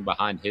anything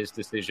behind his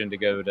decision to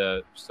go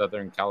to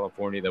Southern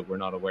California that we're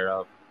not aware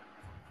of?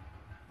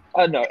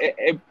 No,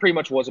 it pretty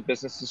much was a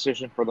business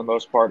decision for the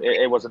most part.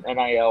 It was an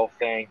NIL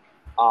thing.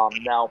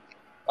 Now,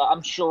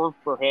 I'm sure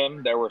for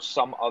him there were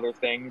some other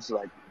things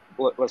like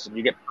listen,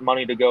 you get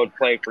money to go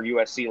play for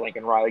USC,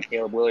 Lincoln Riley,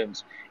 Caleb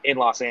Williams in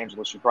Los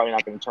Angeles. You're probably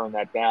not going to turn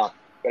that down.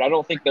 But I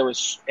don't think there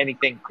was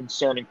anything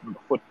concerning from the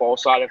football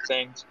side of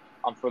things.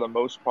 For the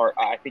most part,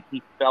 I think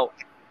he felt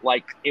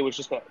like it was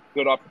just a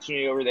good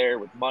opportunity over there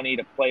with money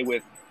to play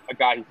with a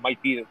guy who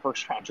might be the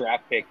first-round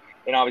draft pick,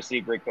 and obviously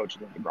a great coach,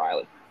 Lincoln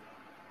Riley.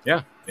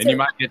 Yeah, and you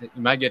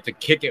might get to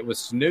kick it with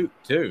Snoop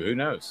too. Who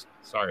knows?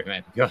 Sorry,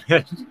 man. Go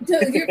ahead. No,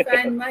 you're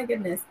fine. My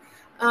goodness.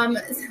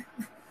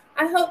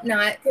 I hope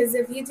not, because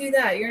if you do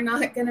that, you're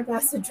not going to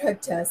pass a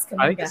drug test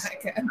coming back.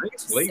 I think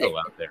it's legal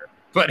out there,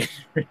 but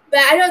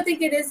I don't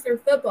think it is for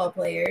football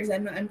players.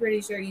 I'm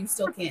pretty sure you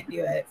still can't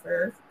do it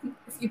for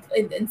if you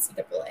play the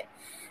NCAA.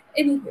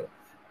 Anywho,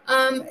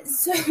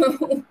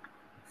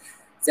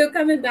 so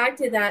coming back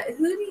to that,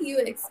 who do you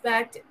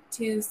expect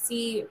to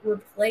see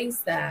replace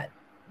that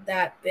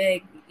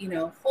big,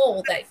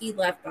 hole that he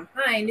left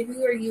behind?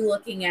 Who are you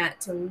looking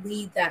at to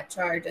lead that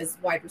charge as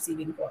wide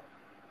receiving corps?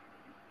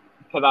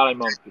 Kadane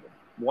Mumfield.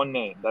 One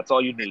name. That's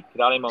all you need.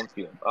 Kadane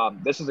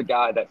Mumfield. This is a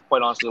guy that,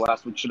 quite honestly,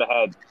 last week should have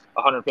had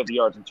 150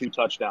 yards and 2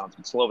 touchdowns,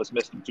 but Slovis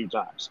missed him 2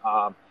 times.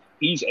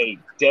 He's a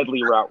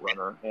deadly route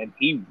runner, and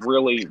he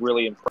really,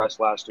 really impressed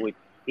last week.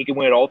 He can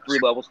win at all 3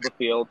 levels of the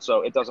field,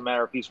 so it doesn't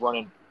matter if he's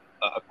running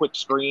a quick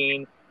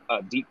screen,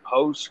 a deep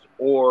post,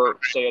 or,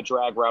 say, a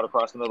drag route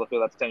across the middle of the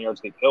field that's 10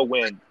 yards deep. He'll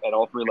win at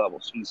all 3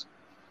 levels.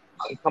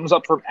 He comes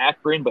up from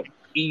Akron, but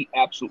he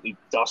absolutely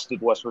dusted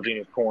West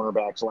Virginia's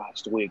cornerbacks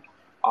last week.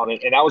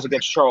 And that was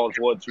against Charles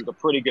Woods, who's a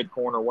pretty good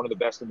corner, one of the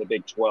best in the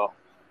Big 12.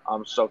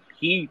 So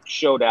he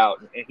showed out,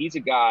 and he's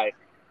a guy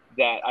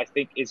that I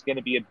think is going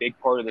to be a big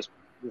part of this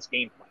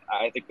game plan.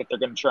 I think that they're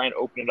going to try and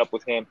open it up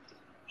with him.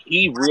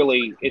 He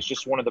really is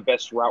just one of the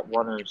best route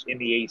runners in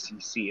the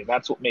ACC, and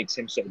that's what makes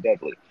him so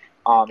deadly.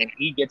 And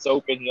he gets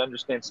open. He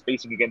understands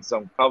spacing against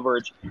zone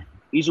coverage.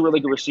 He's a really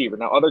good receiver.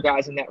 Now, other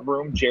guys in that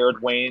room,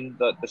 Jared Wayne,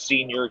 the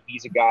senior,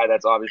 he's a guy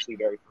that's obviously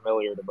very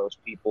familiar to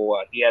most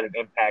people. He had an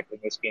impact in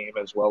this game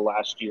as well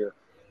last year.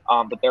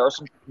 But there are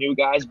some new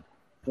guys.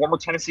 Former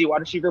Tennessee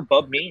wide receiver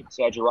Bub Means.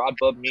 Gerard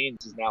Bub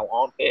Means is now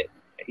on fit.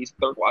 He's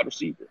the 3rd wide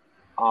receiver.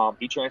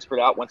 He transferred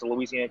out, went to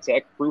Louisiana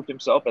Tech, proved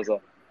himself as a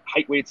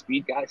height, weight,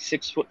 speed guy,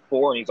 6'4",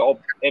 and he's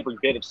every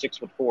bit of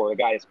 6'4". The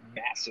guy is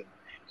massive.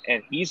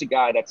 And he's a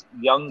guy that's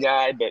a young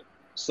guy, but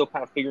still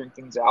kind of figuring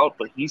things out.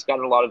 But he's got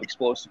a lot of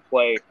explosive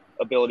play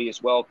ability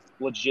as well.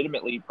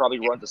 Legitimately, probably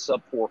runs a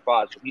sub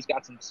 4.5. So he's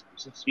got some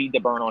speed to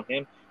burn on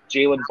him.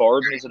 Jalen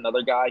Barden is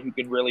another guy who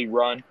can really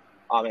run.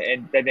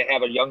 And then they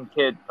have a young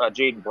kid,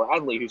 Jaden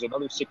Bradley, who's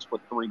another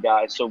 6'3"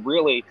 guy. So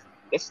really,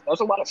 there's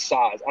a lot of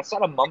size.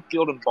 Outside of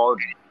Mumfield and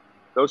Barden,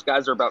 those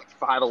guys are about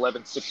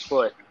 5'11", 6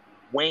 foot.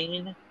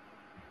 Wayne,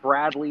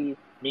 Bradley,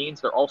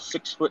 Means they're all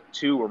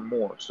 6'2" or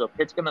more. So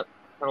Pitt's going to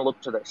kind of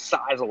look to their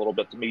size a little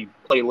bit to maybe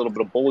play a little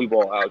bit of bully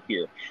ball out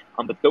here.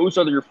 But those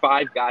are your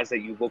 5 guys that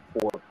you look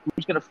for.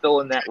 Who's going to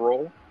fill in that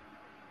role?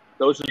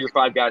 Those are your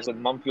 5 guys, with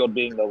Mumfield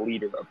being the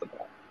leader of the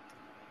pack.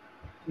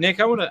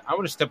 Nick, I want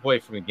to step away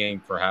from the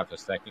game for half a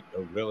second,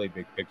 go really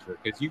big picture,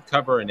 because you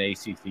cover an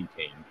ACC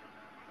team.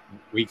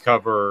 We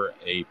cover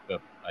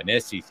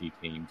an SEC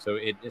team. So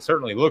it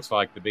certainly looks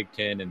like the Big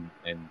Ten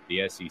and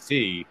the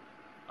SEC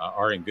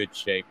are in good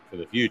shape for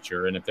the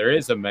future. And if there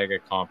is a mega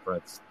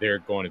conference, they're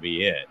going to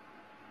be it.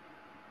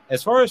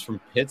 As far as from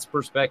Pitt's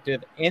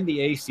perspective and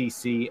the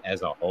ACC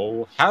as a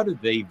whole, how do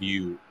they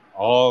view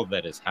all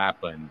that has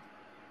happened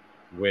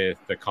with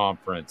the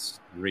conference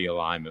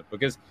realignment?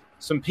 Because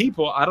some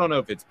people, I don't know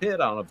if it's Pitt, I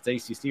don't know if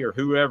it's ACC or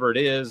whoever it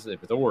is,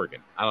 if it's Oregon,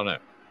 I don't know.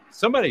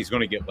 Somebody's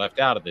going to get left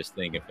out of this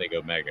thing if they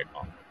go mega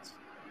conference.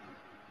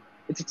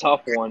 It's a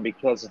tough one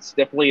because it's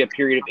definitely a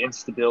period of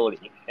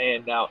instability.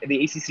 And now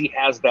the ACC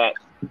has that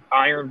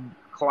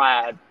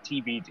ironclad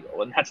TV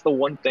deal, and that's the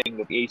one thing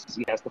that the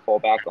ACC has to fall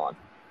back on.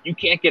 You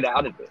can't get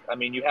out of it. I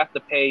mean, you have to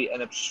pay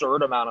an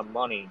absurd amount of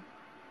money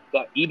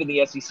that even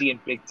the SEC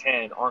and Big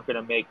Ten aren't going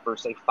to make for,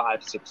 say,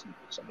 5-6 years.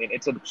 I mean,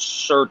 it's an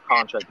absurd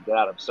contract to get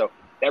out of. So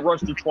that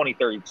runs through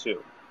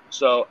 2032.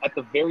 So at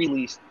the very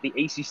least, the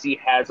ACC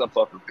has a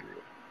buffer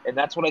period. And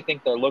that's what I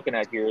think they're looking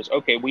at here is,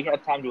 okay, we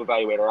have time to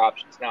evaluate our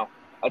options. Now,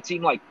 a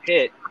team like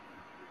Pitt,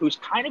 who's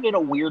kind of in a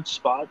weird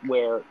spot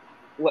where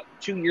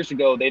 2 years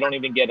ago they don't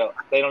even get a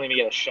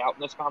shout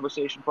in this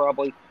conversation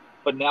probably,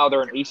 but now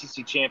they're an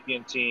ACC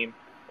champion team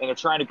and they're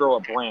trying to grow a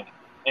brand.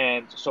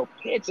 And so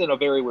Pitt's in a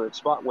very weird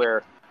spot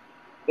where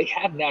they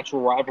have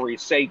natural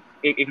rivalries. Say,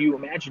 if you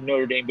imagine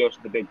Notre Dame goes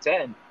to the Big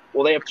Ten,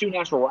 well, they have 2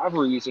 natural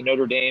rivalries in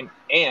Notre Dame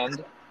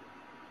and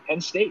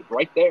Penn State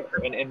right there.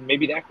 And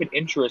maybe that could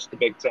interest the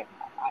Big Ten.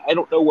 I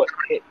don't know what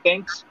Pitt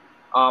thinks.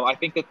 I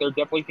think that they're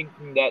definitely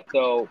thinking that,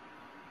 though,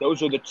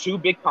 those are the 2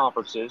 big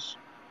conferences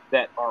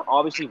that are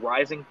obviously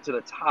rising to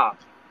the top.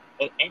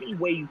 And any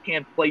way you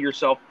can play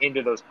yourself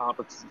into those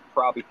conferences is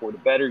probably for the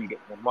better. You get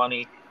more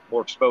money,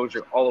 more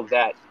exposure, all of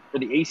that. For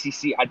the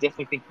ACC, I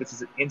definitely think this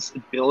is an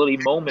instability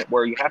moment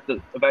where you have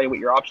to evaluate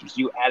your options.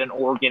 Do you add an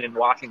Oregon and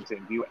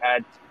Washington? Do you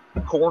add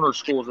corner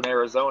schools in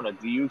Arizona?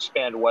 Do you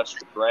expand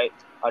westward, right?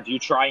 Do you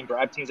try and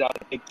grab teams out of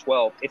the Big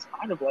 12? It's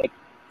kind of like,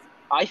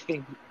 I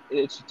think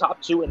it's the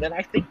top two, and then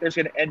I think there's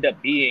going to end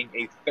up being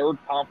a third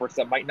conference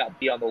that might not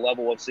be on the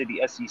level of, say,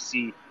 the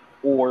SEC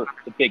or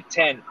the Big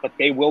Ten, but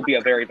they will be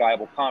a very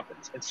viable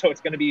conference. And so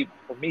it's going to be,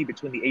 for me,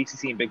 between the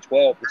ACC and Big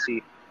 12 to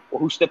see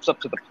who steps up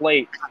to the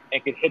plate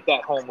and can hit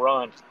that home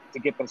run to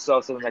get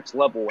themselves to the next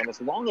level. And as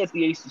long as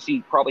the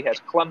ACC probably has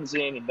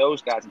Clemson and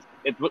those guys,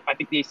 I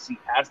think the ACC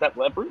has that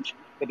leverage,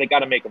 but they got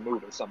to make a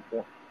move at some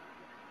point.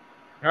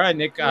 All right,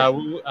 Nick,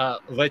 we'll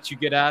let you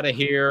get out of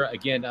here.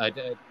 Again,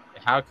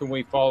 how can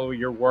we follow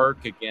your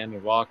work?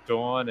 Again, Locked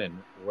On, and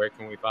where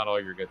can we find all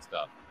your good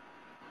stuff?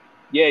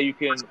 Yeah, you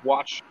can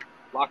watch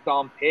Locked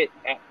On Pitt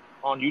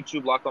on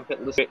YouTube, Locked On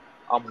Pitt. Listen,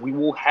 we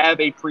will have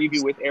a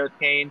preview with Eric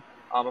Kane,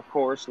 of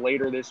course,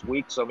 later this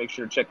week, so make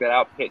sure to check that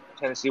out. Pitt,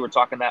 Tennessee, we're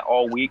talking that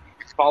all week.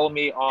 Follow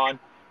me on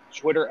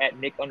Twitter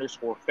at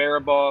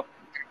Nick_Faribaugh.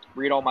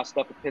 Read all my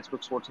stuff at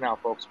Pittsburgh Sports Now,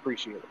 folks.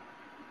 Appreciate it.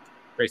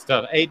 Great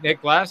stuff. Hey,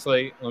 Nick,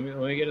 lastly, let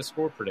me get a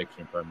score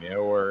prediction from you,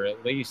 or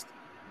at least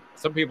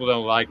some people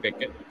don't like that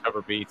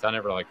cover beats. I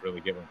never like really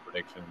giving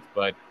predictions,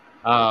 but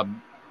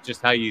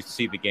just how you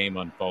see the game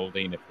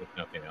unfolding, if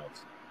nothing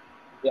else.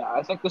 Yeah,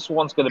 I think this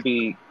one's going to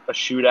be a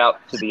shootout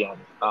to the end.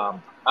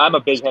 I'm a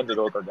big Hendon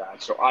Hooker guy,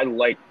 so I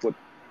like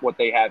what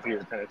they have here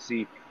in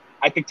Tennessee.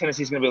 I think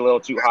Tennessee's going to be a little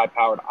too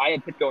high-powered. I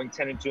had Pitt going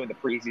 10-2 in the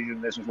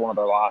preseason. This was one of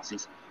their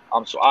losses.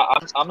 So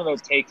I'm going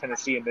to take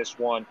Tennessee in this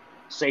one,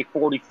 say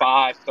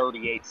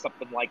 45-38,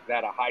 something like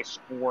that, a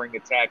high-scoring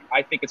attack.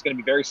 I think it's going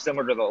to be very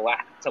similar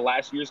to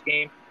last year's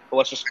game, but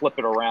let's just flip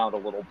it around a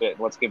little bit.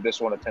 Let's give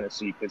this one to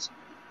Tennessee because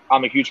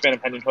I'm a huge fan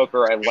of Hendon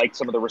Hooker. I like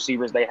some of the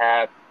receivers they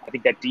have. I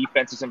think that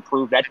defense has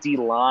improved. That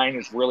D-line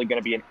is really going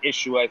to be an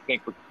issue, I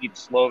think, for Keith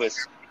Slovis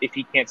if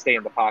he can't stay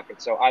in the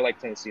pocket. So I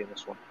like Tennessee in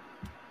this one.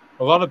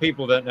 A lot of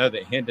people don't know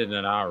that Hendon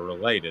and I are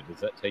related. Does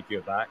that take you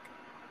aback?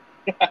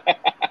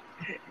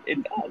 It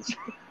does.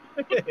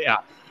 Yeah,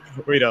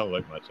 we don't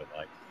look much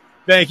alike.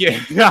 Thank you.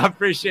 I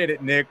appreciate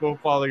it, Nick. We'll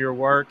follow your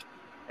work,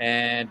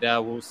 and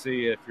we'll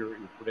see if your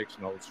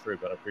prediction holds true,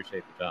 but I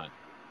appreciate the time.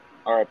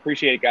 All right.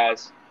 Appreciate it,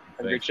 guys.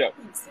 Have a great show.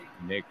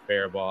 Nick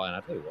Faribaugh, and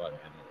I tell you what,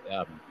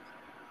 man,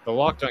 the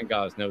Locked On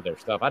guys know their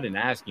stuff. I didn't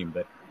ask him,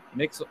 but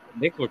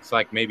Nick looks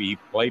like maybe he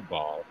played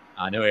ball.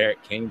 I know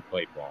Eric Kane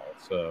played ball,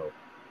 so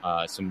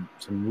some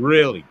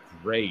really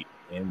great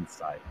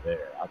insight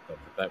there. I thought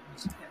that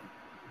was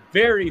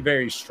very,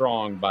 very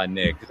strong by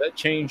Nick. Does that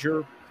change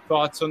your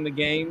thoughts on the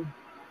game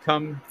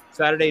come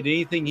Saturday? Did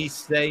anything he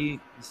say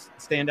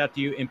stand out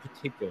to you in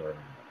particular?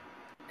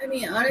 I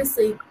mean,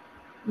 honestly,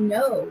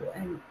 no.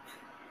 And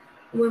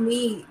when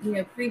we,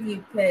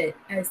 previewed Pitt,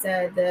 I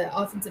said the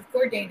offensive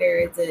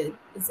coordinator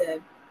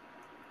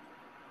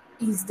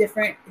he's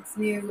different. It's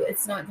new.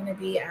 It's not going to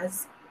be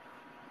as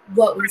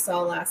what we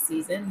saw last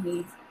season.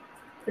 He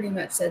pretty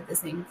much said the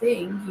same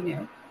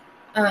thing,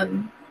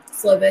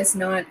 Slovis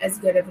not as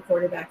good of a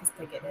quarterback as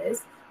Pickett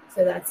is,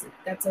 so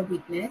that's a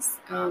weakness.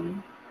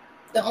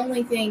 The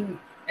only thing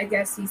I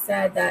guess he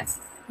said that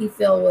he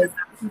felt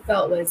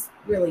was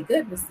really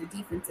good was the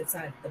defensive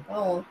side of the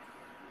ball,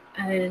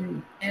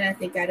 and I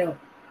think I don't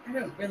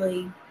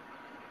really.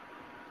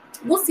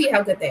 We'll see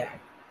how good they are.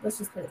 Let's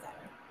just put it that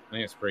way. I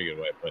think it's a pretty good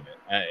way of putting it.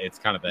 It's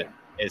kind of that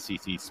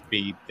SEC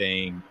speed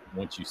thing.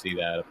 Once you see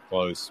that up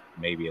close,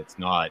 maybe it's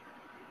not.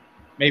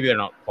 Maybe they're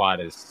not quite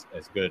as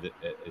good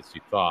as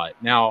you thought.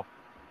 Now,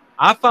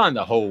 I find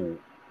the whole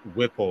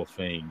Whipple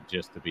thing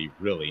just to be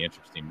really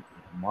interesting.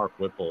 Mark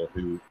Whipple,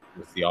 who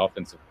was the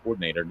offensive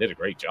coordinator, did a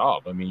great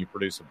job. I mean, you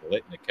produce a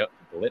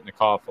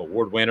Biletnikoff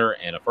Award winner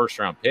and a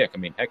first-round pick. I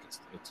mean, heck,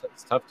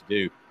 it's tough to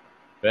do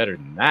better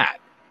than that.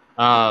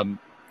 And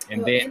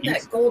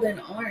that Golden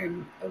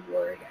Arm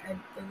Award, I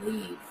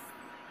believe.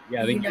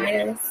 Yeah, I think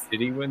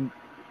did he win?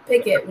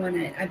 Pickett won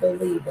it, I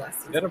believe, last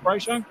season. Is that a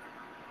Bryce Young?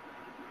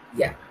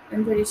 Yeah,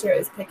 I'm pretty sure it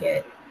was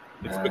Pickett.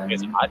 It's because I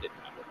didn't have it.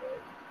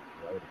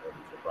 I would have voted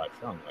for Bryce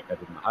Young like I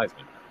did in the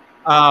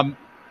Heisman.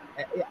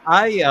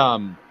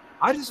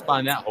 I just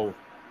find that whole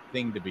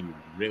thing to be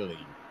really,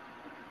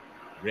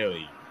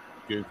 really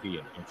goofy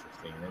and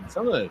interesting. And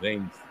some of the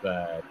things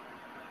that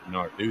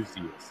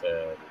Narduzzi has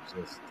said is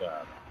just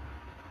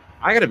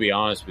I got to be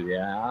honest with you.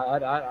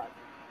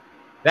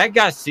 That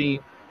guy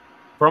seems,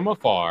 from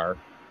afar,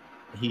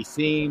 he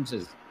seems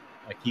as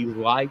like he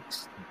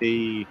likes to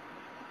be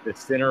the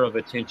center of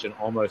attention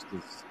almost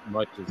as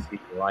much as he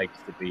likes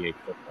to be a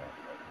football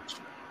coach.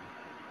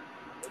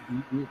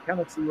 You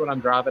kind of see what I'm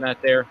driving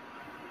at there?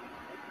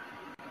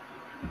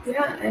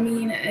 Yeah, I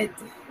mean, I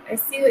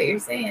see what you're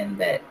saying,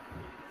 but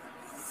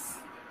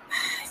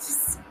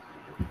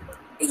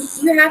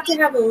you have to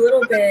have a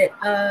little bit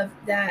of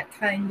that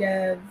kind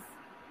of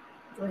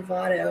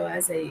bravado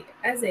as a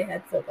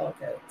head football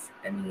coach.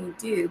 I mean, you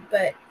do,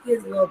 but he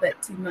has a little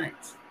bit too much.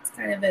 It's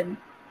kind of an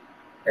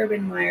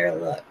Urban Meyer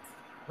look.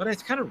 But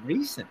it's kind of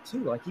recent,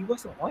 too. Like, he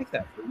wasn't like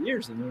that for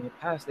years. And in the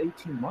past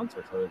 18 months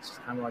or so, it's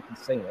just kind of like he's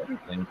saying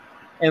everything.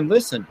 And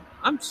listen,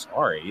 I'm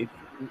sorry.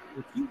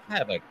 If you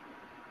have a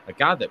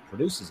guy that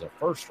produces a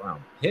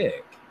first-round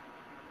pick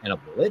and a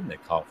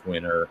Biletnikoff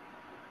winner,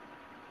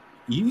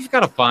 you've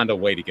got to find a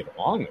way to get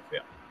along with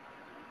him.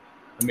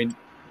 I mean,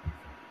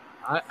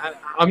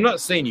 I'm not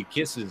saying you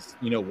kisses,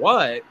 you know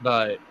what,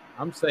 but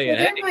I'm saying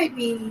there might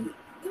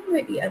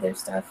be other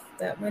stuff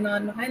that went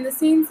on behind the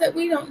scenes that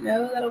we don't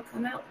know that'll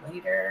come out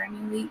later. I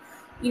mean,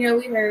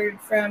 we heard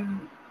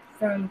from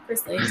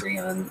Chris Landry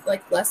on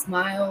like Les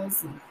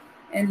Miles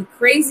and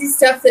crazy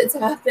stuff that's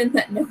happened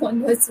that no one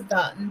knows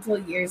about until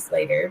years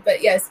later.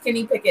 But yes,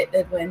 Kenny Pickett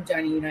did win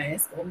Johnny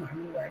Unitas Golden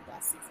Arm Award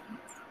last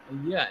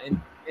season. Yeah,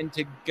 and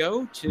to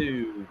go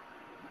to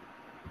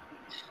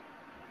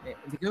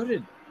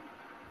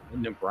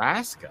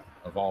Nebraska,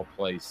 of all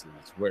places,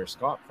 where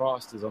Scott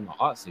Frost is on the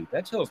hot seat,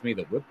 that tells me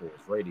that Whipple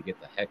is ready to get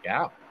the heck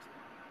out.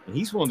 And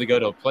he's willing to go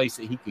to a place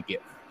that he could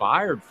get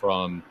fired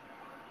from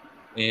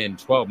in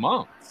 12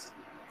 months.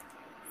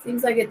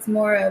 Seems like it's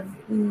more of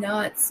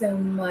not so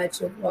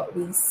much of what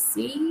we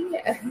see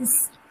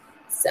as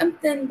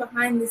something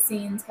behind the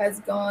scenes has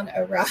gone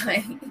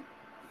awry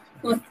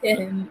with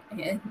him.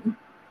 And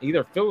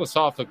either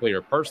philosophically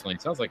or personally,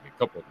 it sounds like a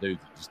couple of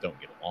dudes that just don't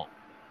get along.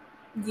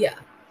 Yeah.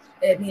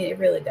 I mean, it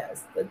really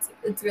does.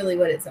 It's really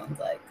what it sounds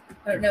like.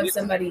 I don't know if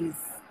somebody's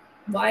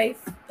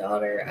wife,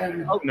 daughter, I don't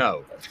know. Oh,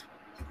 no.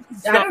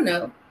 I don't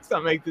know. Let's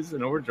not make this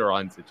an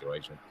Orgeron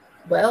situation.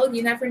 Well,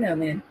 you never know,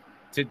 man.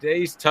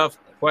 Today's tough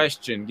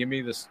question. Give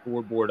me the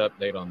scoreboard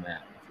update on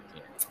that, if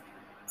you can.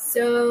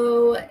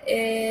 So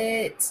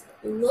it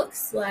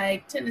looks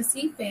like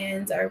Tennessee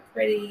fans are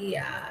pretty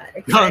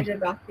excited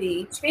about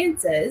the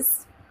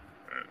chances.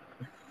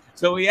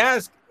 So we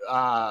asked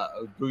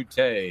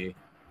Boutte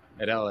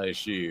at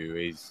LSU.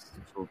 He's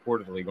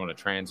reportedly going to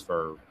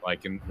transfer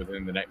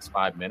within the next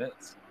 5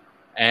 minutes.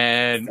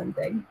 And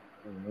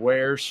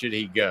where should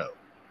he go?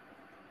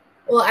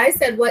 Well, I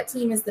said what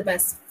team is the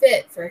best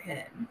fit for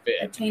him.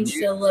 I changed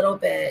it a little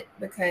bit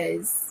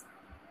because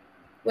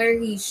where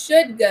he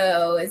should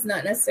go is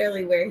not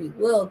necessarily where he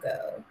will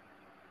go.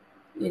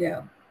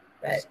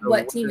 But so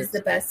what team is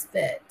the best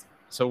fit?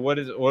 So what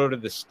are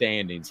the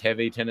standings?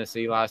 Heavy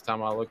Tennessee last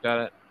time I looked at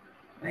it?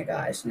 My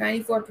gosh,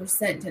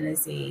 94%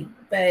 Tennessee.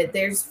 But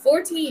there's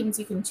 4 teams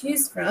you can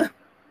choose from.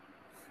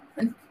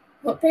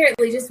 Well,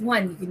 apparently just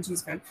one you can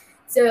choose from.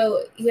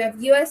 So you have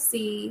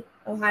USC,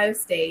 Ohio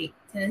State,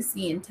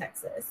 Tennessee, and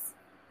Texas.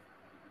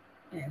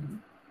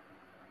 And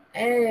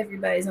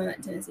everybody's on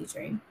that Tennessee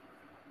train.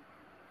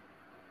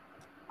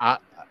 I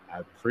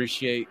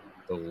appreciate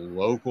the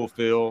local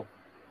feel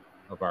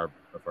of our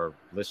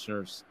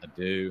listeners. I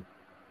do.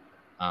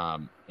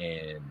 And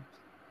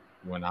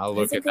when I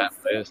look at that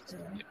list,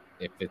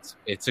 if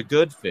it's a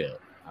good fit,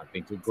 I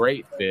think a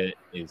great fit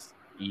is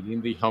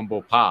eating the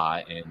humble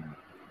pie and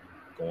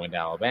going to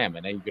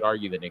Alabama. Now you could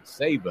argue that Nick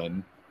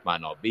Saban might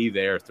not be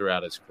there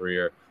throughout his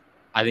career.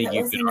 I think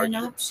that wasn't an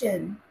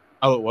option.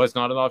 Oh, it was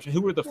not an option.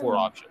 Who were the 4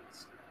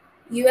 options?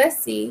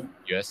 USC,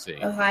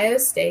 Ohio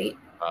State,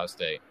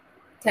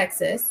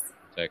 Texas,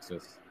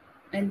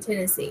 and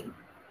Tennessee.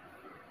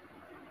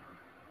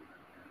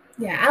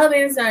 Yeah,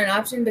 Alabama's not an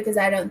option because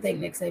I don't think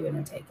Nick Saban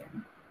would take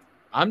him.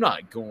 I'm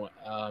not going.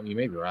 You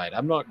may be right.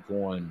 I'm not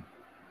going.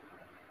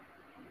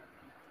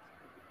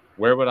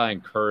 Where would I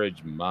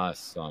encourage my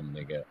son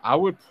to go? I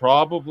would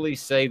probably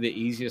say the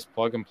easiest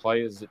plug and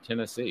play is at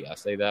Tennessee. I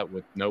say that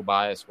with no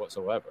bias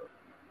whatsoever.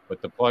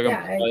 But the plug and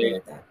play, I agree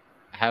with that.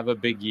 Have a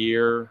big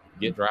year,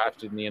 get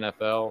drafted in the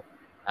NFL.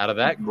 Out of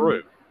that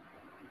group,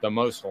 the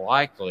most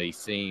likely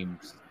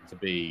seems to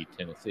be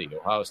Tennessee.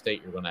 Ohio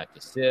State, you're going to have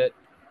to sit.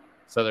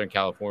 Southern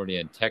California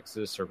and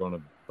Texas are going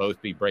to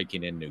both be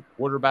breaking in new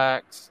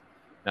quarterbacks.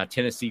 Now,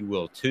 Tennessee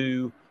will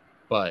too,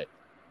 but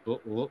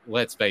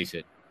let's face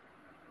it,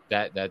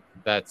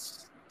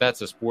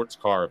 that's a sports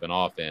car of an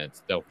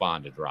offense. They'll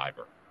find a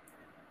driver.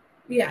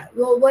 Yeah.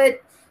 Well,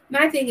 what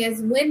my thing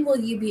is, when will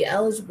you be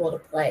eligible to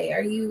play?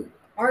 Are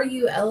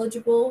you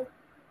eligible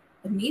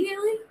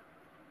immediately?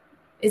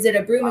 Is it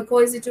a Brew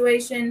McCoy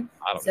situation?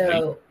 I don't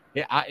know.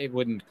 Yeah, it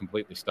wouldn't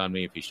completely stun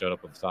me if he showed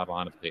up on the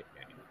sideline of the game.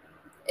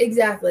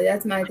 Exactly.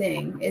 That's my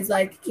thing. Is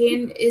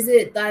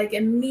it like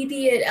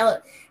immediate?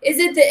 Is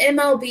it the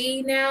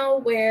MLB now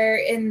where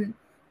in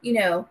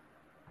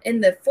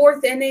the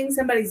 4th inning,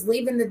 somebody's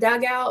leaving the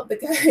dugout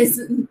because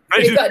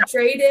they got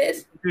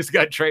traded? Just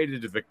got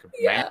traded to the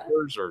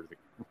Commanders or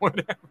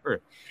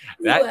whatever.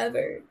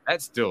 Whoever.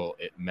 That still,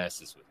 it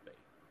messes with me.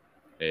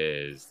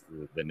 Is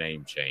the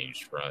name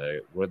changed from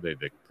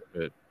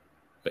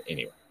but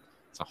anyway,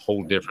 it's a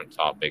whole different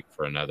topic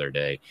for another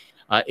day.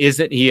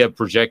 Isn't he a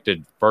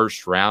projected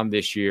first round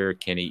this year?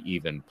 Can he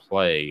even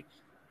play?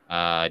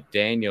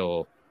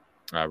 Daniel,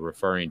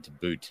 referring to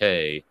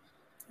Boutte.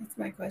 That's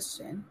my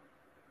question.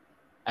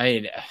 I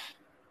mean,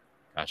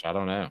 gosh, I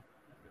don't know.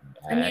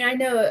 I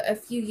know a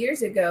few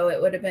years ago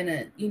it would have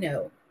been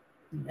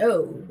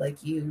no,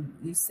 like you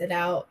sit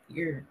out,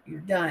 you're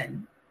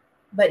done.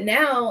 But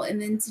now in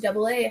the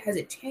NCAA, has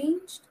it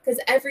changed? Because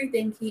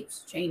everything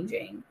keeps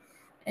changing,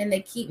 and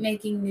they keep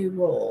making new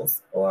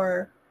rules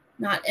or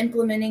not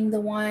implementing the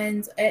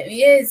ones.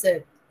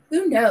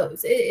 Who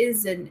knows? It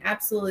is an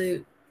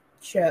absolute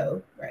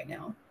show right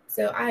now.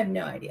 So I have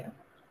no idea.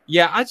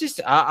 Yeah,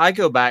 I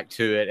go back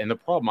to it, and the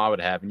problem I would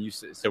have, and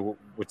so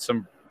with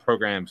some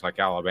programs like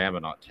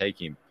Alabama not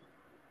taking,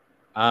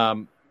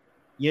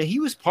 He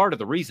was part of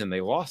the reason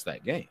they lost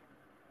that game,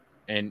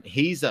 and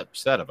he's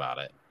upset about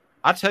it.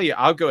 I'll tell you,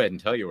 I'll go ahead and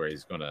tell you where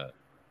he's going to.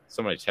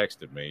 Somebody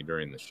texted me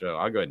during the show.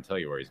 I'll go ahead and tell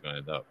you where he's going to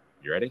end up.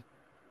 You ready?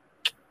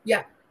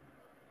 Yeah.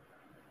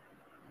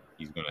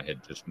 He's going to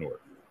head just north.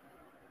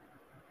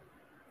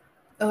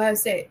 Ohio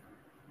State.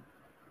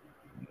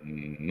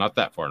 Not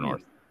that far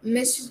north.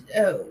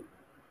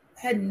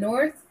 Head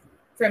north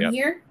from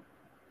here?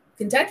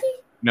 Kentucky?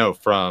 No,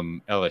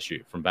 from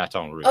LSU, from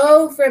Baton Rouge.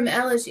 Oh, from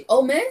LSU.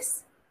 Ole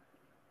Miss?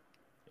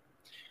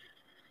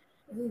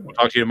 We'll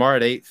talk to you tomorrow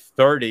at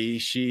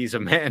 8:30. She's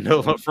Amanda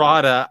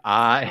LaFratta.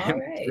 I am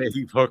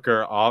Dave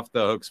Hooker, Off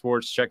the Hook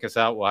Sports. Check us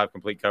out. We'll have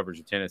complete coverage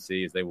of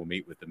Tennessee as they will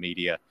meet with the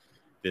media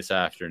this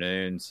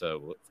afternoon. So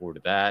we'll look forward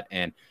to that.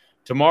 And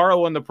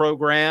tomorrow on the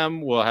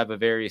program, we'll have a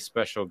very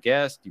special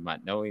guest. You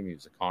might know him. He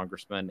was a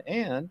congressman,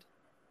 and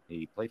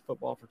he played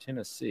football for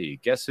Tennessee.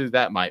 Guess who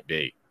that might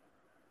be?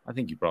 I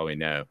think you probably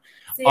know.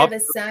 Does he have a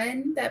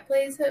son that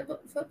plays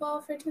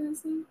football for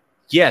Tennessee?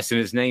 Yes, and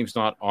his name's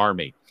not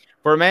Army.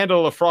 For Amanda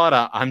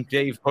LaFratta, I'm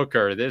Dave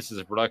Hooker. This is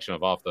a production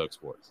of Off the Hook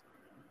Sports.